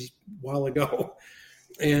a while ago.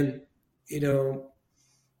 And,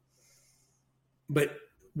 but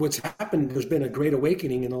what's happened, there's been a great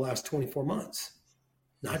awakening in the last 24 months,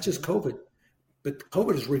 not just COVID, but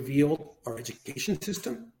COVID has revealed our education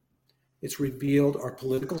system. It's revealed our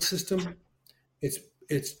political system. It's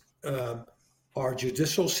our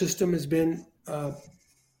judicial system has been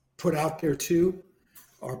put out there too.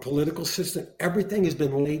 Our political system, everything has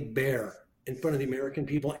been laid bare in front of the American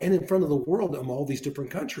people and in front of the world of all these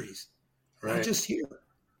different countries, not just here.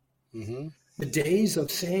 The days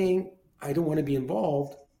of saying, I don't want to be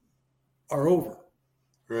involved are over.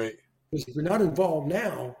 Right. Because if you're not involved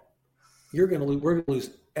now, we're going to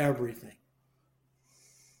lose everything.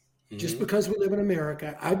 Mm-hmm. Just because we live in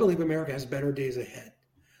America, I believe America has better days ahead.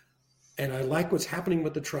 And I like what's happening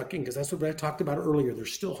with the trucking, because that's what I talked about earlier.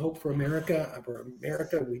 There's still hope for America. For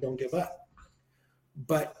America, we don't give up.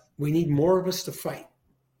 But we need more of us to fight.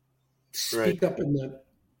 Speak up in the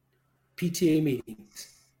PTA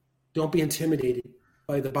meetings. Don't be intimidated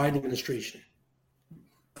by the Biden administration.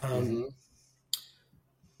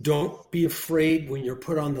 Don't be afraid when you're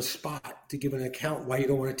put on the spot to give an account why you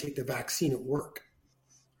don't want to take the vaccine at work.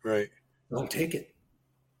 Right. Don't take it.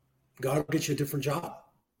 God will get you a different job.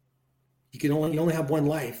 You only have one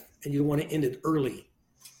life, and you don't want to end it early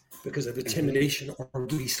because of intimidation or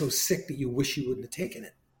be so sick that you wish you wouldn't have taken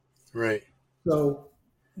it. Right. So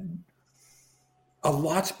a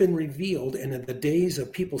lot's been revealed, and in the days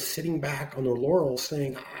of people sitting back on their laurels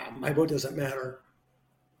saying, my vote doesn't matter.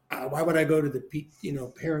 Why would I go to the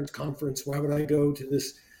parents' conference? Why would I go to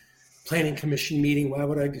this planning commission meeting? Why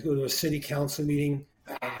would I go to a city council meeting?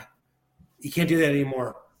 You can't do that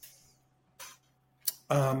anymore.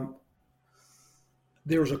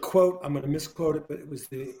 There was a quote, I'm going to misquote it, but it was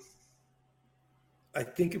I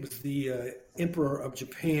think it was the emperor of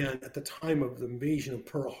Japan at the time of the invasion of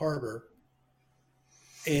Pearl Harbor.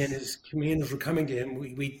 And his commanders were coming to him.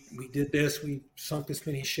 We did this. We sunk this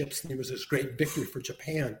many ships, and it was this great victory for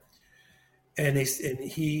Japan. And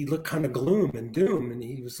he looked kind of gloom and doom, and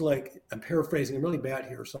he was like, I'm paraphrasing, I'm really bad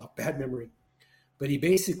here, so bad memory. But he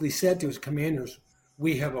basically said to his commanders,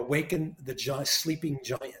 "We have awakened the sleeping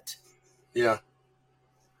giant." Yeah.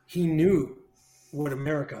 He knew what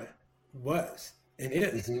America was and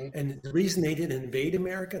is. And the reason they didn't invade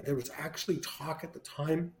America, there was actually talk at the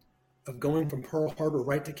time of going from Pearl Harbor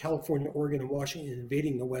right to California, Oregon, and Washington, and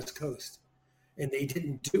invading the West Coast. And they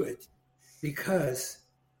didn't do it because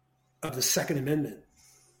of the Second Amendment.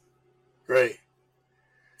 Right.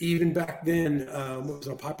 Even back then, what was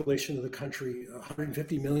our population of the country?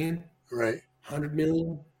 150 million? Right. 100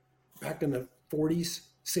 million? Back in the 40s,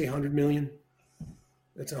 say 100 million.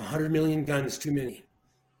 That's 100 million guns too many.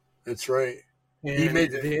 That's right. And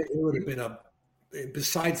it would have been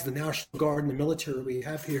besides the National Guard and the military we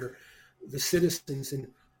have here, the citizens, and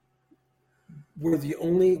we're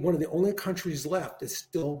one of the only countries left that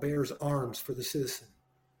still bears arms for the citizen.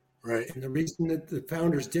 Right. And the reason that the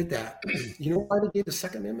founders did that, you know why they gave the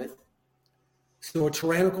Second Amendment? So a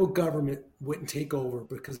tyrannical government wouldn't take over,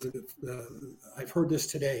 because I've heard this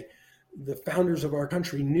today. The founders of our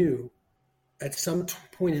country knew at some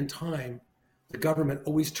point in time, the government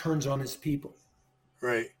always turns on its people.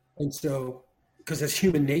 Right. And so, because that's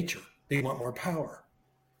human nature, they want more power.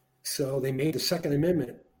 So they made the Second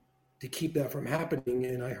Amendment to keep that from happening.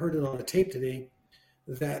 And I heard it on a tape today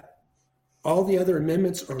that all the other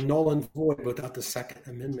amendments are null and void without the Second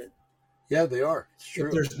Amendment. Yeah, they are. It's true.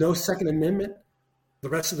 If there's no Second Amendment, the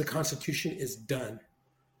rest of the Constitution is done.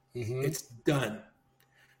 It's done.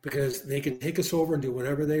 Because they can take us over and do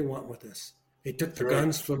whatever they want with us. They took the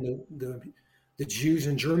guns from the Jews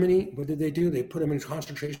in Germany. What did they do? They put them in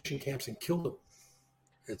concentration camps and killed them.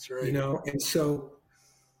 That's right. And so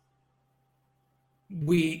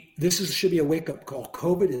this should be a wake-up call.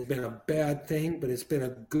 COVID has been a bad thing, but it's been a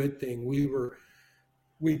good thing.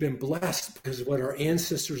 We've been blessed because of what our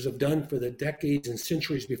ancestors have done for the decades and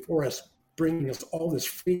centuries before us, bringing us all this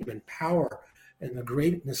freedom and power and the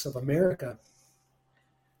greatness of America.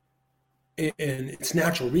 And its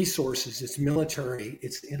natural resources, its military,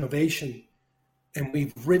 its innovation, and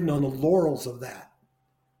we've ridden on the laurels of that.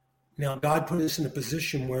 Now, God put us in a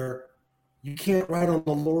position where you can't ride on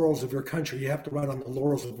the laurels of your country. You have to ride on the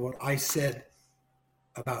laurels of what I said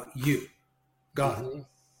about you, God,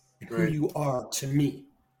 and who you are to me.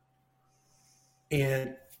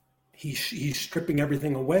 And he's stripping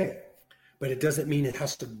everything away, but it doesn't mean it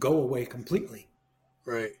has to go away completely.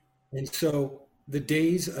 Right. And so the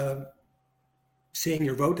days of saying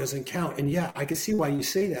your vote doesn't count. And yeah, I can see why you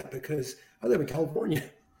say that, because I live in California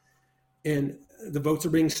and the votes are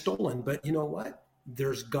being stolen. But you know what?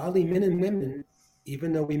 There's godly men and women,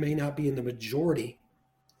 even though we may not be in the majority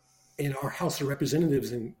in our House of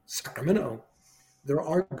Representatives in Sacramento, there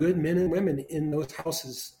are good men and women in those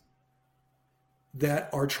houses that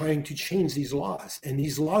are trying to change these laws. And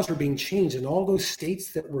these laws are being changed in all those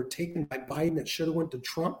states that were taken by Biden that should have went to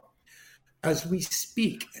Trump. As we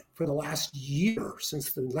speak, for the last year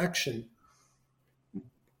since the election,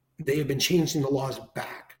 they have been changing the laws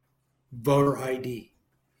back. Voter ID,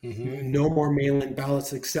 no more mail-in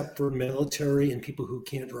ballots except for military and people who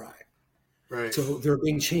can't drive. Right. So they're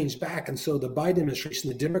being changed back. And so the Biden administration,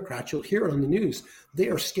 the Democrats, you'll hear it on the news, they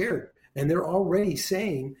are scared And they're already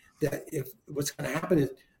saying that if what's going to happen is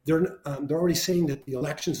they're already saying that the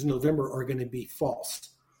elections in November are going to be false,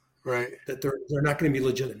 Right. that they're not going to be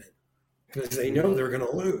legitimate because they know they're going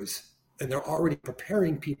to lose, and they're already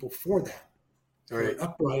preparing people for that, for an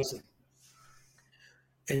uprising.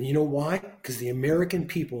 And you know why? Because the American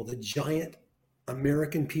people, the giant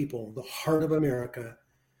American people, the heart of America,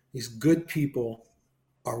 these good people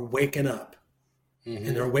are waking up. Mm-hmm.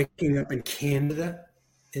 And they're waking up in Canada,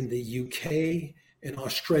 in the UK, in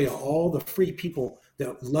Australia, all the free people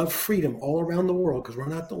that love freedom all around the world, because we're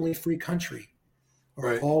not the only free country,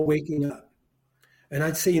 are all waking up. And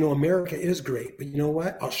I'd say, America is great, but you know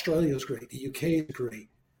what? Australia is great. The UK is great.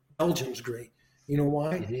 Belgium's great. You know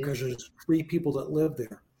why? Because there's free people that live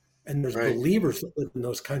there. And there's believers that live in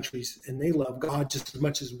those countries, and they love God just as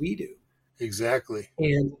much as we do. Exactly.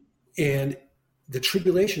 And the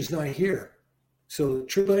tribulation is not here. So the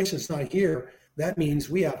tribulation is not here. That means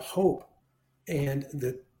we have hope. And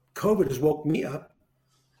the COVID has woke me up.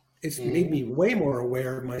 It's made me way more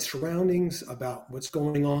aware of my surroundings, about what's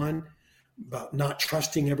going on, about not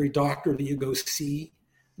trusting every doctor that you go see,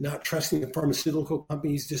 not trusting the pharmaceutical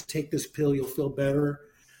companies. Just take this pill, you'll feel better.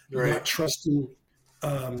 Not trusting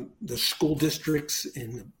the school districts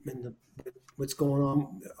and what's going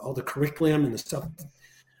on, all the curriculum and the stuff.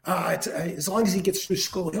 As long as he gets through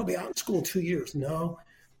school, he'll be out in school in 2 years. No,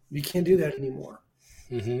 you can't do that anymore,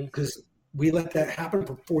 because we let that happen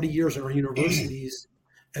for 40 years in our universities,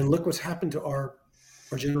 and look what's happened to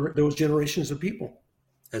those generations of people.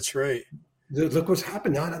 That's right. Look what's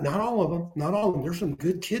happened. Not all of them. Not all of them. There's some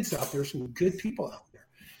good kids out there, some good people out there.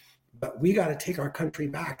 But we got to take our country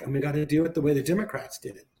back, and we got to do it the way the Democrats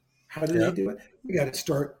did it. How do they do it? We got to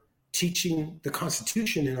start teaching the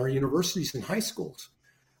Constitution in our universities and high schools.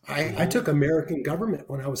 I took American government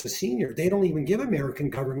when I was a senior. They don't even give American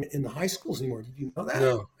government in the high schools anymore. Did you know that?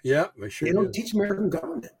 No. Yeah, I sure They don't teach American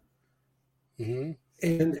government. Mm-hmm.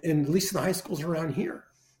 And at least in the high schools around here.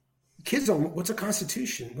 Kids don't, what's a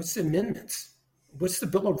Constitution? What's the amendments? What's the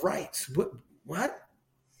Bill of Rights? What?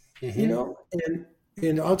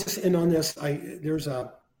 And I'll just end on this. There's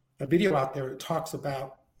a video out there that talks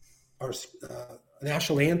about our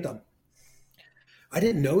national anthem. I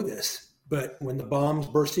didn't know this. But when the bombs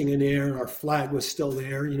bursting in air and our flag was still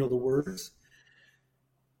there, the words,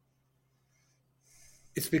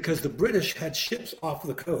 it's because the British had ships off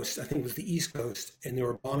the coast. I think it was the East Coast, and they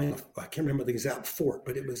were bombing. I can't remember the exact fort,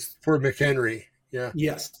 but it was Fort McHenry. Yeah.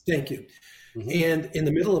 Yes, thank you. And in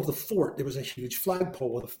the middle of the fort, there was a huge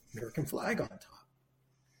flagpole with an American flag on top.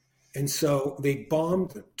 And so they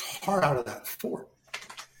bombed the tar out of that fort.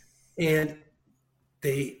 And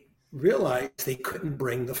they realized they couldn't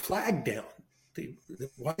bring the flag down.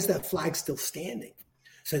 Why is that flag still standing?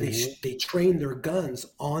 So they trained their guns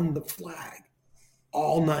on the flag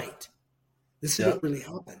all night. This is what really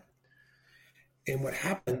happened. And what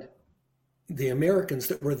happened, the Americans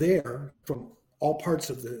that were there from all parts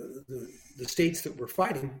of the states that were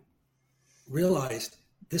fighting realized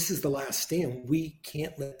this is the last stand. We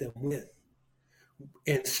can't let them win.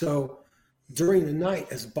 And so during the night,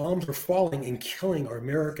 as bombs were falling and killing our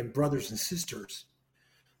American brothers and sisters,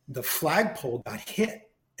 the flagpole got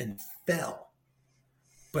hit and fell.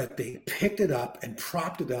 But they picked it up and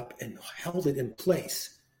propped it up and held it in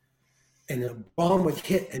place. And a bomb would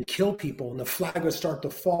hit and kill people, and the flag would start to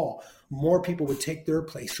fall. More people would take their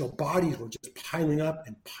place. So bodies were just piling up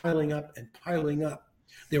and piling up and piling up.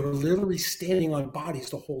 They were literally standing on bodies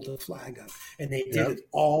to hold the flag up. And they did it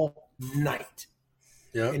all night.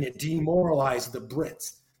 And it demoralized the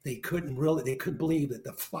Brits. They couldn't believe that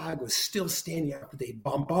the flag was still standing after they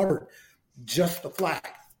bombarded just the flag.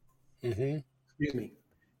 Excuse me.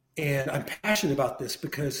 And I'm passionate about this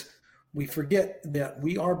because we forget that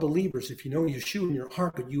we are believers. If you know Yeshua in your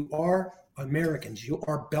heart, but you are Americans, you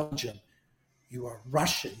are Belgian, you are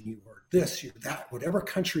Russian, you are this, you're that. Whatever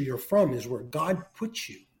country you're from is where God puts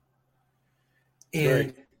you.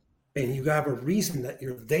 And you have a reason that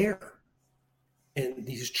you're there. And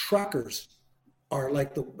these truckers are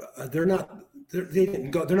like they're not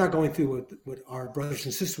going through what our brothers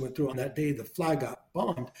and sisters went through on that day the flag got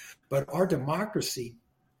bombed, but our democracy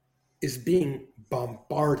is being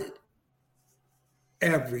bombarded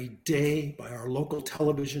every day by our local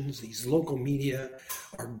televisions, these local media,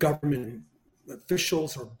 our government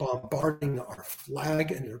officials are bombarding our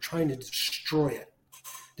flag, and they're trying to destroy it.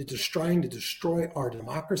 They're just trying to destroy our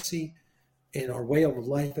democracy and our way of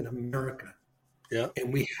life in America.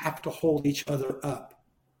 And we have to hold each other up.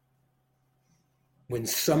 When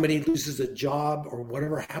somebody loses a job or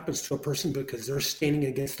whatever happens to a person because they're standing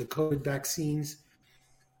against the COVID vaccines,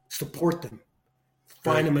 support them.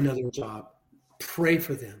 Find them another job. Pray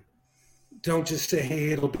for them. Don't just say,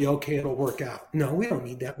 hey, it'll be okay, it'll work out. No, we don't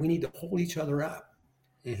need that. We need to hold each other up.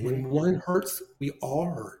 When one hurts, we all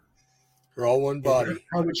hurt. We're all one And that's body.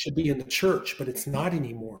 how it should be in the church, but it's not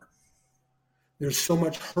anymore. There's so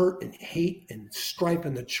much hurt and hate and strife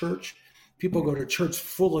in the church. People go to church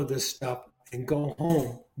full of this stuff and go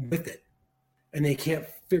home with it. And they can't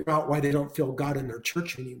figure out why they don't feel God in their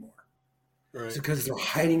church anymore. Right. It's because they're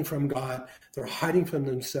hiding from God. They're hiding from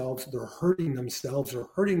themselves. They're hurting themselves. They're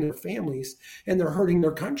hurting their families, and they're hurting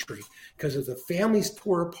their country. Because if the family's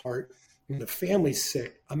tore apart and the family's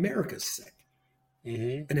sick, America's sick.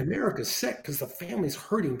 And America's sick because the family's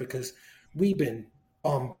hurting because we've been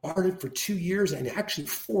bombarded for 2 years and actually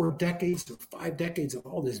 4 decades or 5 decades of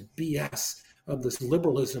all this BS of this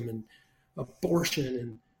liberalism and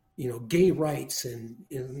abortion and gay rights and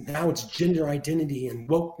now it's gender identity and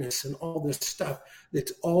wokeness and all this stuff.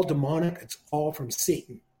 It's all demonic. It's all from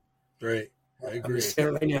Satan. Right. I agree. I'm going to say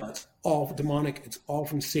it right now. It's all demonic. It's all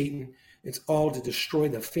from Satan. It's all to destroy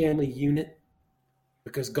the family unit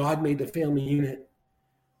because God made the family unit.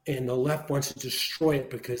 And the left wants to destroy it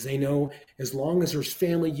because they know as long as there's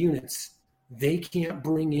family units, they can't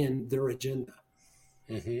bring in their agenda.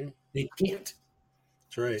 They can't.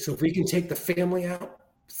 That's right. So if we can take the family out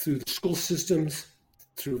through the school systems,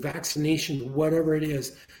 through vaccination, whatever it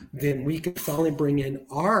is, then we can finally bring in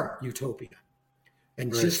our utopia.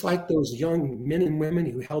 And just like those young men and women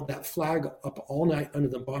who held that flag up all night under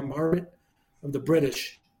the bombardment of the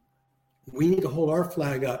British, we need to hold our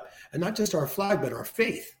flag up, and not just our flag, but our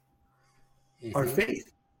faith. Our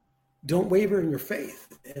faith. Don't waver in your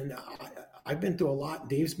faith. And I've been through a lot.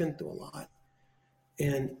 Dave's been through a lot.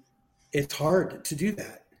 And it's hard to do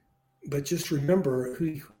that. But just remember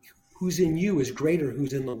who's in you is greater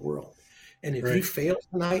who's in the world. And if you fail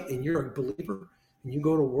tonight and you're a believer and you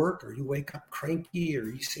go to work or you wake up cranky or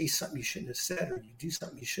you say something you shouldn't have said or you do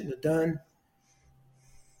something you shouldn't have done,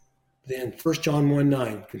 then 1 John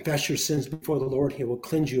 1:9, confess your sins before the Lord, he will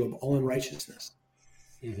cleanse you of all unrighteousness.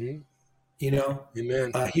 Amen. He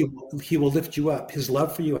will lift you up. His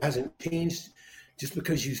love for you hasn't changed. Just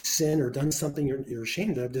because you sin or done something you're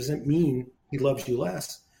ashamed of doesn't mean he loves you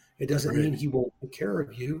less. It doesn't mean he won't take care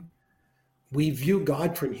of you. We view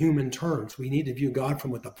God from human terms. We need to view God from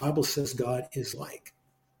what the Bible says God is like.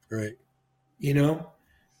 Right.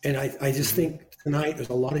 And I just think tonight there's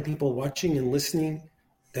a lot of people watching and listening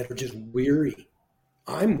that are just weary.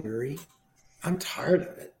 I'm weary. I'm tired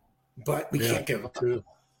of it. But we can't give up. True.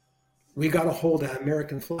 We got to hold that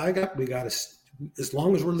American flag up. We got to, as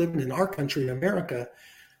long as we're living in our country in America,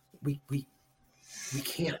 we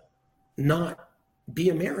can't not be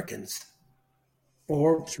Americans.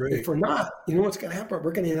 Or if we're not, you know what's going to happen?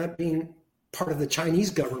 We're going to end up being part of the Chinese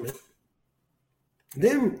government.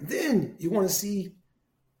 Then you want to see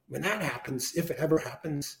when that happens, if it ever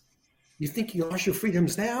happens. You think you lost your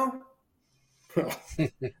freedoms now?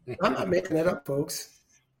 I'm not making that up, folks.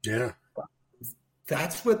 Yeah.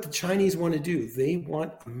 That's what the Chinese want to do. They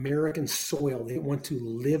want American soil. They want to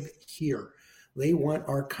live here. They want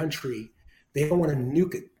our country. They don't want to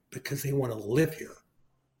nuke it because they want to live here.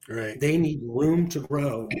 Right. They need room to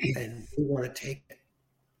grow, and they want to take it.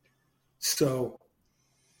 So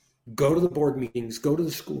go to the board meetings, go to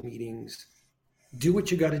the school meetings, do what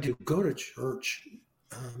you got to do. Go to church,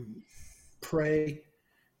 pray.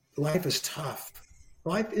 Life is tough.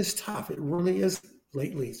 Life is tough. It really is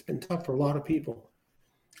lately. It's been tough for a lot of people.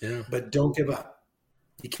 Yeah. But don't give up.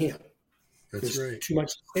 You can't. That's There's right. too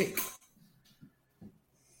much at stake.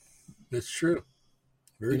 That's true.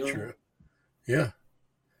 Very true. Yeah.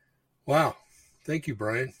 Wow. Thank you,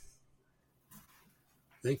 Brian.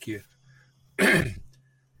 Thank you.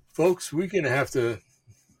 Folks, we're going to have to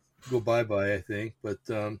go bye-bye, I think. But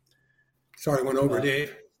sorry, I went over,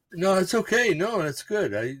 Dave. No, it's okay. No, that's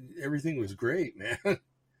good. Everything was great, man.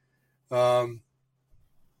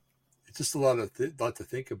 It's just a lot to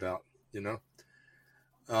think about,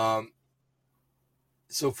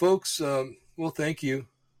 So, folks, well, thank you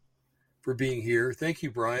for being here. Thank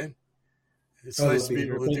you, Brian. It's nice to be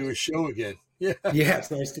able to do a show again. Yeah. Yeah,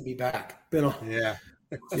 it's nice to be back. Yeah.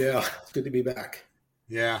 Yeah, it's good to be back.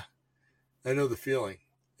 Yeah. I know the feeling.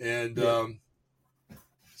 And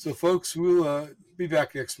so, folks, we'll be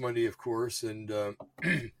back next Monday, of course, and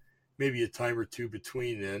maybe a time or two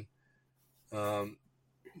between then.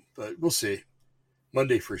 But we'll see.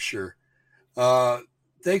 Monday for sure.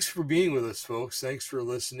 Thanks for being with us, folks. Thanks for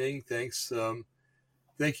listening. Thanks.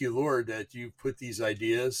 Thank you, Lord, that you put these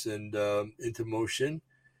ideas into motion,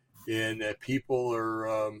 and that people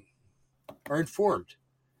are informed.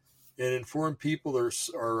 And informed people are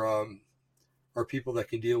people that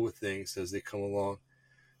can deal with things as they come along.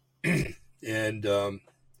 And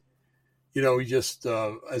we just,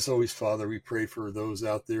 as always, Father, we pray for those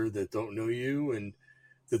out there that don't know you, and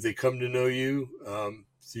that they come to know you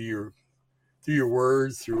through your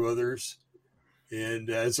word, through others. And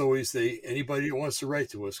as always, anybody that wants to write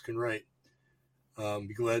to us can write.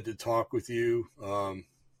 Be glad to talk with you,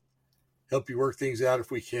 help you work things out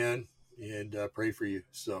if we can, and pray for you.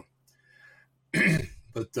 So,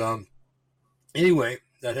 but anyway,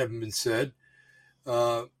 that having been said,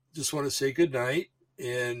 just want to say good night,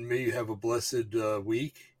 and may you have a blessed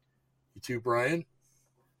week. You too, Brian.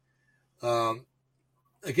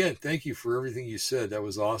 Again, thank you for everything you said. That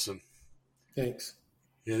was awesome. Thanks.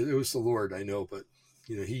 Yeah, it was the Lord, I know, but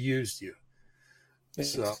He used you.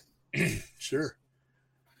 Thanks. So, sure.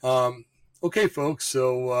 Okay, folks.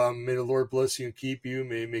 So may the Lord bless you and keep you.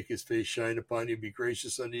 May He make His face shine upon you, be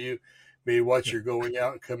gracious unto you. May He watch your going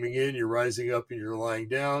out and coming in, your rising up and your lying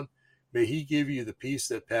down. May He give you the peace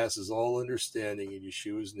that passes all understanding in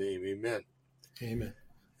Yeshua's name. Amen. Amen.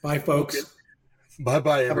 Bye, folks. Okay.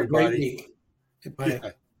 Bye-bye, everybody. Have a great week. Bye.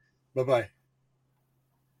 Yeah. Bye-bye.